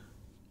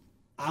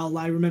 All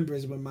I remember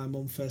is when my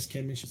mum first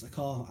came in, she was like,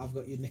 "Oh, I've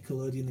got your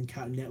Nickelodeon and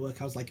Cartoon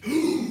Network." I was like,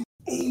 "Oh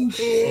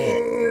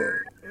shit!"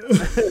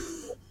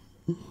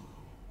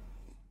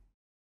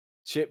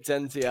 Chipped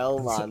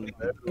NTL, man.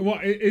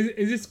 What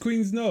is this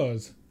Queen's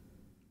Nose?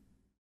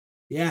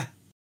 Yeah.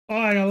 Oh,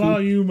 I allow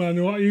you,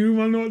 man. What are you,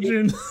 man,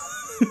 watching?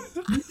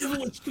 You never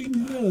watched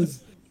Queen's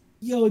Nose?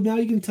 Yo, now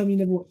you can tell me you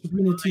never watched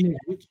Sabrina Teenage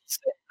Witch.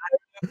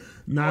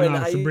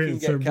 Nah, Sabrina.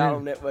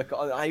 Sabrina. Network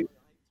on.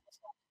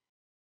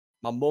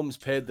 My mum's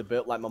paid the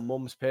bill, like my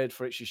mum's paid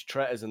for it. She's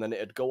tretters, and then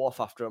it'd go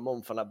off after a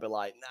month, and I'd be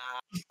like,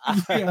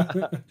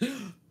 nah.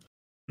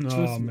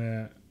 Oh,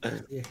 man.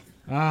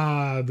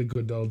 Yeah. The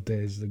good old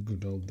days.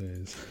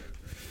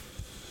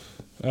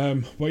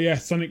 But yeah,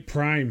 Sonic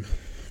Prime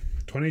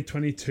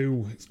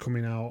 2022 is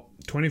coming out.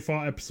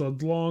 24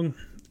 episodes long.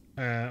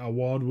 The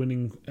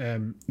award-winning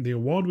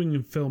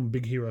film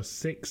Big Hero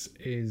 6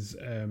 is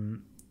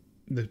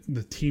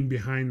the team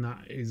behind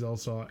that is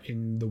also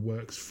in the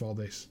works for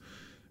this.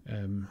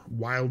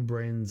 Wild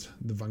Brains,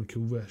 the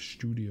Vancouver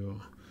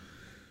studio,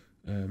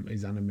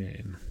 is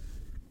animating.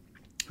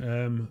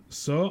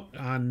 So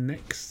our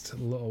next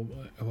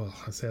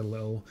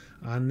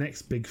our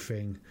next big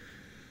thing,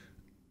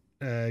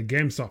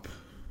 GameStop.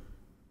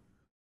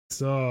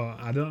 So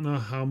I don't know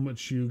how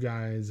much you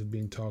guys have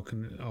been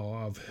talking or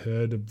have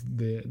heard of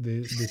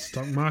the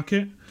stock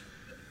market.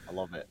 I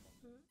love it.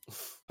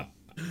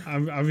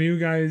 Have you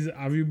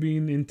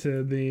been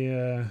into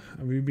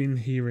have you been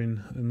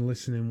hearing and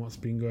listening what's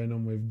been going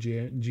on with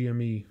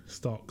GME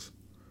stocks?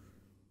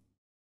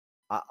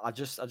 I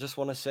just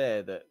want to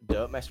say that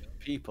don't mess with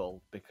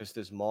people because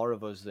there's more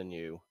of us than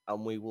you,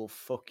 and we will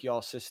fuck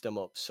your system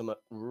up something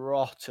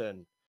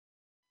rotten.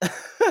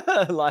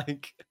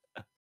 Like,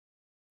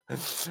 I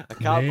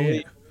can't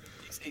believe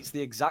it's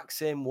the exact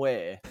same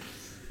way.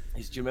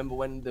 Do you remember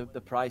when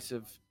the price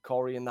of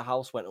Corey in the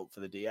House went up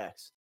for the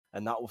DS?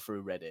 And that was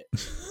through Reddit.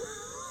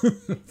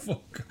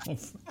 Fuck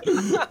off.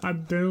 I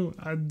do.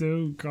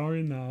 Corey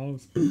in the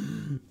House.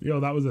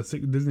 Yo, that was a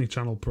sick Disney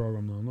Channel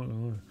program, though. I'm not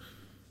gonna lie.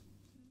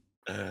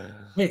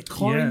 Wait,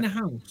 Corey in the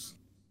House?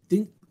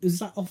 Is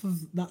that off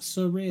of That's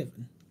So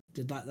Raven?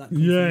 Did that come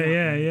Yeah. from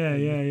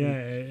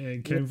that?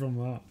 It came from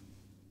that.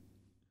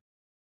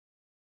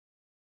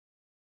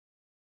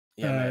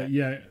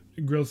 Yeah.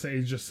 Grill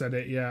City just said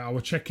it. Yeah, I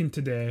was checking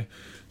today.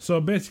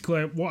 So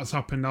basically, what's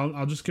happened?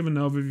 I'll just give an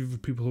overview for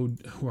people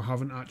who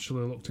haven't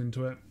actually looked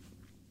into it.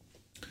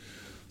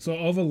 So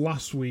over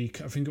last week,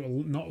 I think it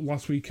was not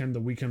last weekend, the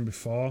weekend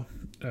before,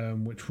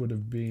 which would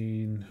have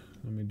been.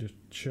 Let me just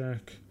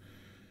check.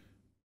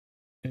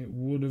 It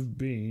would have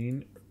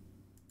been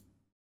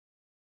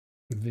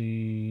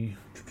the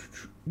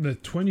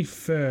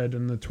 23rd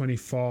and the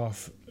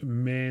 24th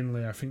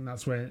mainly. I think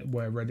that's where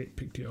Reddit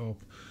picked it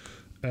up.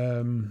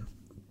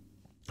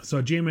 So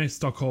GMA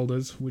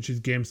stockholders, which is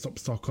GameStop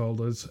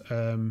stockholders,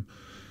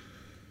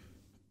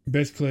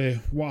 basically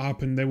what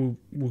happened, they were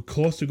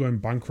close to going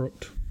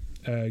bankrupt.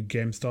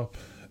 GameStop,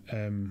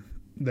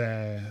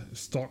 their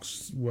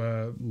stocks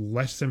were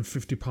less than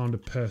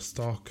 £50 per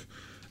stock.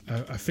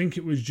 I think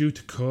it was due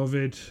to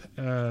COVID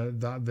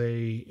that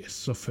they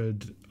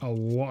suffered a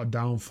lot of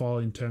downfall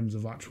in terms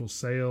of actual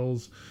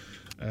sales.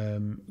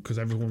 Because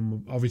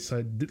everyone,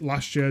 obviously,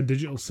 last year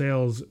digital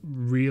sales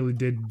really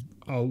did.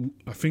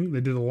 I think they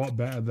did a lot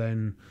better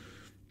than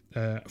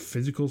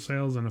physical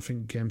sales, and I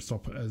think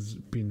GameStop has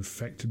been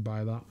affected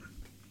by that.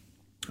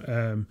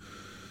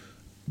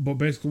 But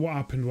basically, what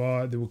happened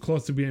was they were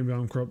close to being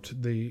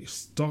bankrupt. The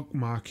stock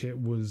market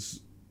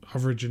was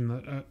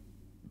averaging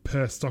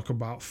per stock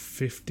about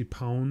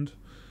 £50,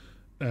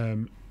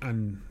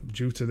 and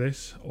due to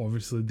this,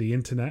 obviously, the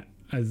internet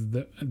as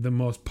the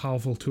most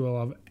powerful tool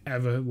I've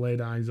ever laid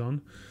eyes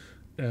on.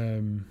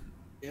 Yep.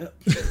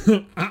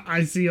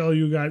 I see all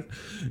you guys.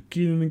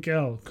 Keenan and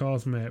Kel, of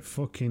course, mate.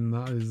 Fucking,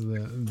 that is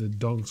the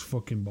dog's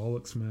fucking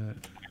bollocks,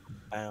 mate.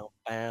 Ow.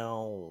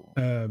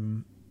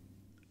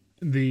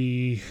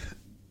 The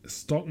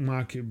stock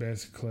market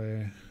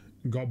basically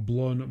got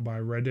blown up by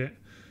Reddit,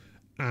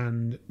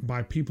 and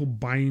by people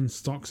buying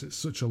stocks at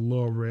such a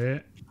low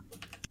rate,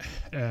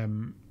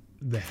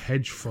 the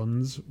hedge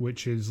funds,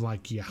 which is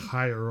like your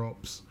higher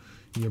ups,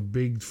 your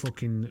big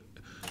fucking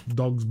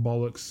dog's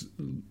bollocks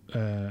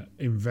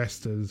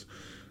investors,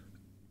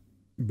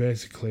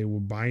 basically were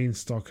buying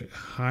stock at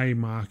high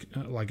mark,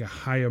 like a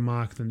higher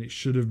mark than it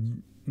should have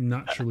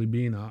naturally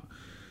been at.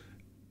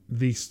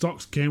 The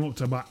stocks came up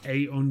to about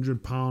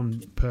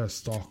 £800 per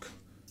stock.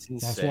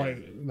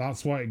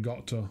 That's why it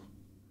got to.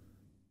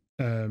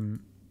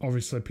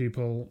 Obviously,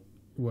 people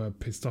were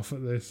pissed off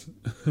at this.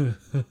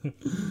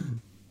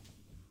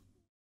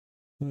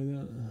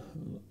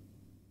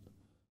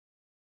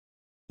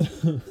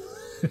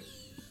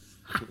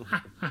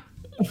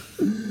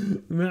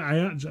 Man, I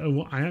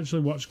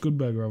actually watched Good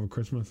Burger over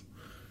Christmas.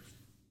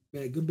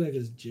 Yeah, Good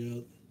Burger's a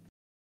joke.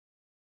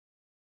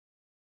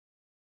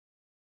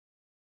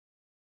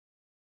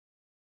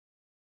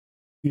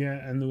 Yeah,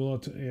 and there were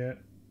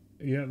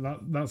Yeah,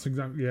 that's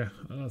exactly, yeah,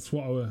 that's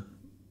what we're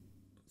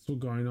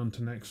going on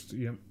to next.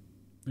 Yep,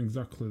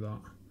 exactly that.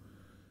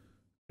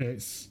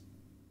 It's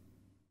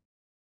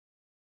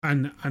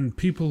and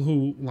people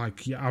who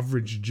like your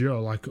average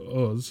Joe like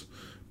us,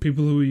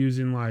 people who are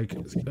using like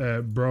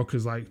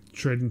brokers like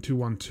Trading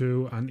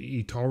 212 and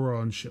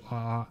eToro and shit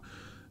like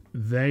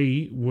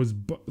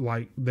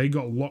that, they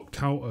got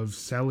locked out of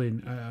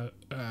selling at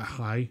a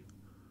high.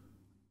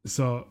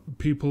 So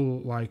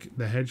people like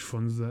the hedge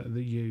funds,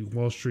 the your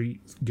Wall Street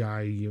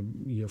guy,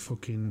 your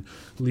fucking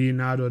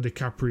Leonardo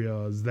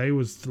DiCaprio's, they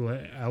was still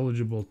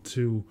eligible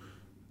to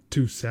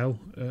sell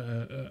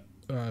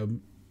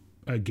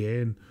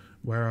again,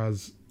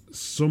 whereas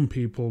some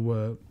people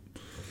were,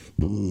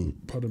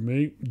 pardon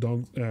me,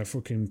 dogs,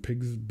 fucking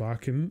pigs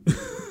barking.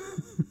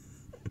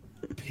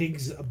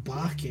 Pigs are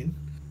barking.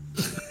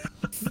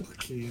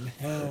 Fucking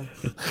hell.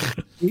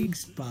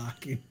 Pigs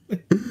barking.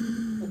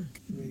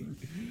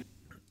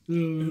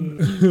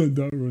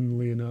 Don't run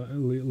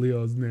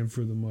Leo's name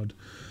through the mud.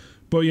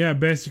 But yeah,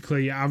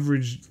 basically your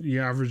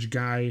average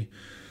guy,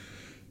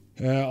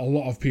 a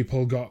lot of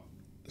people got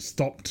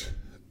stopped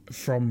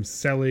from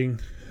selling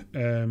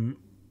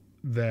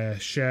their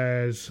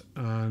shares,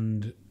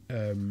 and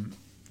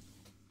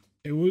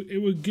it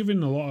was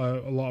giving a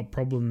lot of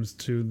problems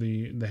to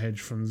the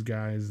hedge funds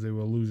guys. They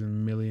were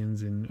losing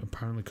millions in,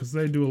 apparently, because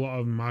they do a lot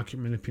of market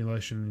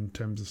manipulation in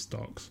terms of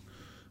stocks.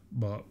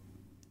 But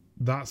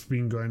that's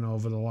been going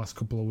over the last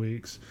couple of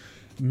weeks.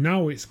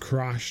 Now it's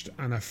crashed,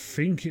 and I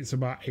think it's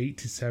about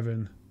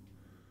 87.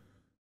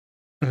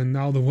 And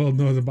now the world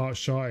knows about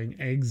shorting.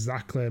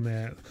 Exactly,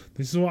 mate.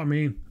 This is what I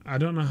mean. I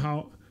don't know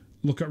how.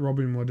 Look at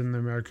Robinhood and the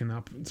American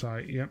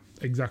Appetite. Yep,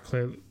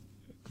 exactly.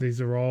 These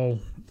are all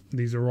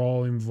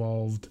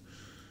involved.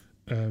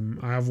 I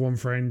have one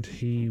friend.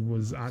 He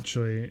was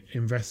actually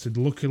invested.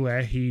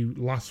 Luckily,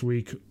 last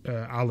week,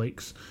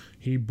 Alex,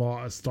 he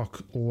bought a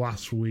stock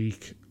last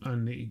week,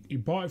 and he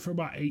bought it for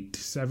about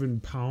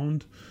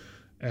 £87.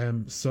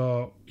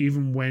 So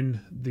even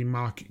when the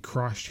market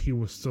crashed, he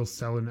was still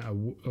selling it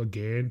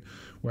again.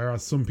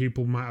 Whereas some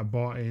people might have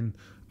bought in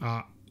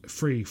at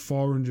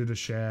 $400 a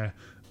share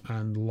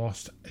and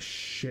lost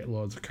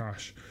shitloads of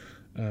cash.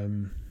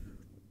 I'm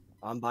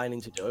buying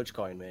into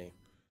Dogecoin, mate.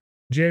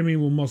 Jamie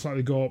will most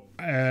likely go up.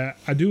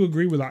 I do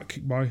agree with that,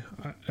 Kickboy.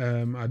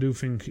 I do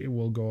think it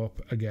will go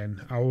up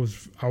again. I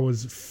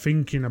was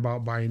thinking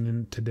about buying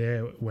in today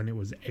when it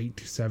was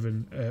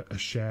 87 a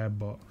share,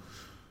 but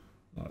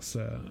that's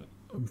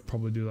I'll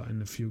probably do that in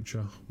the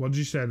future. What did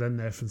you say then,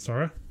 Nathan?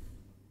 Sorry.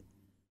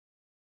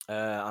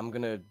 I'm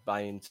gonna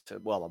buy into.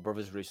 Well, my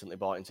brother's recently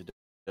bought into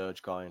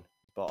Dogecoin.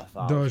 Bought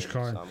 1,000.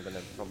 Dogecoin. So I'm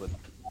gonna probably.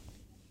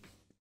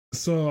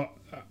 So,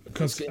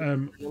 because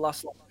the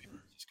last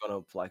it's gone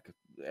up like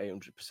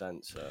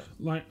 800%. So,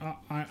 like,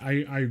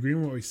 I agree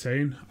with what he's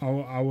saying.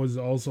 I was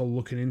also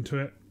looking into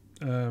it.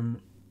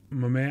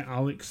 My mate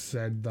Alex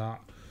said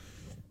that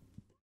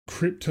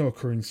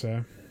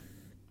cryptocurrency,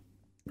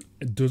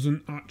 it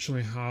doesn't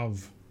actually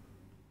have.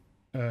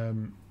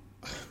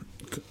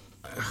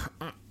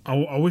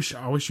 I wish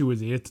he was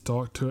here to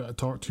talk to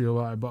you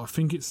about it, but I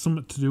think it's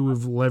something to do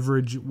with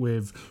leverage,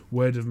 with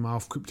word of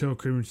mouth.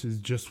 Cryptocurrency is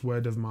just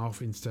word of mouth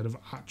instead of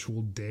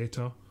actual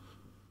data.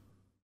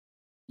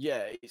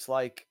 Yeah, it's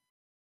like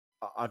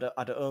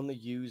I'd only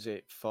use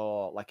it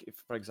for, like, if,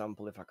 for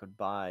example, if I could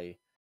buy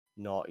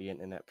naughty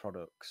internet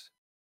products,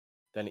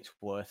 then it's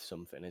worth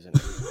something, isn't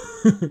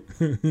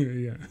it?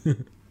 Yeah.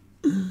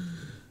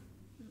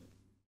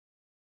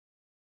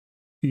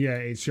 Yeah,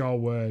 it's your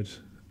word.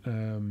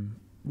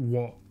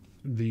 What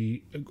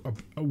the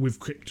with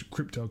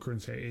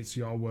cryptocurrency, it's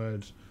your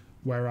word.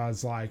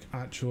 Whereas like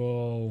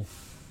actual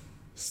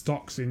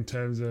stocks in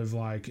terms of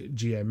like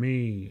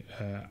GME,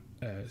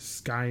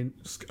 Skynet,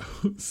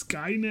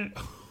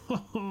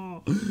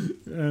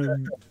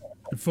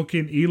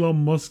 fucking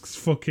Elon Musk's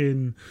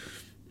fucking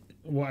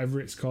whatever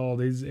it's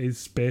called, his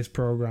space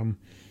program,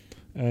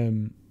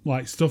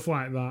 like stuff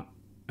like that,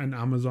 and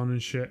Amazon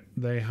and shit,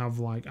 they have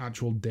like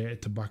actual data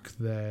to back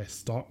their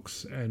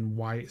stocks and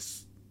why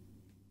it's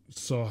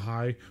so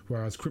high,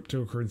 whereas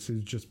cryptocurrency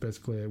is just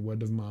basically a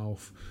word of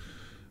mouth.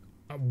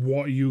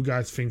 What you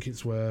guys think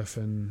it's worth,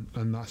 and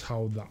that's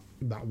how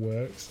that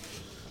works.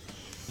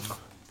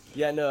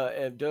 Yeah, no,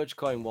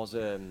 Dogecoin was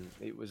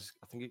it was,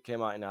 I think it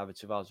came out in either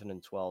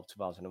 2012,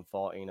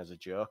 2014 as a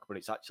joke, but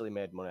it's actually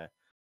made money.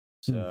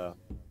 So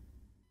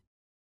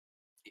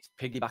it's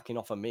piggybacking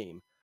off a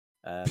meme.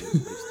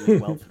 It's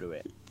doing well through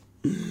it.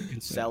 You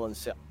can sell and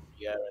sit on it for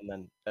a year, and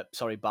then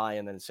buy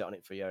and then sit on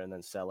it for a year and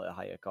then sell at a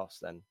higher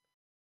cost then.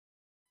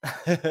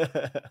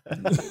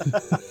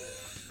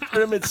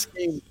 Pyramid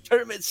schemes.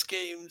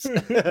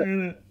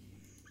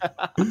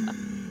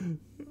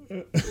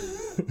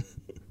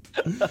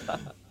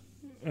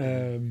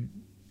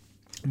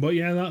 But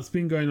yeah, that's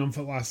been going on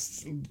for the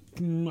last,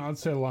 I'd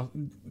say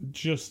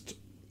just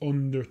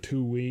under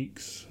 2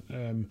 weeks.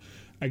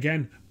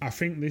 Again, I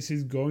think this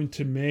is going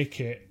to make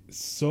it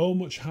so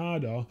much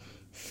harder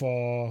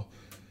for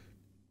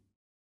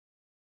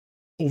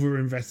other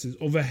investors,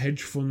 other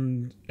hedge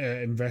fund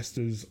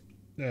investors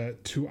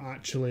to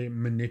actually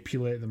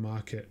manipulate the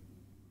market.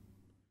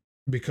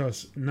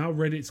 Because now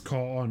Reddit's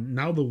caught on,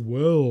 now the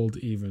world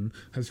even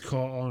has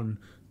caught on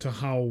to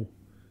how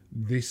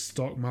this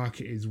stock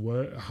market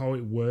how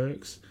it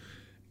works.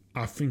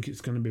 I think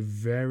it's going to be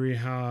very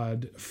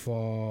hard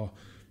for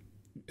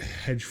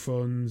hedge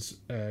funds,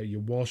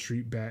 your Wall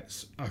Street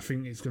bets. I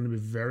think it's going to be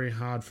very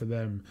hard for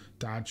them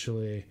to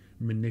actually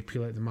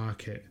manipulate the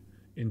market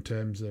in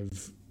terms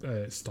of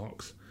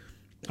stocks.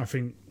 I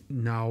think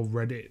now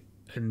Reddit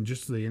and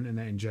just the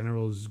internet in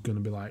general is going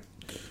to be like,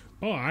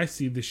 oh, I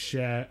see this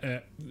share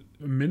at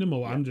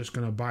minimal. I'm just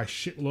gonna buy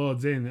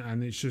shitloads in,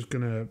 and it's just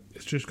gonna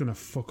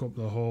fuck up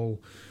the whole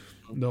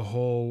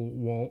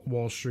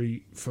Wall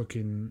Street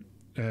fucking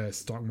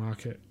stock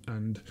market.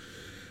 And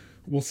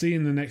we'll see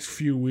in the next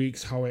few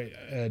weeks how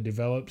it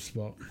develops,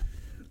 but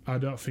I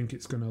don't think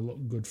it's gonna look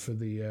good for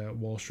the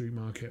Wall Street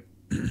market.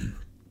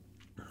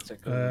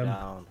 Take them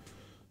down.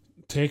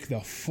 Take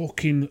the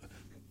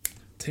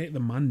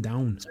man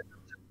down.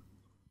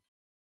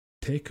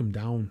 Take him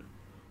down.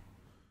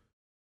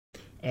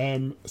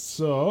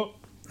 So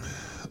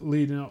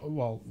leading up,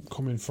 well,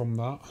 coming from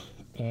that,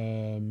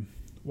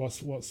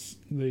 what's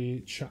the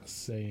chat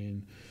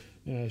saying?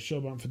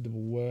 Showbound for double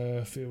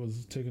worth. It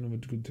was taking over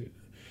good.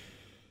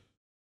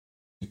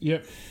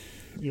 Yep.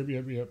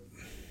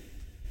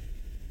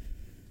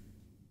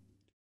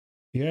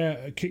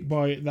 Yeah,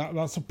 Kickboy.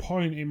 That's a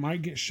point. It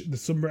might get the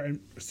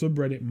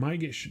subreddit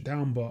might get shut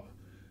down, but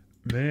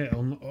mate,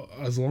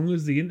 as long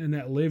as the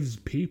internet lives,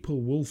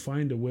 people will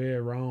find a way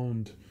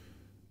around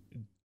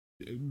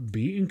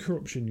beating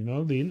corruption. You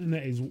know, the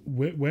internet is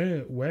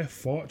we're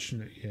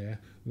fortunate, yeah,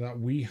 that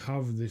we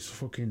have this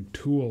fucking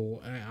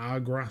tool at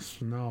our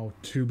grasp now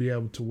to be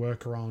able to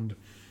work around.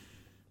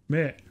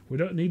 Mate, we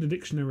don't need a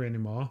dictionary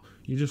anymore.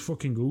 You just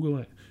fucking Google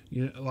it.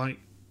 You know, like,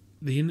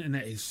 the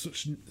internet is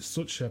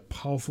such a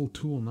powerful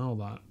tool now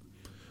that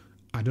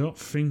I don't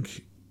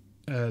think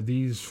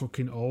these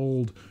fucking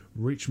old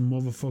rich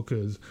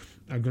motherfuckers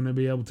are gonna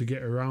be able to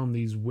get around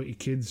these witty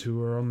kids who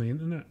are on the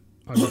internet.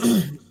 I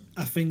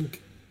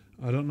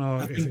don't know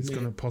if it's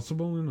gonna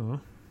possible, you know.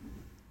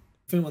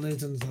 I think what they need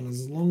to understand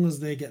is, as long as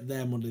they get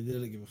their money, they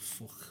don't give a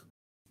fuck.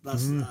 I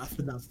think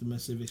that's the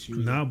massive issue.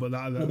 No, but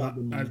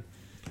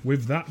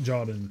with that,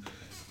 Jordan,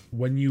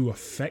 when you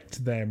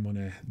affect their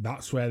money,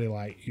 that's where they're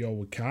like, yo,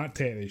 we can't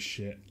take this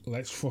shit.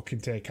 Let's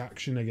fucking take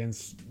action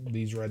against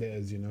these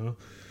Redditors, you know?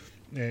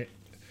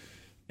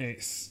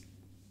 It's...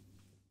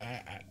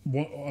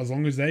 as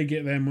long as they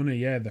get their money,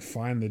 yeah, they're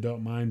fine, they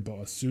don't mind. But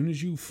as soon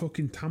as you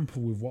fucking tamper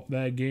with what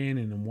they're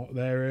gaining and what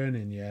they're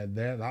earning, yeah,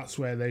 that's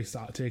where they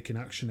start taking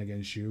action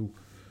against you.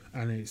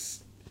 And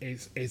it's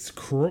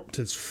corrupt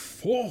as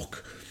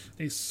fuck.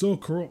 It's so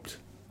corrupt.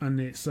 And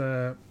it's,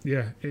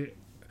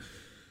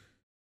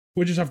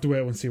 we just have to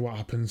wait and see what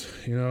happens,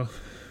 you know.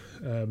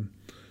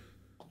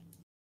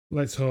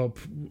 Let's hope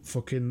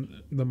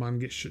fucking the man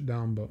gets shut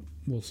down, but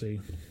we'll see.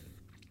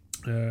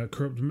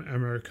 Corrupt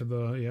America,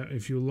 though, yeah,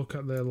 if you look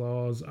at their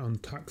laws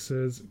and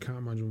taxes, can't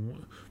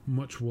imagine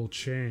much will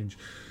change.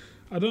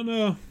 I don't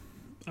know.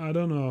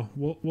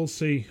 We'll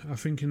see. I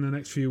think in the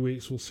next few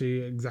weeks we'll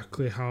see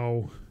exactly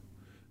how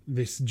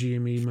this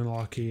GME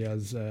malarkey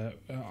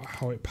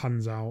how it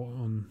pans out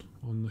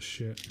on the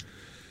shit.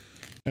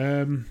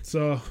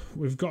 So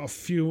we've got a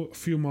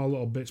few more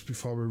little bits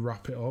before we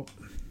wrap it up.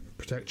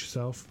 Protect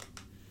yourself.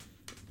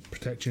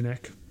 Protect your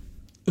neck.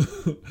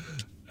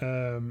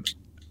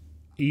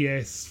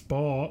 EA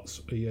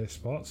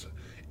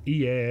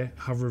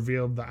have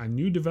revealed that a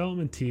new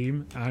development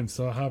team, I'm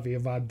so happy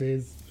about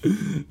this,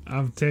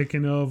 have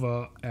taken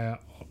over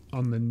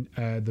on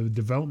the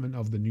development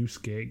of the new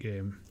Skate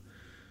game.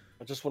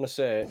 I just want to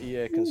say,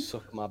 EA can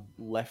suck my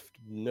left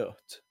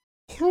nut.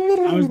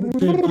 I was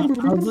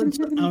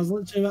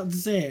literally about to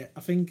say, I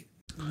think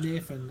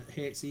Nathan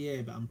hates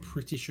EA, but I'm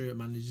pretty sure it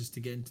manages to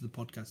get into the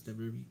podcast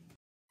every week.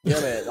 Yeah,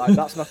 mate, like,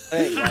 that's my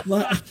thing.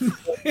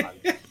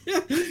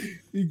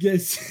 He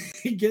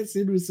gets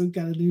in with some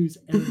kind of news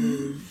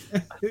every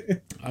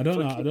week. I don't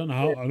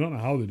know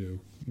how they do.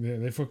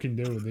 They fucking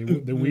do.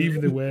 They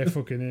weave their way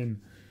fucking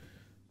in.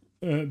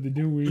 They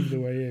do weave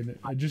their way in.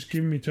 Just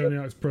give me Tony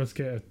Hawk's Pro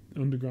Skater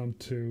Underground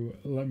 2.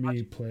 Let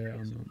me play it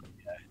on them.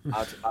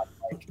 I'd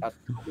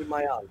come with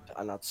my hand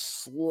and I'd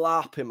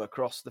slap him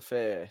across the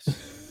face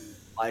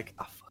like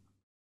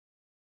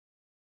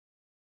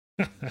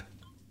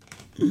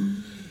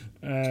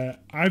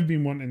I've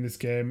been wanting this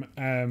game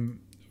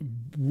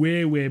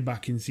way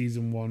back in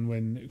season 1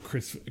 when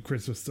Chris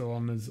was still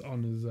on his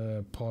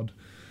pod.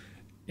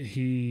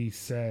 He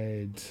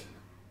said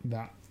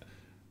that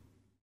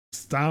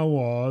Star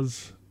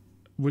Wars,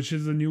 which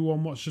is the new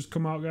one, what's just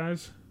come out,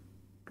 guys?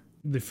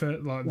 The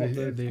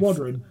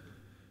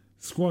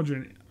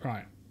Squadron,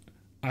 right.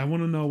 I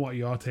want to know what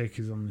your take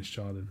is on this,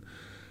 Jordan.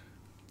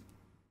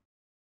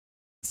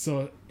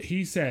 So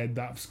he said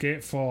that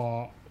Skate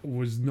 4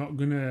 was not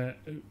going to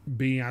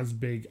be as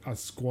big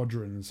as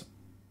Squadrons.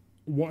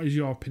 What is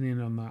your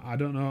opinion on that? I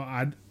don't know.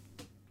 I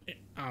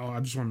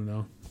just want to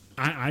know.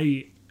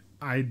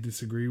 I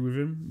disagree with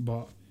him,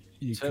 but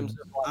In terms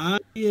of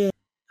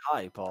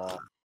hype or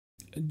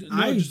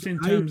just in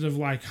terms of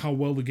like how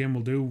well the game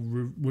will do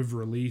with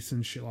release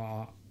and shit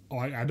like that.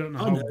 Like I don't know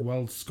how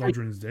well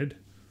Squadrons did.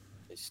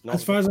 It's not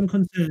as far as I'm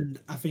concerned,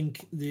 I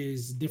think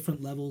there's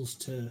different levels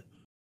to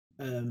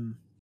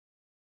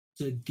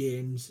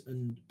games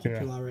and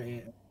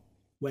popularity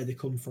where they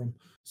come from.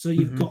 So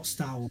you've got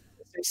Star Wars.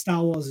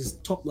 Star Wars is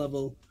top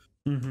level.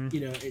 You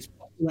know, it's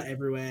popular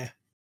everywhere.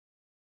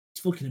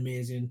 It's fucking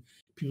amazing.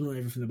 People know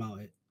everything about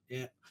it.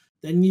 Yeah.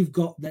 Then you've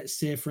got, let's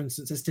say, for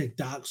instance, let's take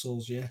Dark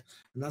Souls, yeah,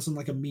 and that's on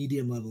like a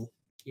medium level.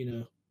 You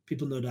know,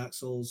 people know Dark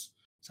Souls.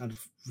 It's had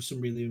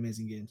some really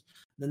amazing games.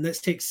 Then let's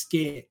take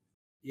Skate,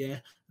 yeah,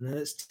 and then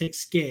let's take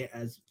Skate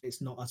as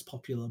it's not as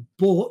popular,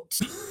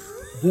 but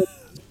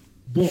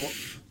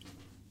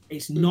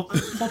it's not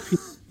as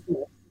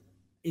popular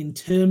in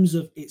terms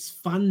of its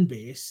fan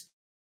base.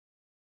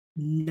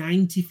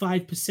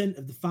 95%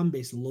 of the fan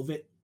base love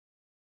it,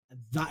 and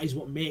that is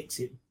what makes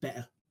it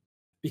better.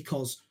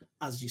 Because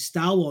as your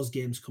Star Wars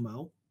games come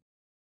out,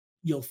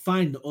 you'll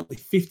find that only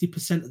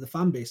 50% of the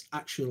fan base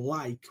actually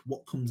like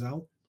what comes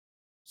out.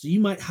 So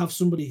you might have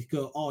somebody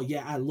go, "Oh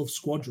yeah, I love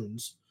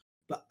Squadrons,"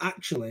 but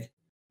actually,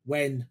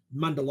 when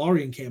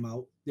Mandalorian came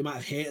out, they might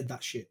have hated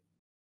that shit.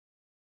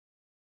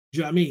 Do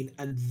you know what I mean?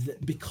 And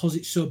because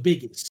it's so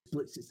big, it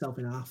splits itself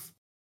in half.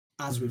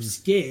 As with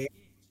Skate,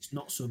 it's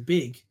not so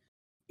big.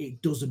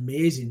 It does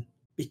amazing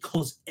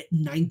because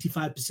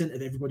 95%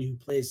 of everybody who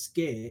plays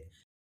Skate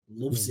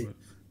loves it.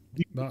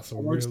 That's a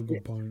real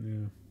good point,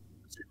 yeah.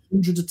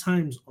 Hundreds of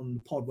times on the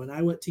pod when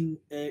I worked in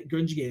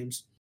Grungy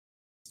Games,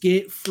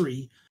 Skate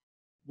 3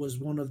 was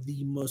one of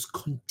the most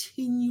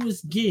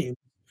continuous games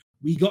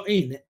we got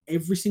in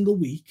every single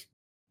week,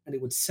 and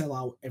it would sell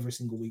out every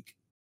single week.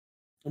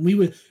 And we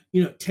were,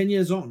 10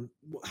 years on,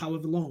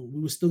 however long,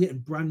 we were still getting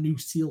brand new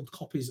sealed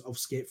copies of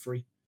Skate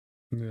 3.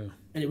 Yeah.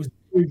 And it was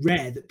very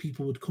rare that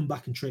people would come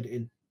back and trade it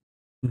in.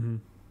 Mm-hmm.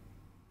 Do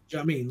you know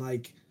what I mean?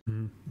 Like,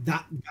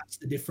 that's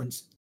the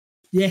difference.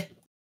 Yeah.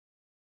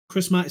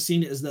 Chris might have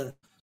seen it as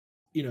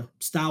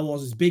Star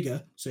Wars is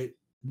bigger, so it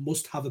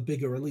must have a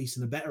bigger release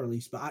and a better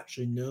release, but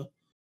actually, no.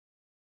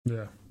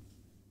 Yeah.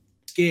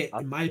 Skate,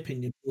 in my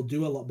opinion, will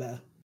do a lot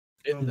better.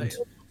 It'll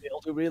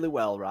do really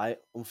well, right?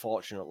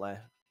 Unfortunately.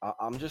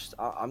 I'm just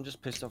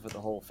pissed off at the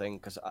whole thing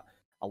because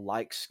I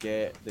like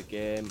Skate, the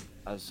game,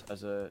 as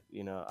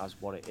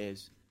what it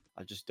is.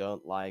 I just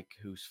don't like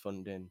who's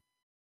funding.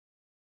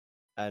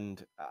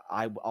 And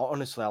I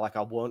honestly,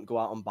 I won't go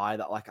out and buy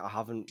that. Like, I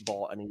haven't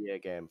bought an EA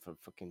game for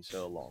fucking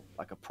so long,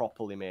 like a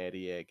properly made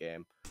EA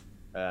game.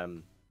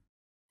 And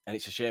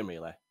it's a shame,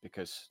 really,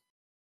 because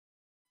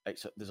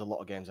there's a lot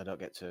of games I don't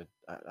get to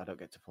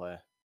play.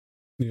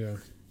 Yeah,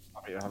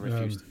 I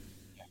refuse to,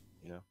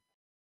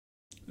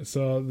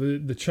 So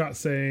the chat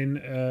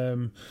saying,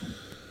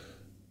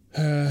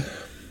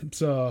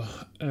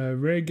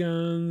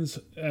 Reagan's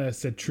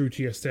said true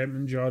to your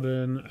statement,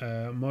 Jordan.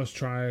 Most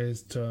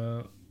tries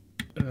to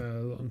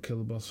kill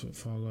the boss for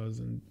Fall Guys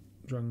and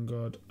Dragon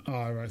God.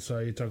 Oh, right, so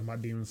you're talking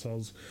about Demon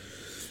Souls.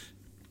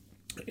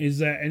 Is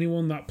there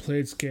anyone that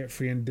played Skate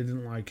 3 and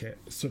didn't like it?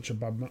 Such a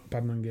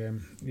Badman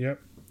game. Yep.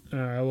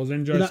 I was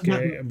enjoying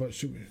Skate, but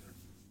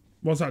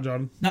what's that,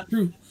 Jordan?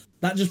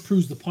 That just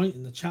proves the point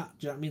in the chat.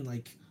 Do you know what I mean?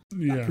 Like,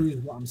 that proves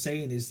what I'm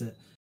saying is that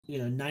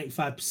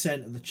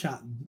 95% of the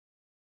chat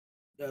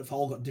have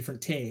all got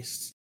different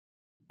tastes,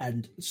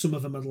 and some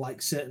of them would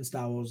like certain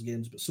Star Wars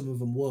games, but some of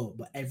them won't.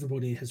 But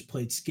everybody has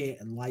played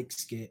Skate and likes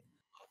Skate.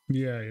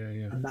 Yeah.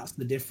 And that's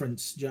the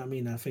difference. Do you know what I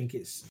mean? I think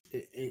it's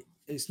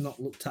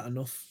not looked at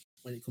enough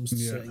when it comes to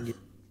certain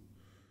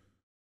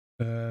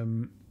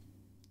games.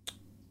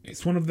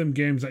 It's one of them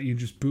games that you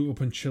just boot up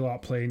and chill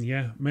out playing.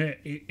 Yeah, mate,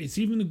 it's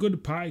even a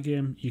good party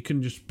game. You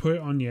can just put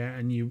it on,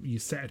 and you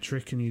set a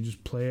trick and you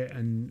just play it,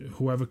 and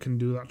whoever can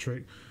do that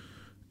trick.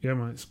 Yeah,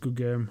 man, it's a good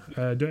game.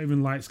 Don't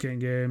even like skating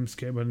games,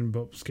 skateboarding,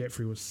 but Skate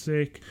 3 was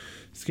sick.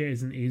 Skate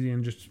isn't easy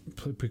and just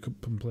pick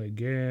up and play a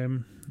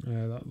game.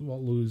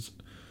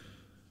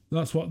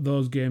 That's what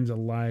those games are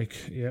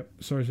like. Yep.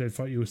 Sorry, I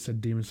thought you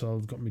said Demon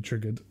Souls, got me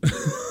triggered.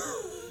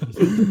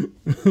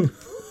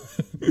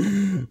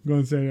 Go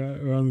and say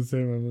that. We're on the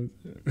same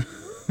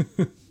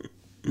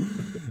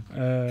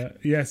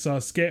level. So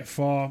Skate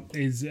 4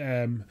 is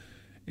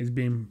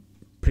being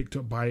picked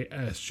up by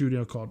a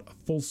studio called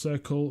Full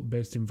Circle,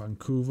 based in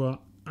Vancouver,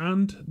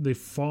 and the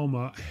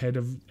former head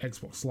of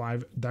Xbox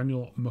Live,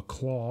 Daniel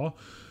McClaw,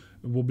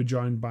 will be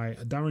joined by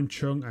Darren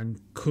Chung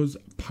and Cuz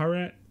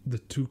Parrett, the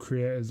two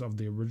creators of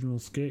the original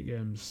Skate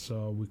games.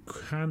 So we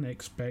can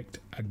expect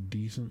a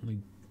decent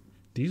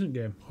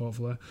game,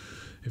 hopefully.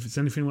 If it's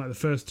anything like the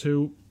first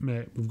two,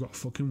 mate, we've got a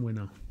fucking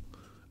winner.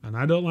 And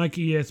I don't like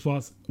EA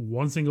Sports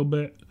one single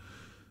bit.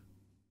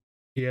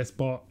 EA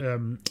Sport,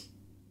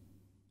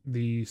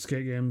 the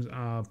Skate games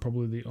are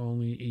probably the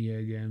only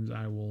EA games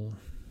I will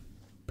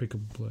pick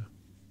up and play.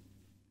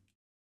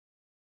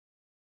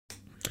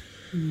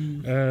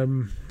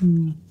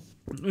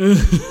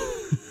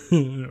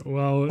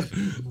 Well,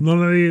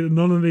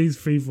 none of these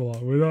people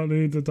are. We don't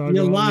need to talk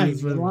about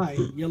this.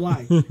 You're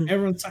lying.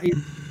 Everyone's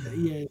saying,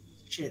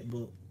 shit,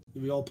 but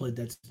we all played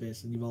Dead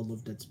Space, and you've all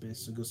loved Dead Space,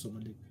 so go suck my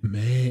dick.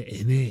 Mate,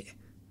 innit?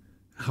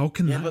 How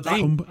can Yeah, that but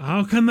that-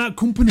 how can that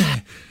company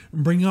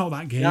bring out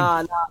that game?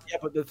 Nah, yeah,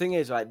 but the thing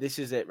is, right, this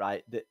is it,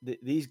 right?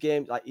 These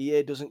games, like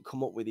EA doesn't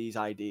come up with these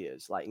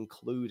ideas, like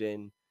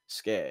including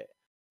Skate.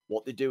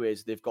 What they do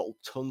is they've got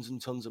tons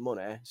and tons of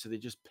money, so they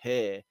just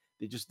pay,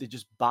 they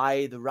just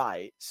buy the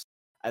rights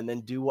and then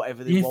do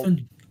whatever they want.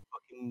 Nathan,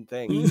 Fucking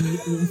thing.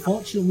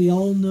 unfortunately, we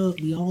all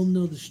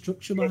know the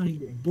structure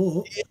behind it,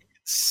 but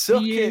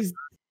Suck it.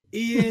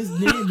 EA's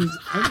name is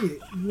on it.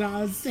 You know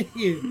what I'm saying?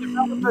 EA's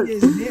name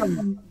is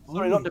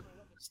Sorry, on not it.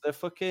 developers. They're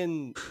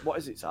fucking. What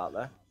is it out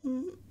there?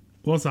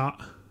 What's that?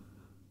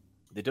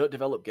 They don't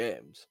develop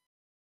games.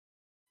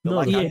 No,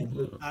 like Yeah,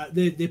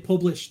 they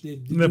publish. They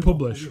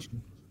publish.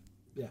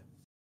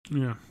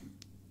 Yeah.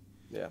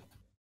 Yeah.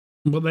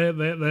 But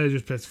they're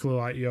just basically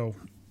like, yo,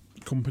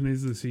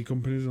 companies, they see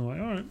companies and like,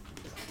 all right,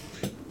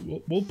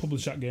 we'll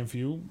publish that game for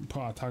you,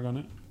 put our tag on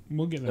it,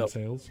 we'll get them No.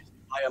 sales.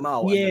 I am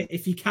out. Yeah,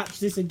 if you catch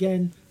this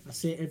again, I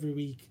say it every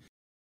week.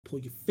 Pull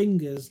your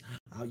fingers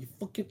out your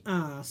fucking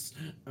ass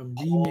and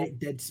remake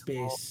Dead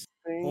Space.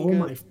 Oh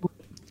my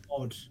fucking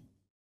god!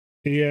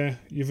 Yeah,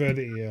 you've heard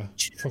it here.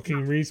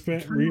 Fucking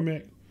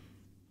remake.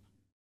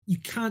 You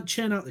can't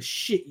churn out the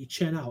shit you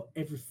churn out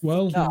every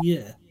Well, fucking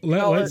year.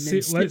 Let's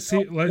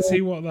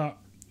see what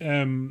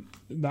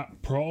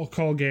that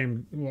protocol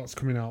game what's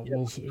coming out.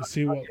 We'll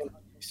see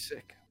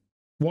Sick.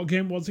 what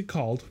game was it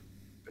called?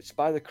 It's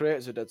by the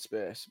creators of Dead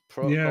Space.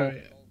 Protocol. Yeah,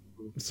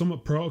 some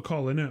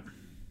protocol in it.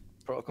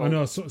 Protocol. I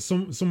know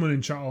someone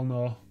in chat will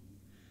know.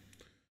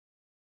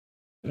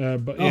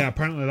 But yeah,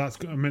 apparently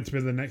that's meant to be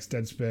the next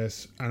Dead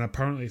Space, and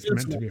apparently it's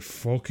meant to be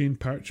fucking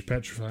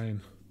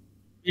petrifying.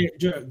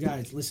 Yeah,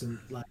 guys, listen.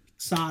 Like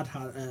Sad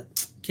had,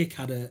 Kick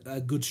had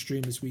a good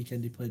stream this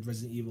weekend. He played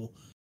Resident Evil,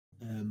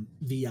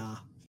 VR,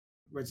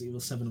 Resident Evil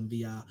 7 on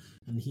VR,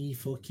 and he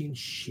fucking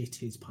shit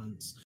his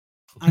pants.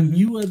 And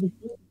you were the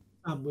first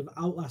time with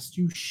Outlast,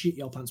 you shit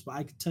your pants. But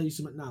I can tell you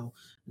something now,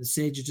 and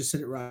Sage just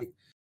said it right.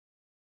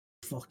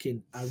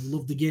 Fucking, I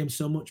love the game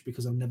so much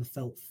because I've never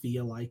felt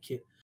fear like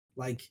it.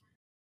 Like,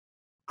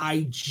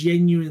 I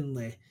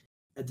genuinely,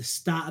 at the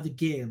start of the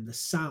game, the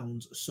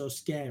sounds are so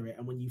scary.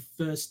 And when you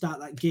first start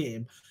that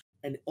game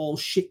and all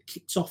shit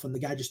kicks off and the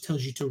guy just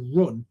tells you to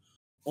run,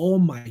 oh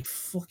my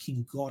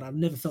fucking god, I've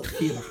never felt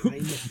fear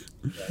behind me.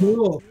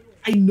 Bro,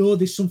 I know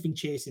there's something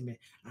chasing me.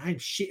 I'm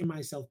shitting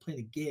myself playing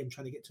a game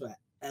trying to get to an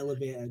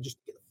elevator just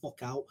to get the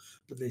fuck out.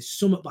 But there's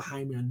something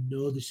behind me. I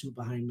know there's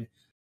something behind me.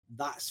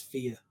 That's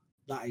fear.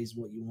 That is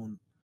what you want.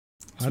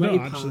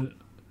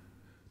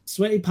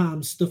 Sweaty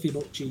palms, stuffy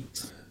butt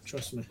cheeks.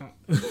 Trust me.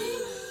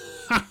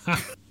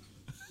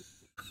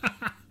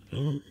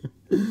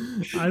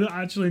 I don't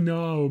actually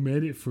know how I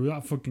made it through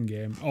that fucking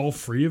game. All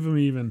three of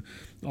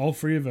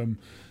them,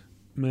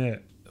 mate.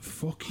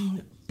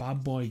 Fucking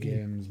bad boy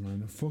games,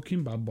 man.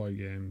 Fucking bad boy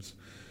games.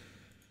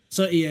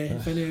 So yeah,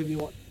 if any of you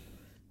want,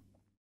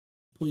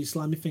 pull your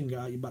slimy finger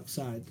out your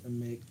backside and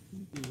make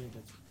it.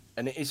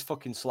 And it is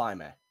fucking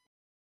slimy.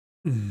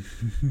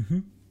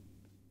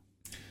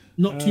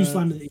 Not too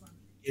slimy that you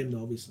game,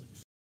 though, obviously.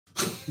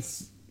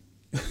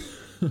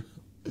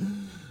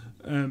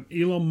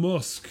 Elon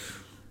Musk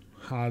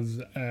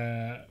has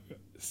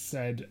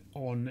said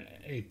on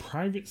a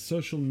private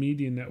social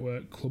media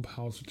network,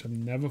 Clubhouse, which I've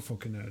never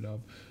fucking heard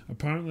of,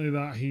 apparently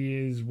that he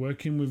is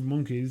working with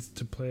monkeys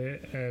to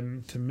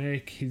to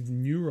make his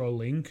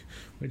Neuralink,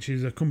 which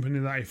is a company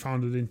that he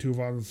founded in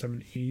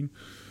 2017.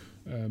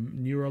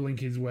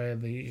 Neuralink is where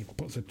he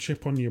puts a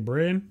chip on your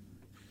brain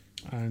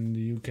and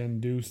you can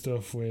do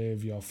stuff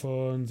with your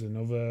phones and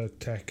other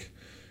tech.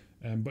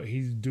 But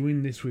he's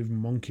doing this with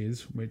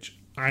monkeys, which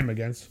I'm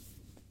against.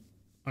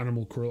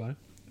 Animal cruelty.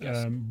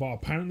 Yes. But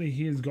apparently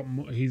he's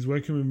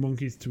working with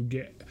monkeys to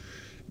get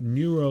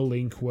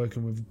Neuralink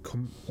working with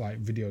like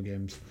video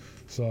games.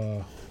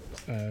 So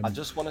I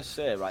just want to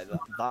say, right,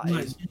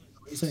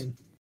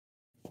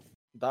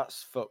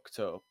 that's fucked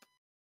up.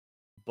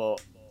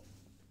 But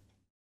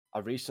I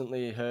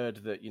recently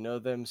heard that, you know,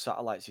 them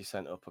satellites he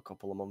sent up a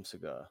couple of months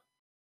ago.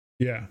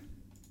 Yeah.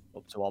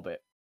 Up to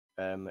orbit.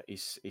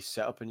 He's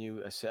set up a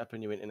new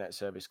internet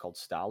service called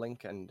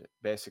Starlink, and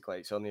basically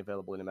it's only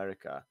available in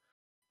America.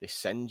 They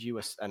send you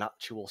an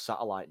actual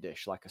satellite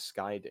dish, like a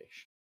Sky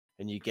dish,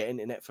 and you get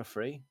internet for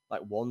free.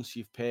 Like once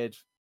you've paid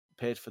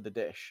for the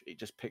dish, it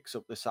just picks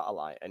up the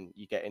satellite, and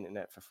you get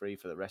internet for free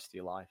for the rest of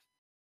your life.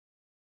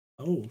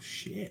 Oh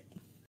shit!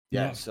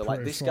 Yeah, That's so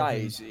like this guy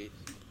is.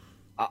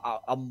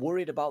 I'm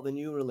worried about the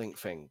Neuralink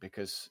thing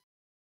because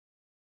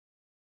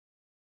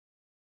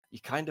you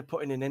kind of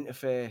put in an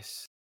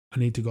interface. I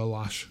need to go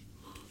lash.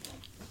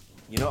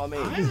 You know what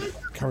I mean?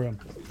 Carry on.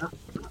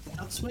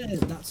 That's where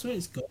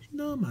it's going,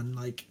 no man.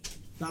 Like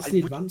that's the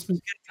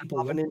advancement. People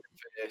have an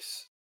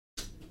interface.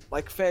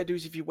 Like fair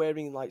dues if you're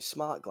wearing like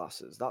smart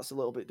glasses, that's a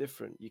little bit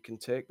different. You can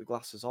take the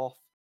glasses off.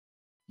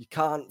 You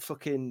can't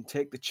fucking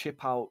take the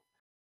chip out.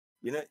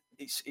 You know,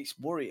 it's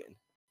worrying.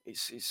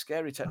 It's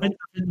scary technology.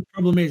 The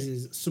problem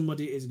is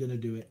somebody is going to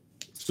do it.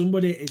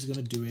 Somebody is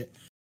going to do it.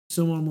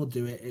 Someone will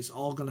do it. It's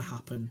all gonna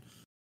happen.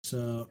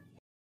 So,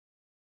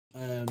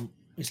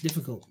 it's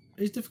difficult.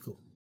 It's difficult.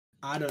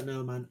 I don't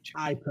know, man.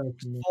 I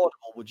personally,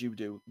 Affordable would you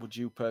do? Would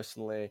you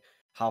personally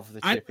have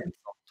the chip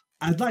installed?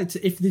 I'd like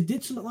to, if they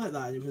did something like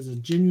that, and it was a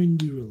genuine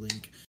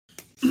Neuralink,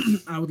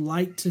 I would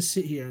like to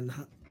sit here and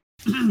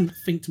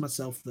think to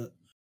myself that,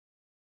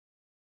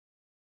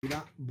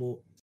 but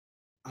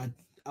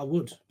I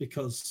would,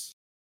 because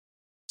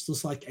it's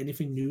just like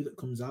anything new that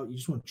comes out, you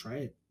just want to try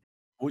it.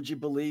 Would you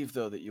believe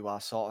though that you are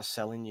sort of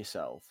selling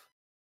yourself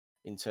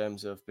in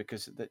terms of,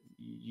 because that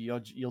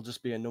you'll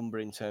just be a number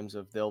in terms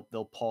of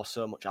they'll pour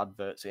so much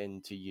adverts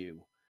into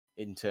you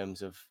in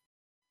terms of,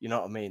 you know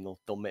what I mean?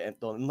 They'll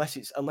unless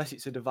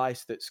it's a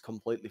device that's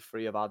completely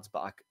free of ads, but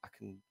I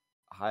can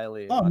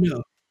highly imagine No,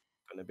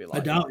 it's gonna be I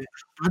like doubt it.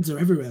 Ads are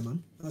everywhere,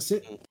 man. That's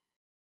it. Mm.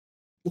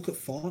 Look at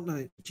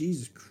Fortnite.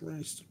 Jesus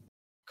Christ.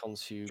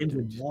 consumed.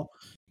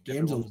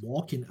 Games are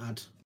walking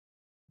ad.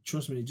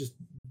 Trust me, just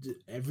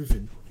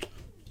everything.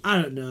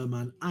 I don't know,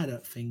 man. I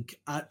don't think.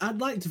 I'd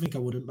like to think I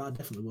wouldn't, but I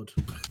definitely would.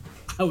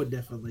 I would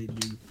definitely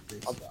do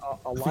this.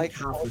 I like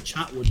half the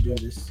chat would do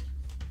this.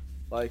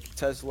 Like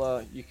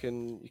Tesla, you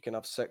can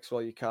have sex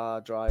while your car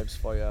drives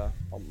for you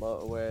on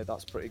motorway.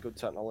 That's pretty good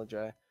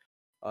technology.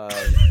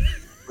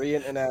 Free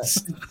internet,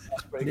 that's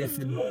pretty good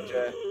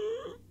technology.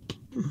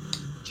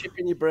 Chip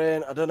in your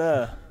brain, I don't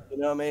know. You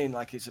know what I mean?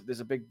 Like there's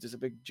a big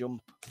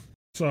jump.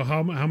 So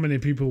how many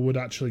people would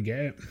actually get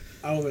it?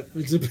 Oh,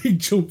 it's a big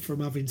jump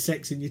from having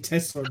sex in your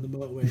Tesla on the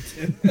motorway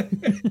to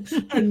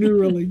a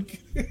Neuralink.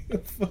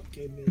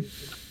 Fucking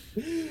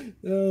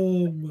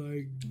oh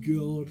my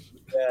god.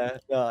 Yeah,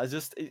 no,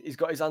 he's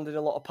got his hand in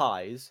a lot of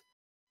pies,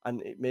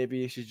 and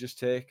maybe he should just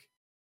take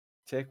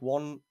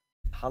one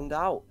hand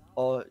out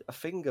or a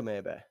finger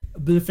maybe.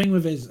 But the thing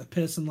with it is, a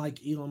person like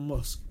Elon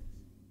Musk,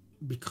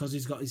 because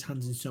he's got his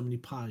hands in so many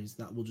pies,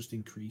 that will just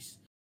increase.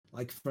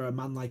 Like for a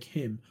man like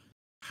him,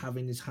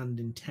 having his hand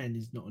in 10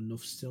 is not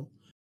enough still.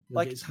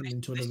 He'll get his hand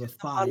into another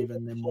 5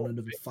 and then one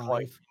another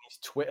 5. In his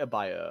Twitter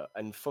bio,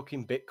 and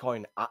fucking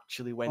Bitcoin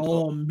actually went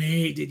up. up.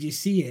 Mate, did you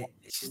see it?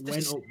 It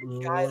went up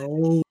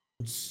loads.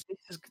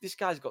 This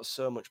guy's got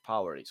so much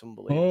power, it's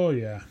unbelievable. Oh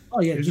yeah.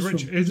 He's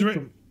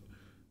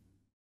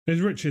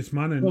richest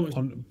man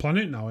on the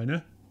planet now, isn't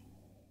he?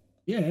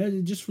 Yeah,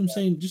 just from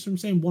saying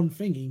one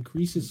thing, he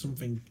increases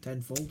something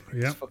tenfold.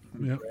 Yeah,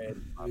 yeah.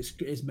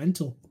 It's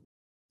mental.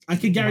 I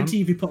can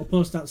guarantee if he put a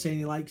post out saying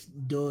he likes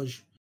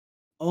Doge,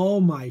 oh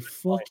my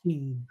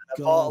fucking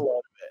god!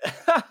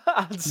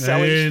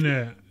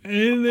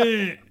 In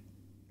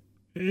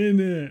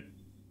it.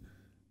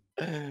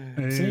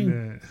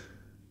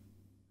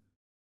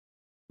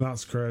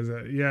 That's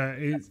crazy. Yeah,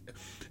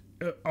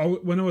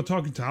 when I was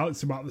talking to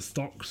Alex about the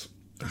stocks,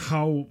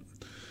 how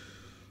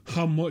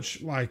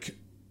much like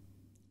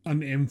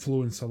an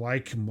influencer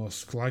like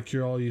Musk, like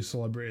all you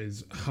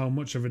celebrities, how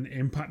much of an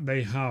impact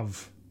they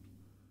have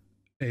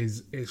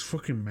is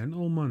fucking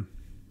mental, man.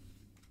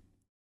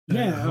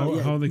 Yeah,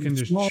 how they can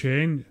just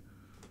change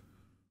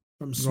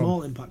from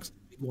small impacts to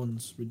big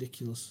ones,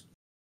 ridiculous.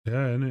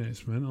 Yeah, innit?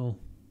 It's mental.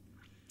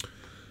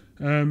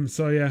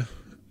 So yeah,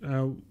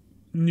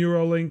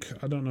 Neuralink.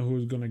 I don't know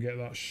who's gonna get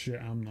that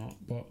shit. I'm not,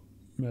 but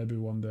maybe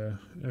one day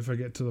if I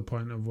get to the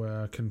point of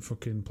where I can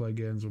fucking play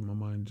games with my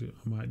mind,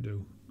 I might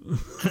do.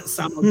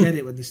 Sam will get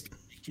it when he's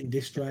making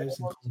disk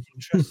drives.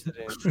 Interested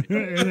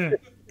in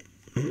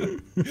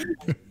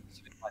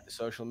like the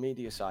social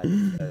media side.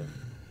 You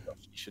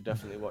should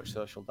definitely watch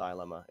Social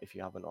Dilemma if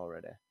you haven't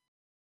already.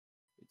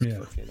 It's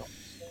fucking awesome.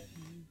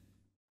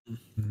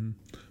 Mm-hmm.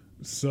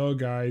 So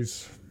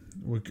guys,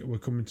 we're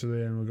coming to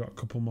the end. We've got a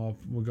couple more.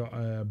 We've got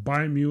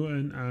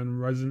Biomutant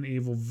and Resident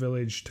Evil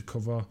Village to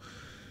cover.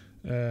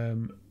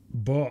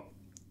 But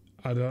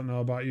I don't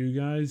know about you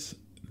guys.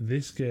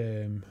 This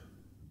game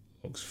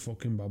looks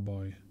fucking bad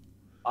boy.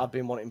 I've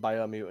been wanting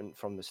Biomutant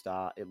from the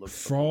start. It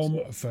looks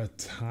for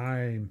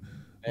time.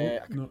 I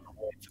can't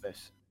wait for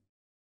this.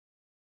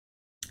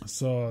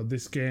 So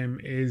this game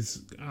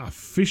is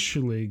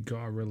officially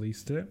got a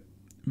release date,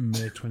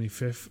 May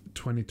 25th,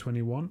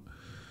 2021.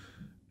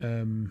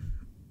 And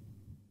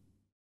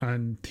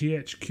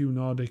THQ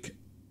Nordic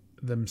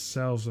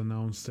themselves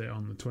announced it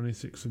on the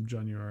 26th of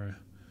January.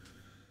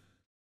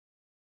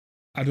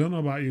 I don't know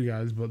about you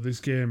guys, but this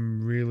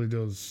game really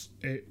does.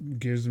 It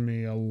gives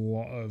me a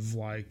lot of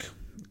like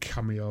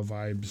cameo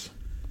vibes.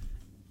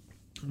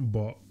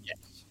 But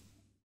yes,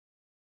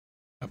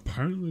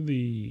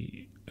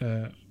 apparently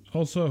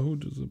also, who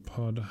does the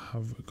pod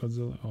have?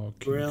 Godzilla or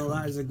King Kong?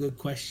 That is a good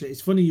question. It's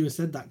funny you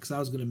said that because I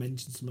was going to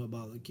mention something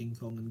about the King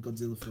Kong and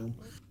Godzilla film.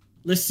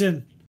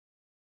 Listen,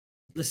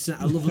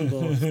 I love them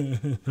both.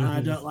 And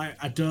I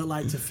don't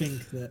like to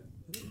think they're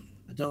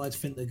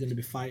going to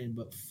be fighting,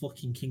 but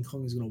fucking King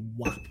Kong is going to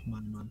whap my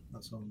man.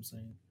 That's all I'm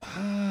saying.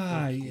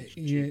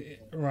 Yeah,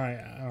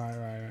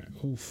 right.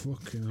 Oh,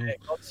 fucking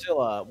hell.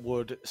 Godzilla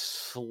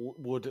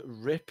would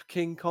rip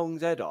King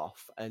Kong's head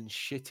off and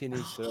shit in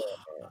his throat.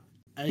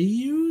 Are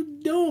you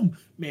dumb,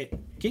 mate?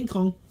 King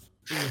Kong,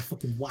 I'm gonna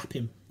fucking whap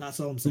him. That's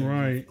all I'm saying.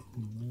 Right,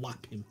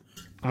 whap him.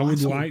 I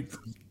would like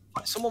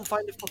Someone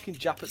find a fucking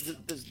Japanese.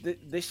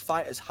 This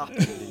fight has happened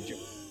in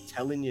Japan. I'm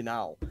telling you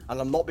now,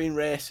 and I'm not being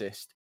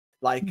racist.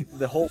 Like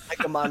the whole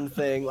Mega Man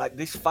thing, like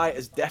this fight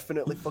has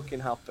definitely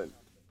fucking happened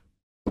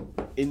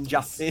in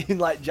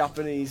like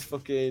Japanese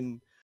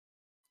fucking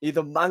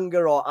either manga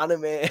or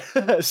anime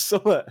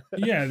somewhere.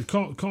 Yeah,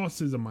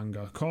 course is a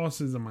manga.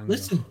 Course is a manga.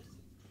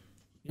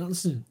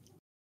 Listen,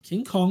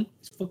 King Kong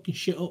is fucking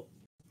shit up.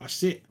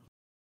 That's it.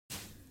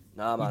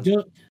 Nah, man.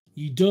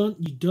 You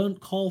don't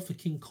call for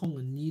King Kong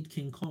and need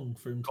King Kong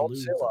for him to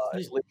lose. Godzilla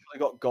has literally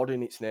got God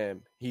in its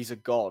name. He's a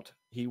god.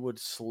 He would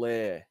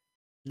slay.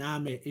 Nah,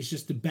 mate, it's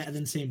just better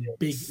than saying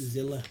Big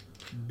Zilla.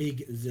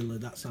 Big Zilla,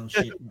 that sounds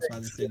shit. That's why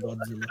they say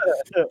Godzilla.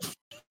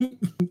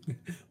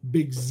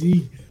 Big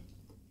Z.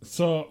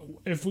 So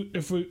if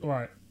we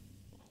right,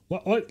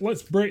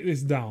 let's break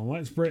this down.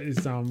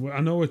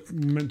 I know we're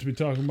meant to be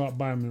talking about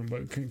Biomutant,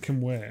 but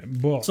can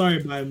wait. But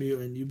sorry,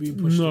 Biomutant, you've been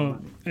pushed. No,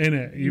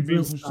 innit? You've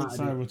been pushed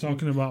aside. We're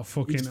talking about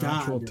fucking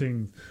actual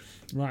things,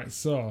 right?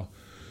 So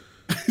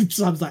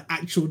sounds like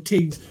actual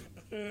things.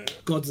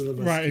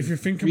 Godzilla. Right, if you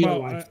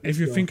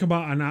think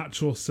about an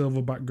actual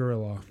silverback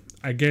gorilla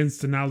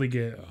against an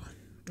alligator,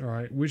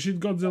 right, which is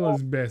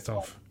Godzilla's based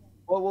off.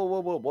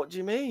 Whoa! What do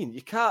you mean?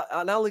 You can't.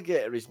 An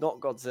alligator is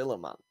not Godzilla,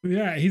 man.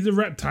 Yeah, he's a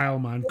reptile,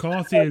 man. Of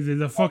course he is. He's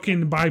a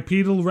fucking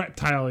bipedal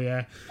reptile.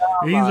 Yeah,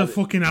 he's man. A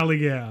fucking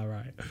alligator,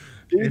 right?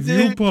 If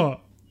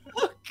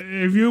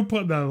you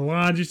put the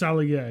largest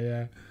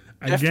alligator,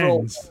 yeah,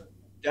 against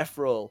Death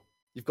Roll,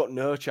 you've got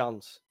no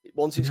chance.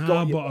 Once it's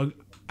got you, but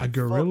a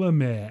gorilla,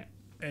 mate.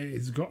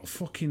 It's got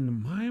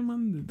fucking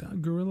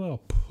that gorilla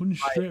punch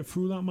straight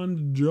through that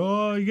man's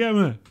jaw. You get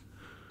me?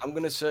 I'm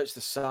gonna search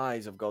the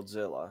size of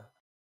Godzilla.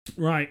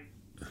 Right.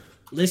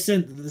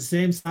 Listen, they're the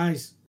same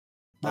size.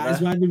 That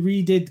is why they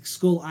redid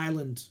Skull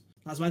Island.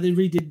 That's why they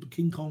redid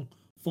King Kong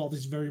for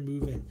this very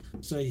movie.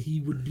 So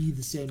he would be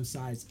the same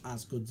size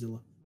as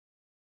Godzilla.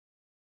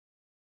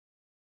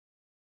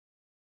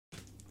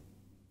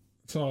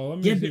 So let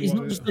me see but he's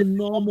not just a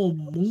normal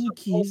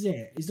monkey, is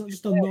it? He's not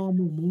just a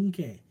normal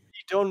monkey.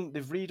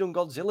 They've redone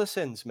Godzilla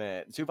since,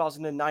 mate.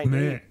 2019.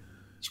 Mate.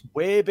 It's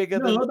way bigger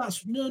than. No,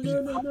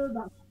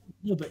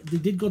 but they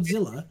did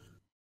Godzilla.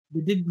 They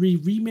did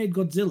remade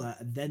Godzilla,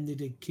 and then they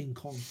did King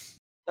Kong.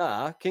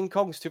 Nah, King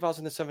Kong's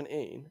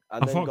 2017.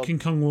 And I thought King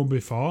Kong was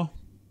before.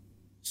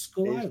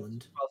 Skull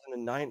Island.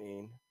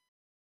 2019.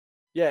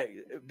 Yeah,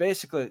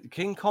 basically,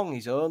 King Kong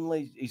is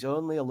only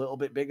a little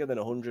bit bigger than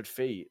 100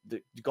 feet.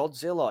 The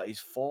Godzilla is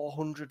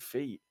 400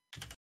 feet.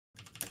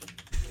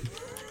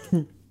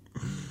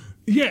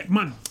 Yeah,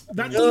 man,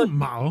 that doesn't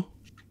matter.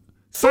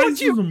 Size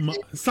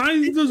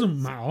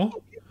doesn't matter.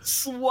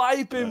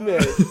 Swiping me.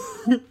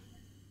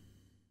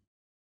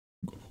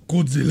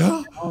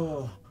 Godzilla?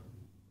 Oh.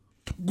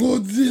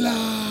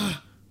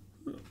 Godzilla!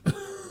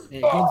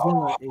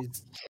 Yeah,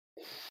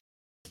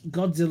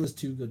 Godzilla's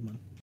too good, man.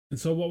 And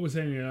so what we're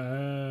saying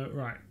here,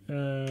 right?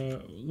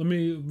 Let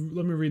me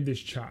read this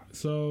chat.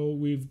 So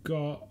we've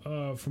got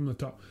from the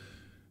top.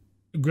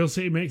 Grill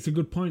City makes a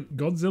good point.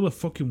 Godzilla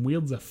fucking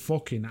wields a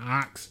fucking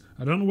axe.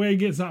 I don't know where he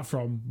gets that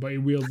from, but he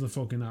wields the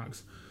fucking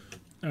axe.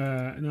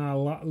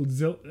 Now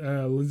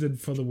Lizard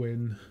for the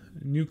win.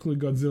 Nuclear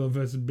Godzilla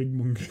versus Big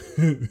Monkey.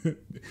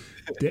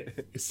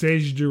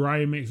 Sage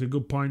Jiraiya makes a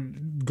good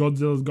point.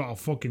 Godzilla's got a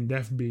fucking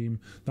death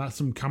beam. That's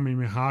some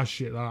Kamehameha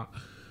shit. That.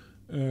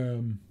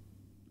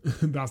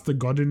 That's the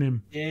god in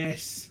him.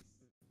 Yes.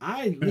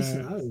 I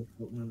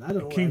don't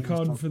know. King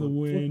Kong for the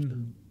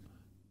win.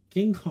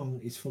 King Kong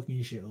is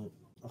fucking shit up.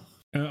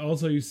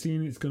 Also, you've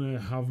seen it's gonna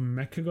have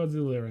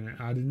Mechagodzilla in it.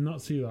 I did not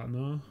see that.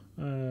 No,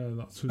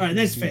 that's. All right,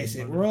 let's face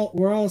it.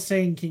 We're all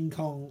saying King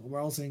Kong.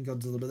 We're all saying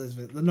Godzilla,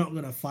 but they're not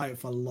gonna fight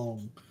for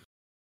long.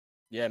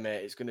 Yeah,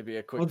 mate, it's gonna be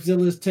a quick.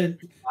 Godzilla's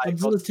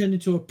turned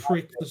into a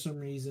prick for some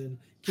reason.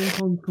 King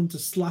Kong come to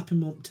slap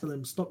him up, tell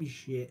him stop your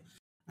shit,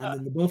 and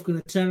then they're both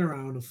gonna turn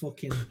around and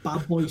fucking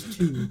Bad Boys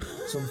 2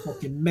 some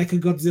fucking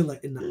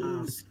Mechagodzilla in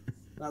the ass.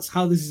 That's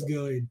how this is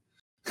going.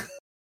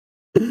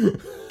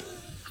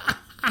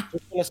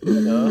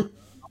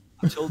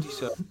 I told you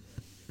so.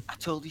 I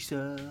told you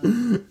so.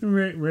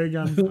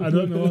 Reagan, I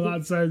don't know what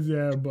that says,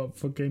 yeah, but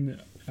fucking,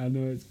 I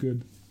know it's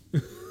good.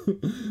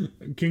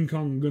 King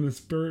Kong gonna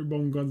spirit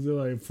bomb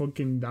Godzilla,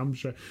 fucking damn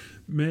sure,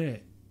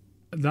 mate.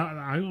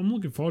 I'm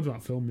looking forward to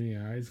that film.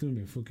 Yeah, it's gonna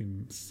be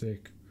fucking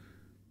sick.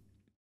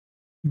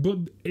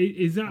 But it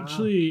is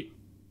actually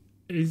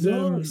it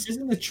says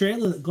in the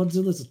trailer that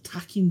Godzilla's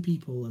attacking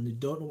people and they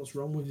don't know what's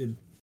wrong with him.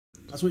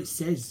 That's what it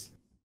says.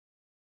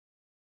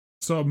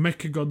 So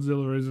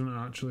Mechagodzilla isn't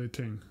actually a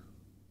thing.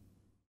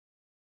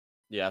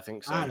 Yeah, I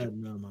think so. I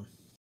don't know, man.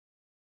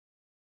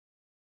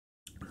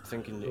 I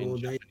think in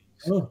Japanese.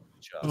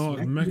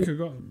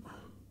 Mechagodzilla.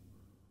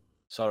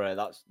 Sorry,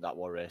 that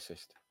was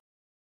racist.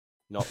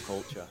 Not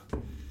culture.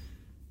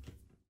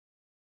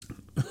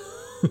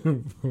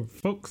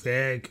 Fuck's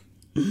sake.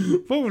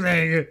 Fuck's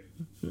sake.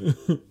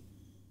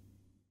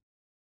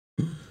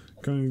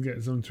 Can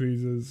get some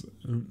tweezers.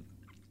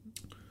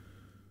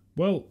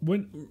 Well,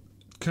 when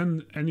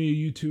can any of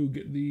you two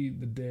get the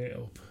date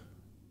up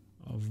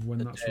of when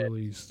that's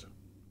released.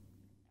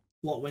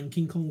 What, when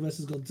King Kong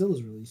vs Godzilla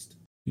is released?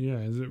 Yeah,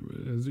 has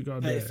it got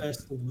a date?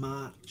 31st of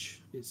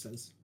March, it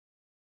says.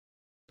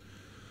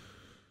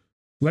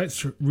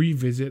 Let's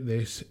revisit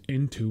this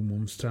in 2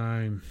 months'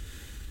 time.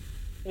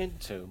 In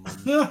 2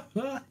 months.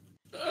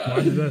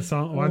 Why did that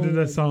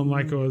sound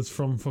like I was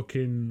from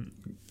fucking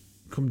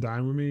Come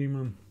Dine With Me,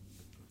 man?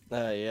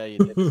 Yeah, you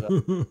did.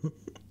 So.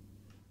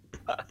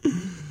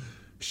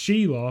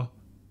 Sheila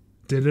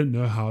didn't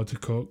know how to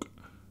cook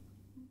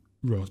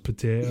roast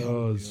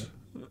potatoes.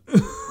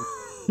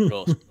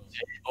 Roast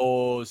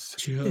potatoes.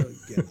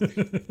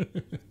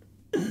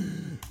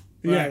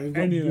 Yeah, Right, we've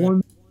got anyway.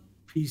 one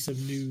piece of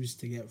news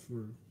to get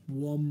through.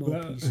 One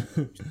more piece of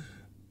news.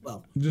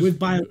 Well, Just- with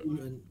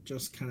Biomutant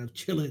just kind of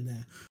chilling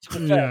there.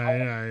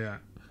 Yeah.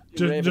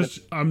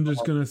 I'm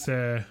just gonna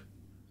say,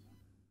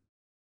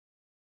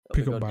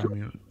 pick up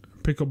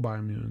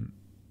Biomutant.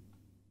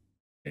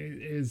 It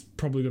is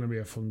probably gonna be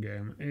a fun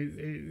game.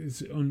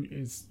 It's Oh, do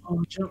you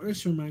know what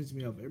this reminds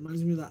me of? It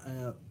reminds me of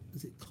that,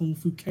 is it Kung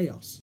Fu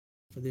Chaos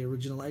for the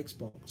original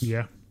Xbox?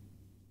 yeah.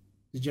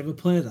 Did you ever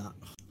play that?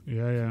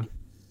 Yeah.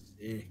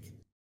 Sick.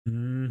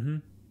 Mm-hmm.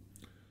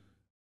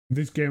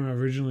 This game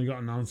originally got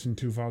announced in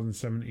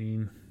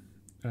 2017,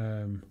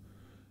 and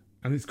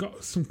it's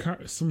got some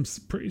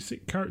pretty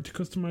sick character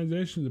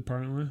customizations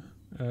apparently.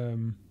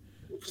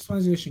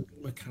 Customization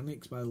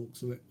mechanics by the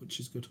looks of it, which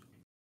is good.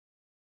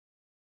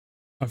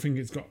 I think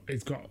it's got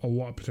a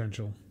lot of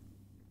potential,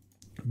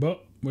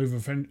 but we've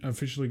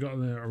officially got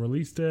a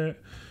release date.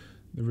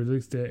 The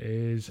release date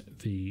is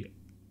the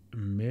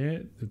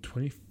May the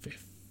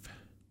 25th.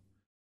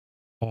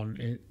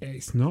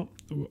 It's not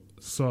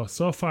so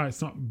far.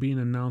 It's not been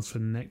announced for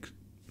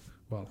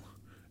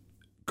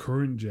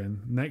current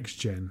gen, next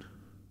gen.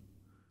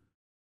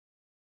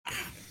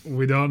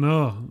 We don't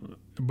know,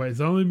 but it's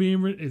only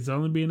being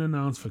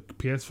announced for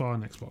PS4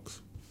 and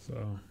Xbox,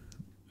 so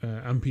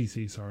and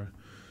PC. Sorry,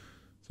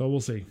 so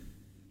we'll see.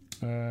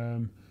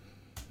 The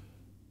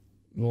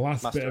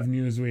last bit of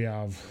news we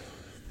have.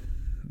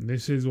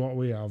 This is what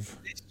we have.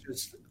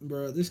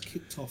 This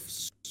kicked off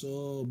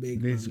so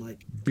big. This man,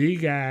 like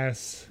big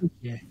ass,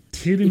 yeah,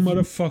 titty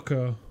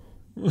motherfucker.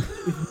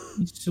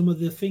 Some of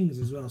the things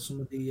as well.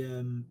 Some of the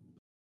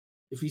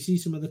if you see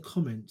some of the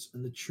comments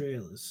and the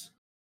trailers.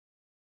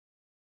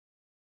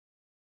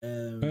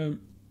 I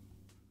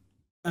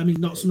mean,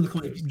 not some of the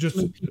comments. Just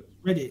some of the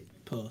Reddit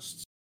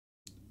posts.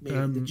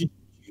 They're just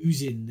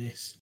using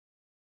this.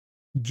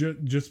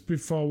 Just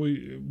before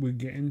we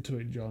get into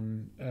it,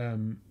 John,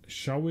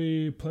 shall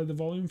we play the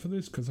volume for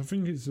this? Because I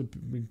think it's a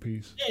big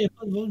piece. Yeah,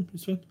 play the volume.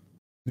 It's fine.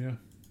 Yeah.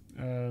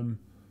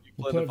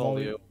 We'll play the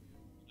volume.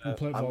 We'll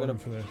play volume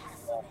for this.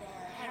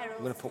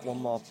 I'm going to put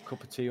one more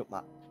cup of tea up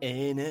my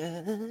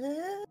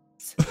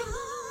anus.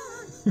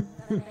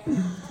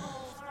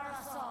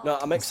 No,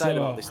 I'm excited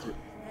about this. They're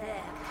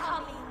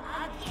coming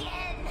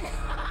again.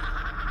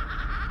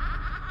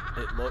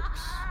 It looks...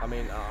 I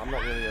mean, I'm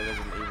not really a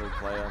Resident Evil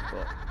player,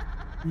 but...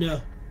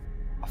 No.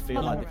 I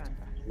feel like it's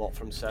a lot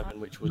from 7,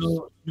 which was...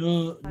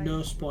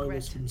 No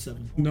spoilers from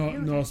 7.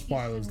 No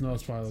spoilers.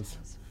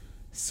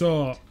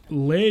 So,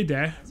 lady,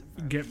 I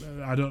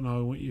don't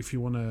know if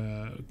you want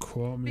to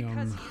quote me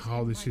on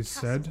how this is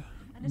said,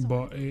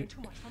 but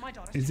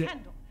is it?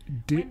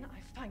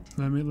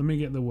 Let me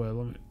get the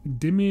word.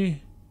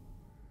 Dimi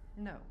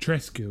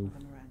Trescu.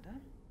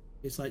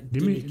 It's like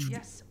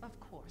Yes, of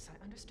course.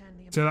 I understand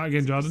the Say that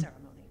again, Jordan.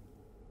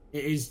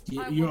 It is.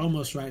 You're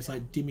almost right. It's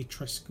like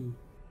Dimitrescu.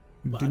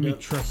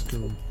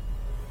 Dimitrescu.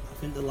 I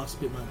think the last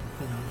bit might be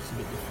pronounced a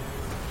bit different.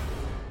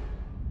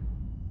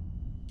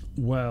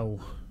 Well,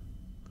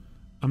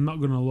 I'm not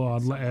gonna lie.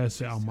 I'd let her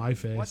sit on my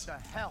face. What the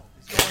hell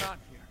is going on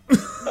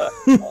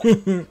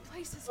here?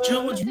 Do you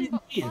know what's really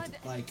weird?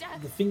 Like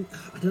the thing,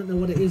 I don't know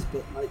what it is,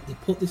 but like they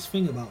put this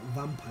thing about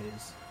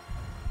vampires.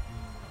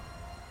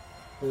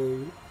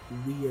 Whole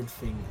weird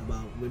thing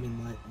about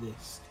women like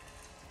this,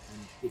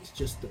 and it's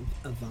just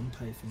a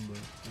vampire thing, bro.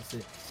 That's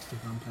it. It's a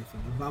vampire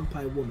thing. A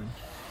vampire woman.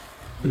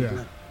 Yeah.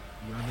 Like,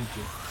 ravage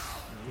you.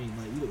 I mean,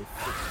 like you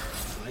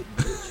like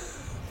bitch.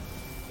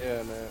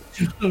 Yeah, man.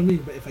 Do you know what I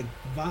mean? But if a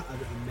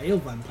male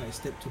vampire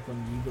stepped up on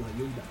you, you'd be like,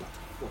 you better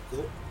fuck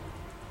up.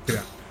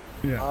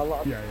 Yeah.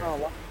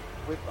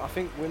 I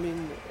think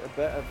women are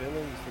better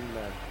villains than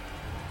men.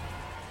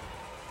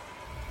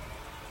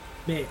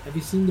 Mate, have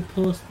you seen the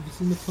post? Have you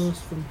seen the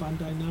post from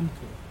Bandai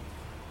Namco?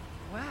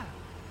 Wow.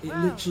 It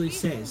literally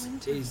says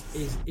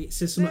it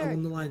says something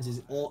along the lines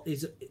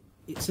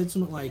it said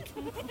something like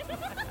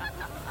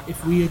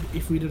if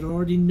we'd had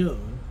already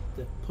known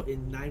that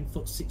putting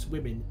 9'6"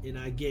 women in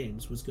our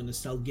games was going to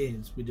sell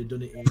games, we'd have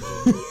done it.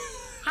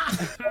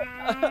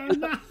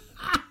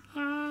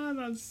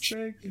 That's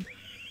sick.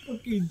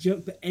 Fucking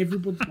joke, but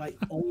everybody's like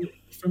all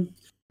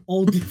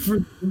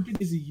different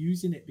companies are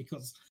using it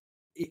because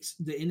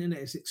the internet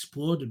has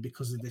exploded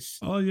because of this.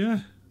 Oh yeah.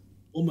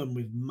 Woman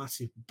with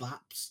massive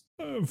baps.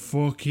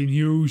 Fucking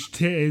huge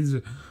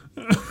titties.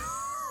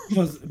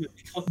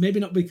 Maybe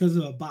not because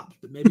of her baps,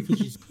 but maybe because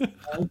she's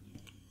tall.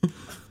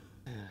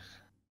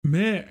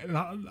 Mate,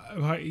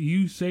 like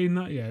you saying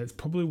that, yeah, it's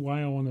probably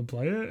why I want to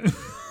play it.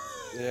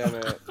 Yeah,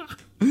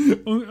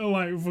 mate.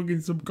 Like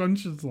fucking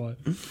subconsciously.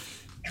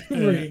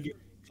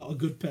 Got a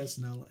good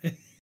personality.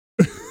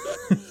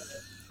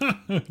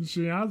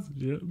 She has.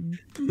 Yeah.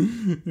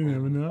 You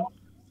never know.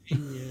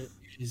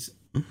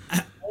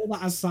 All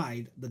that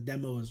aside, the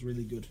demo is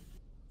really good.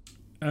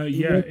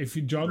 Yeah, if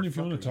you want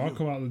to talk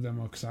about the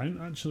demo, because I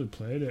haven't actually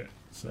played it.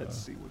 So. Let's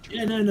see what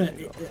you're Yeah, no,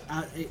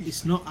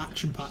 it's not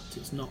action packed.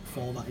 It's not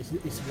for that. It's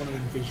one of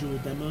them visual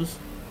demos.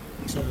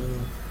 So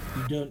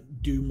you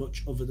don't do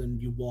much other than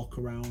you walk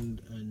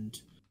around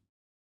and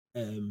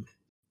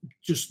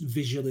just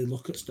visually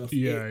look at stuff.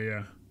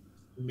 Yeah.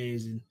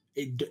 Amazing.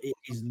 It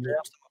is My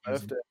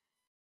birthday.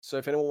 So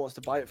if anyone wants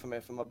to buy it for me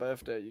for my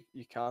birthday,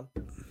 you can.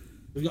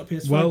 We've got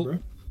PS5,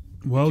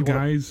 Well,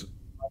 guys,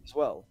 as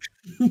well.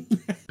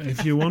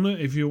 if you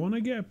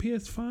wanna get a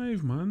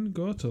PS5, man,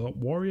 go to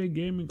Warrior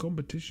Gaming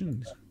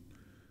Competitions.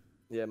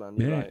 Yeah, man,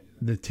 you're right.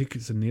 The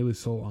tickets are nearly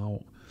sold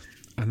out,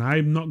 and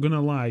I'm not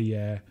gonna lie,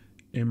 yeah,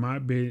 it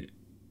might be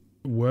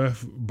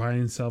worth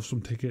buying self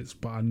some tickets,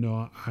 but I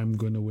know I'm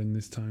gonna win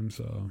this time,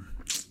 so.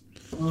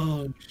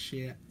 Oh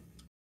shit!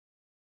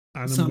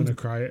 And I'm gonna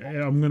cry.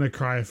 I'm gonna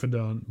cry if I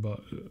don't,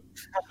 but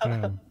I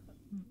am.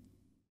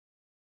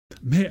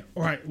 Mate,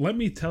 all right. Let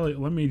me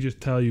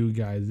just tell you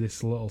guys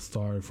this little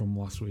story from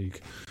last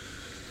week.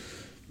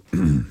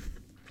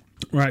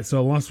 Right,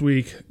 so last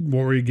week,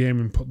 Warrior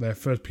Gaming put their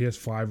first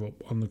PS5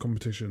 up on the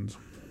competitions.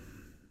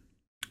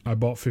 I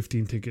bought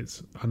 15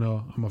 tickets. I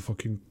know I'm a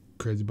fucking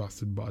crazy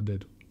bastard, but I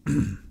did.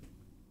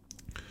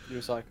 You're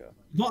a psycho.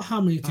 Not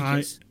how many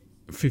tickets?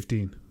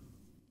 15.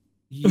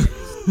 Yes.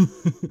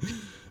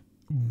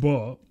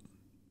 But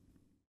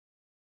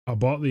I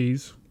bought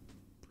these,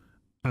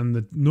 and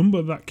the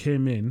number that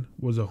came in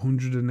was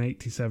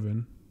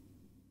 187.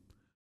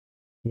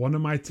 One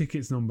of my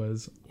tickets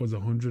numbers was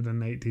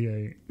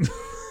 188.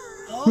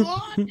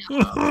 Oh,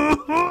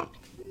 no.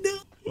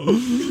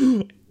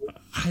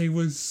 I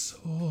was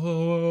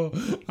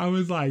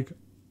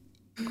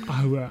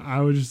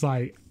just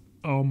like,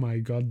 oh my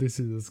god, this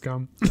is a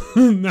scam.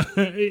 No,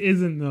 it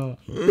isn't though.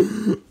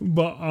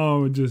 But I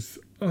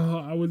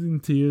was in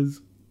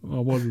tears. I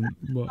wasn't,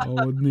 but I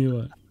was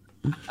nearly.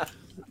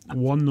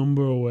 One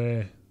number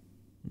away.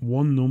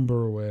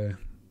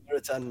 You're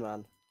a 10,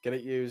 man. Get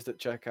it used at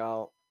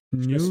checkout.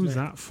 Use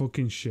that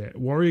fucking shit.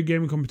 Warrior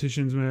Gaming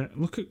Competitions, mate.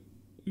 Look at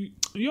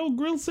your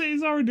Grill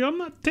City's already on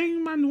that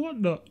thing, man.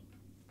 What the?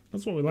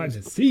 That's what we like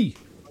to see,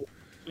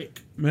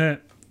 mate.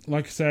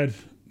 Like I said,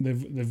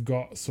 they've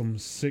got some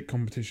sick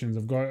competitions.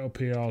 I've got it up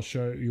here. I'll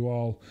show you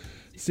all.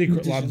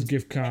 Secret Labs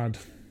gift card.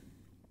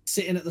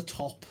 Sitting at the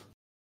top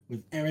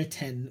with Error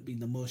 10 being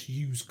the most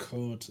used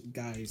code,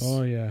 guys.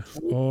 Oh yeah.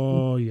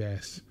 Oh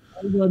yes.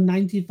 Over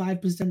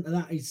 95% of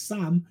that is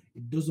Sam.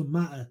 It doesn't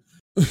matter.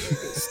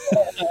 He's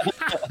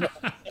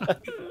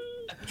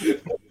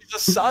a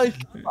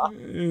psycho.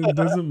 It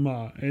doesn't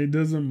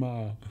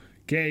matter.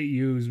 Get it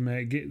used,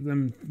 mate. Get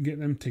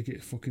them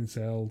tickets fucking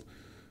sold.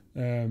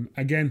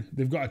 Again,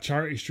 they've got a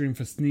charity stream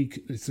for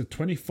Sneak. It's a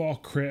 24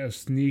 crate of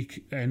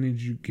Sneak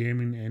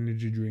gaming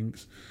energy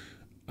drinks.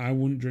 I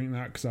wouldn't drink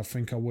that because I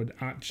think I would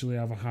actually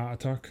have a heart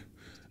attack.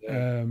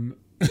 Yeah.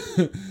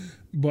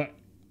 But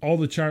all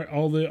the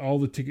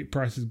ticket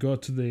prices go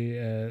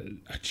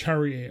to a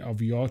charity of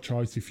your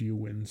choice if you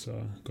win.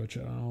 So go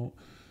check that out.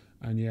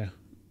 And yeah,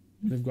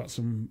 they've got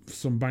some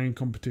banging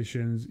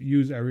competitions.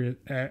 Use Error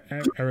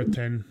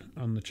 10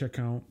 on the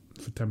checkout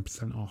for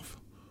 10% off.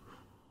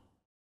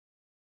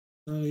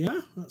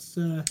 Yeah, that's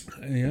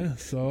yeah.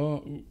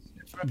 So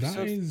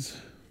that is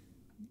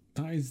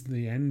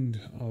the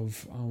end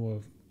of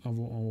our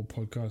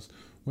podcast.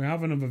 We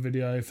have another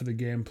video for the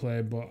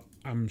gameplay, but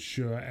I'm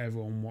sure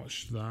everyone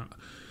watched that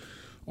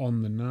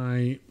on the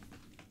night.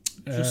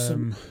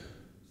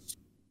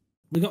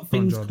 We got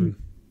things.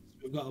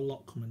 We've got a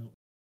lot coming up.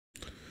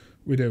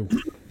 We do.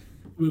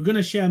 We're going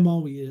to share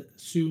more with you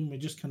soon. We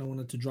just kind of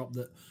wanted to drop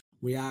that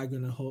we are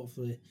going to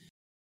hopefully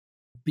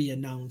be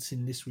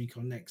announcing this week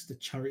or next the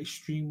charity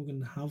stream we're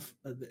going to have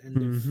at the end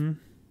of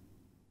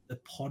the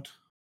pod.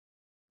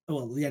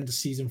 Well, the end of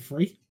season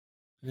 3.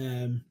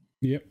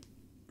 Yep.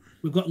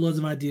 We've got loads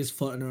of ideas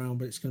floating around,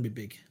 but it's going to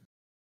be big.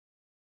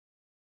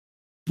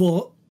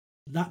 But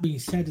that being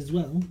said as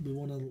well, we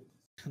want to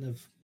kind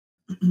of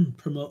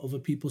promote other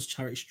people's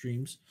charity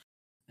streams.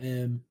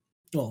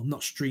 Well,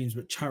 not streams,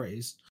 but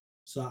charities.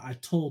 So I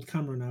told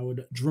Cameron I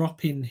would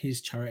drop in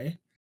his charity.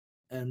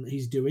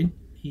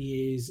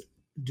 He is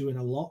doing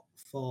a lot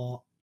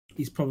for.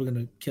 He's probably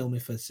going to kill me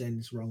for saying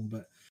this wrong,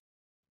 but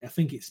I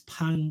think it's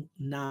Phang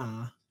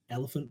Nga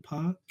Elephant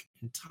Park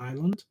in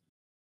Thailand.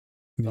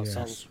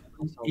 Yes.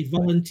 He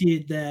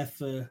volunteered there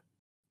for,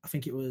 I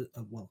think it was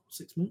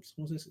 6 months.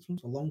 Was it 6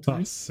 months? A long time.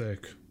 That's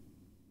sick.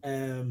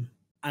 And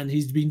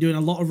he's been doing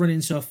a lot of running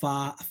so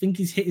far. I think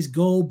he's hit his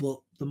goal, but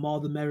the more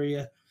the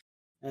merrier.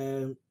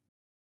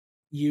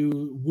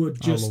 You would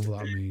just. I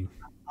love that meme.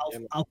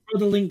 I'll throw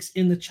the links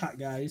in the chat,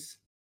 guys.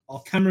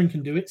 Or Cameron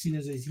can do it, seeing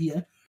as he's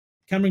here.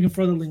 Cameron can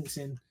throw the links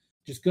in.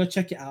 Just go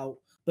check it out.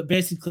 But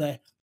basically,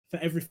 for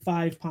every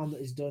 £5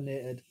 that is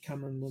donated,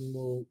 Cameron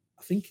will,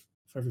 I think,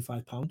 for every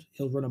 £5,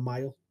 he'll run a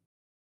mile.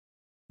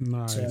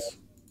 Nice. So,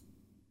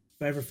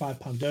 for every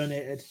 £5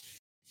 donated,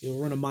 he'll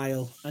run a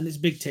mile, and it's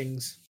big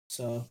things.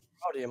 So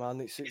Proud of you, man.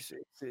 It's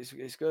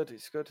good.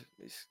 It's good.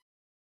 It's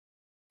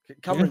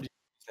Cameron. Yeah.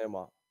 Name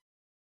what?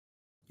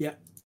 Yeah.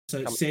 So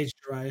it's Sage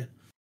Jiraiya.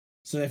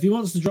 So if he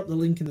wants to drop the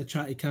link in the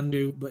chat, he can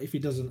do. But if he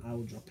doesn't, I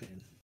will drop it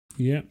in.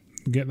 Yeah,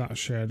 get that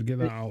shared. Get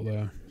that out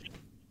there.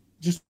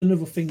 Just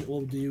another thing that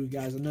we'll do,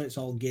 guys. I know it's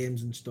all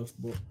games and stuff,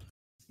 but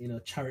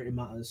charity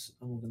matters,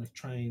 and we're going to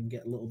try and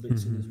get little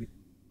bits in as we.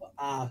 But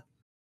our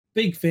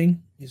big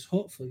thing is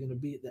hopefully going to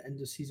be at the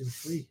end of season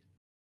 3.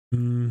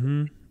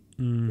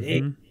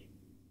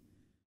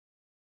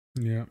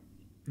 Yeah.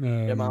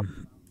 Yeah,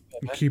 man.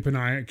 Keep an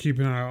eye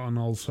out on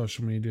all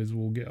social medias.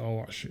 We'll get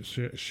all that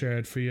shit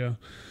shared for you.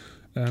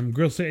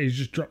 Grill City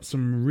just dropped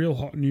some real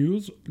hot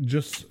news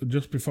just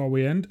before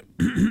we end.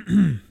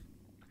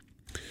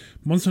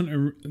 Monster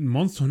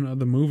Hunter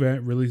the movie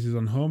releases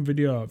on home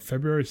video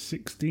February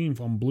 16th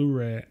on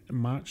Blu-ray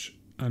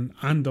and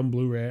on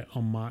Blu-ray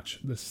on March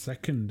the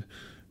 2nd.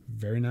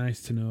 Very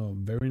nice to know.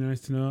 Very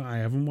nice to know. I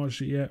haven't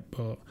watched it yet,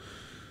 but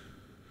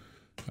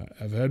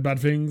I've heard bad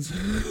things.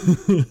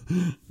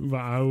 But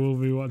I will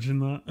be watching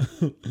that.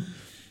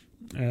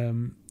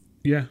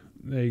 Yeah,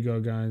 there you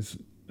go, guys.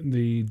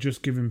 The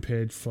Just Giving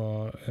page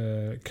for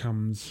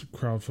Cam's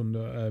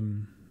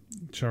crowdfunder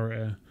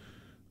charity.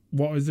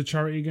 What is the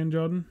charity again,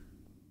 Jordan?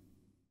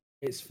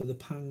 It's for the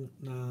Phang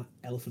Nga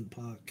Elephant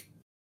Park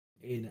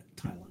in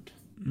Thailand.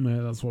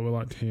 Yeah, that's what we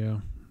like to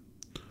hear.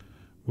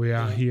 We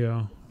are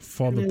here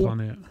for the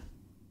planet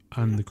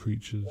and the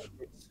creatures.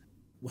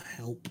 Will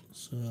help.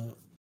 So, you know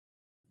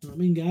what I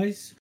mean,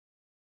 guys?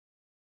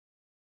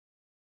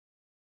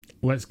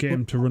 Let's get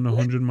him to run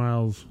 100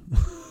 miles.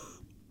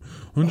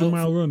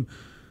 100-mile run.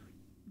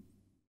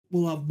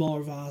 We'll have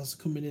more of ours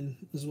coming in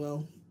as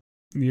well.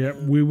 Yeah,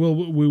 we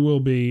will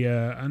be,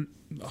 and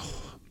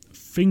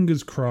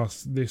fingers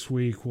crossed this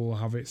week we'll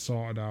have it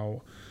sorted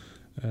out.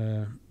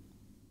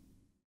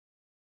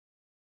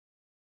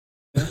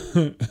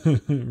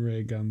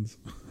 Ray Guns.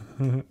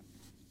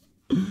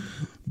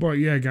 But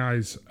yeah,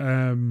 guys,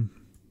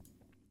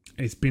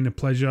 it's been a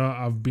pleasure.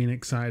 I've been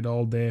excited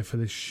all day for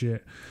this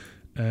shit.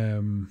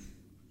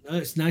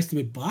 It's nice to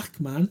be back,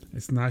 man.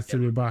 It's nice to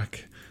be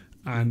back.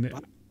 And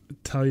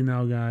tell you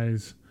now,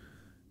 guys,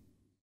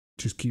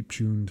 just keep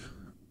tuned.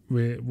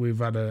 We've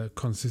had a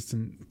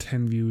consistent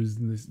 10 views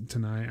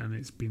tonight, and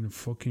it's been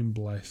fucking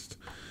blessed,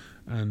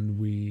 and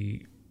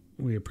we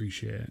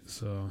appreciate it.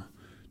 So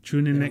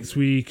tune in next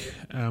week.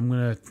 I'm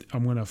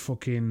gonna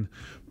fucking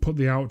put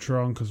the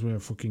outro on because we're a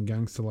fucking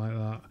gangster like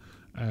that.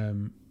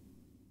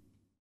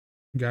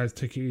 Guys,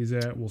 take it easy.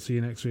 We'll see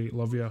you next week.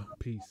 Love you.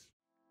 Peace.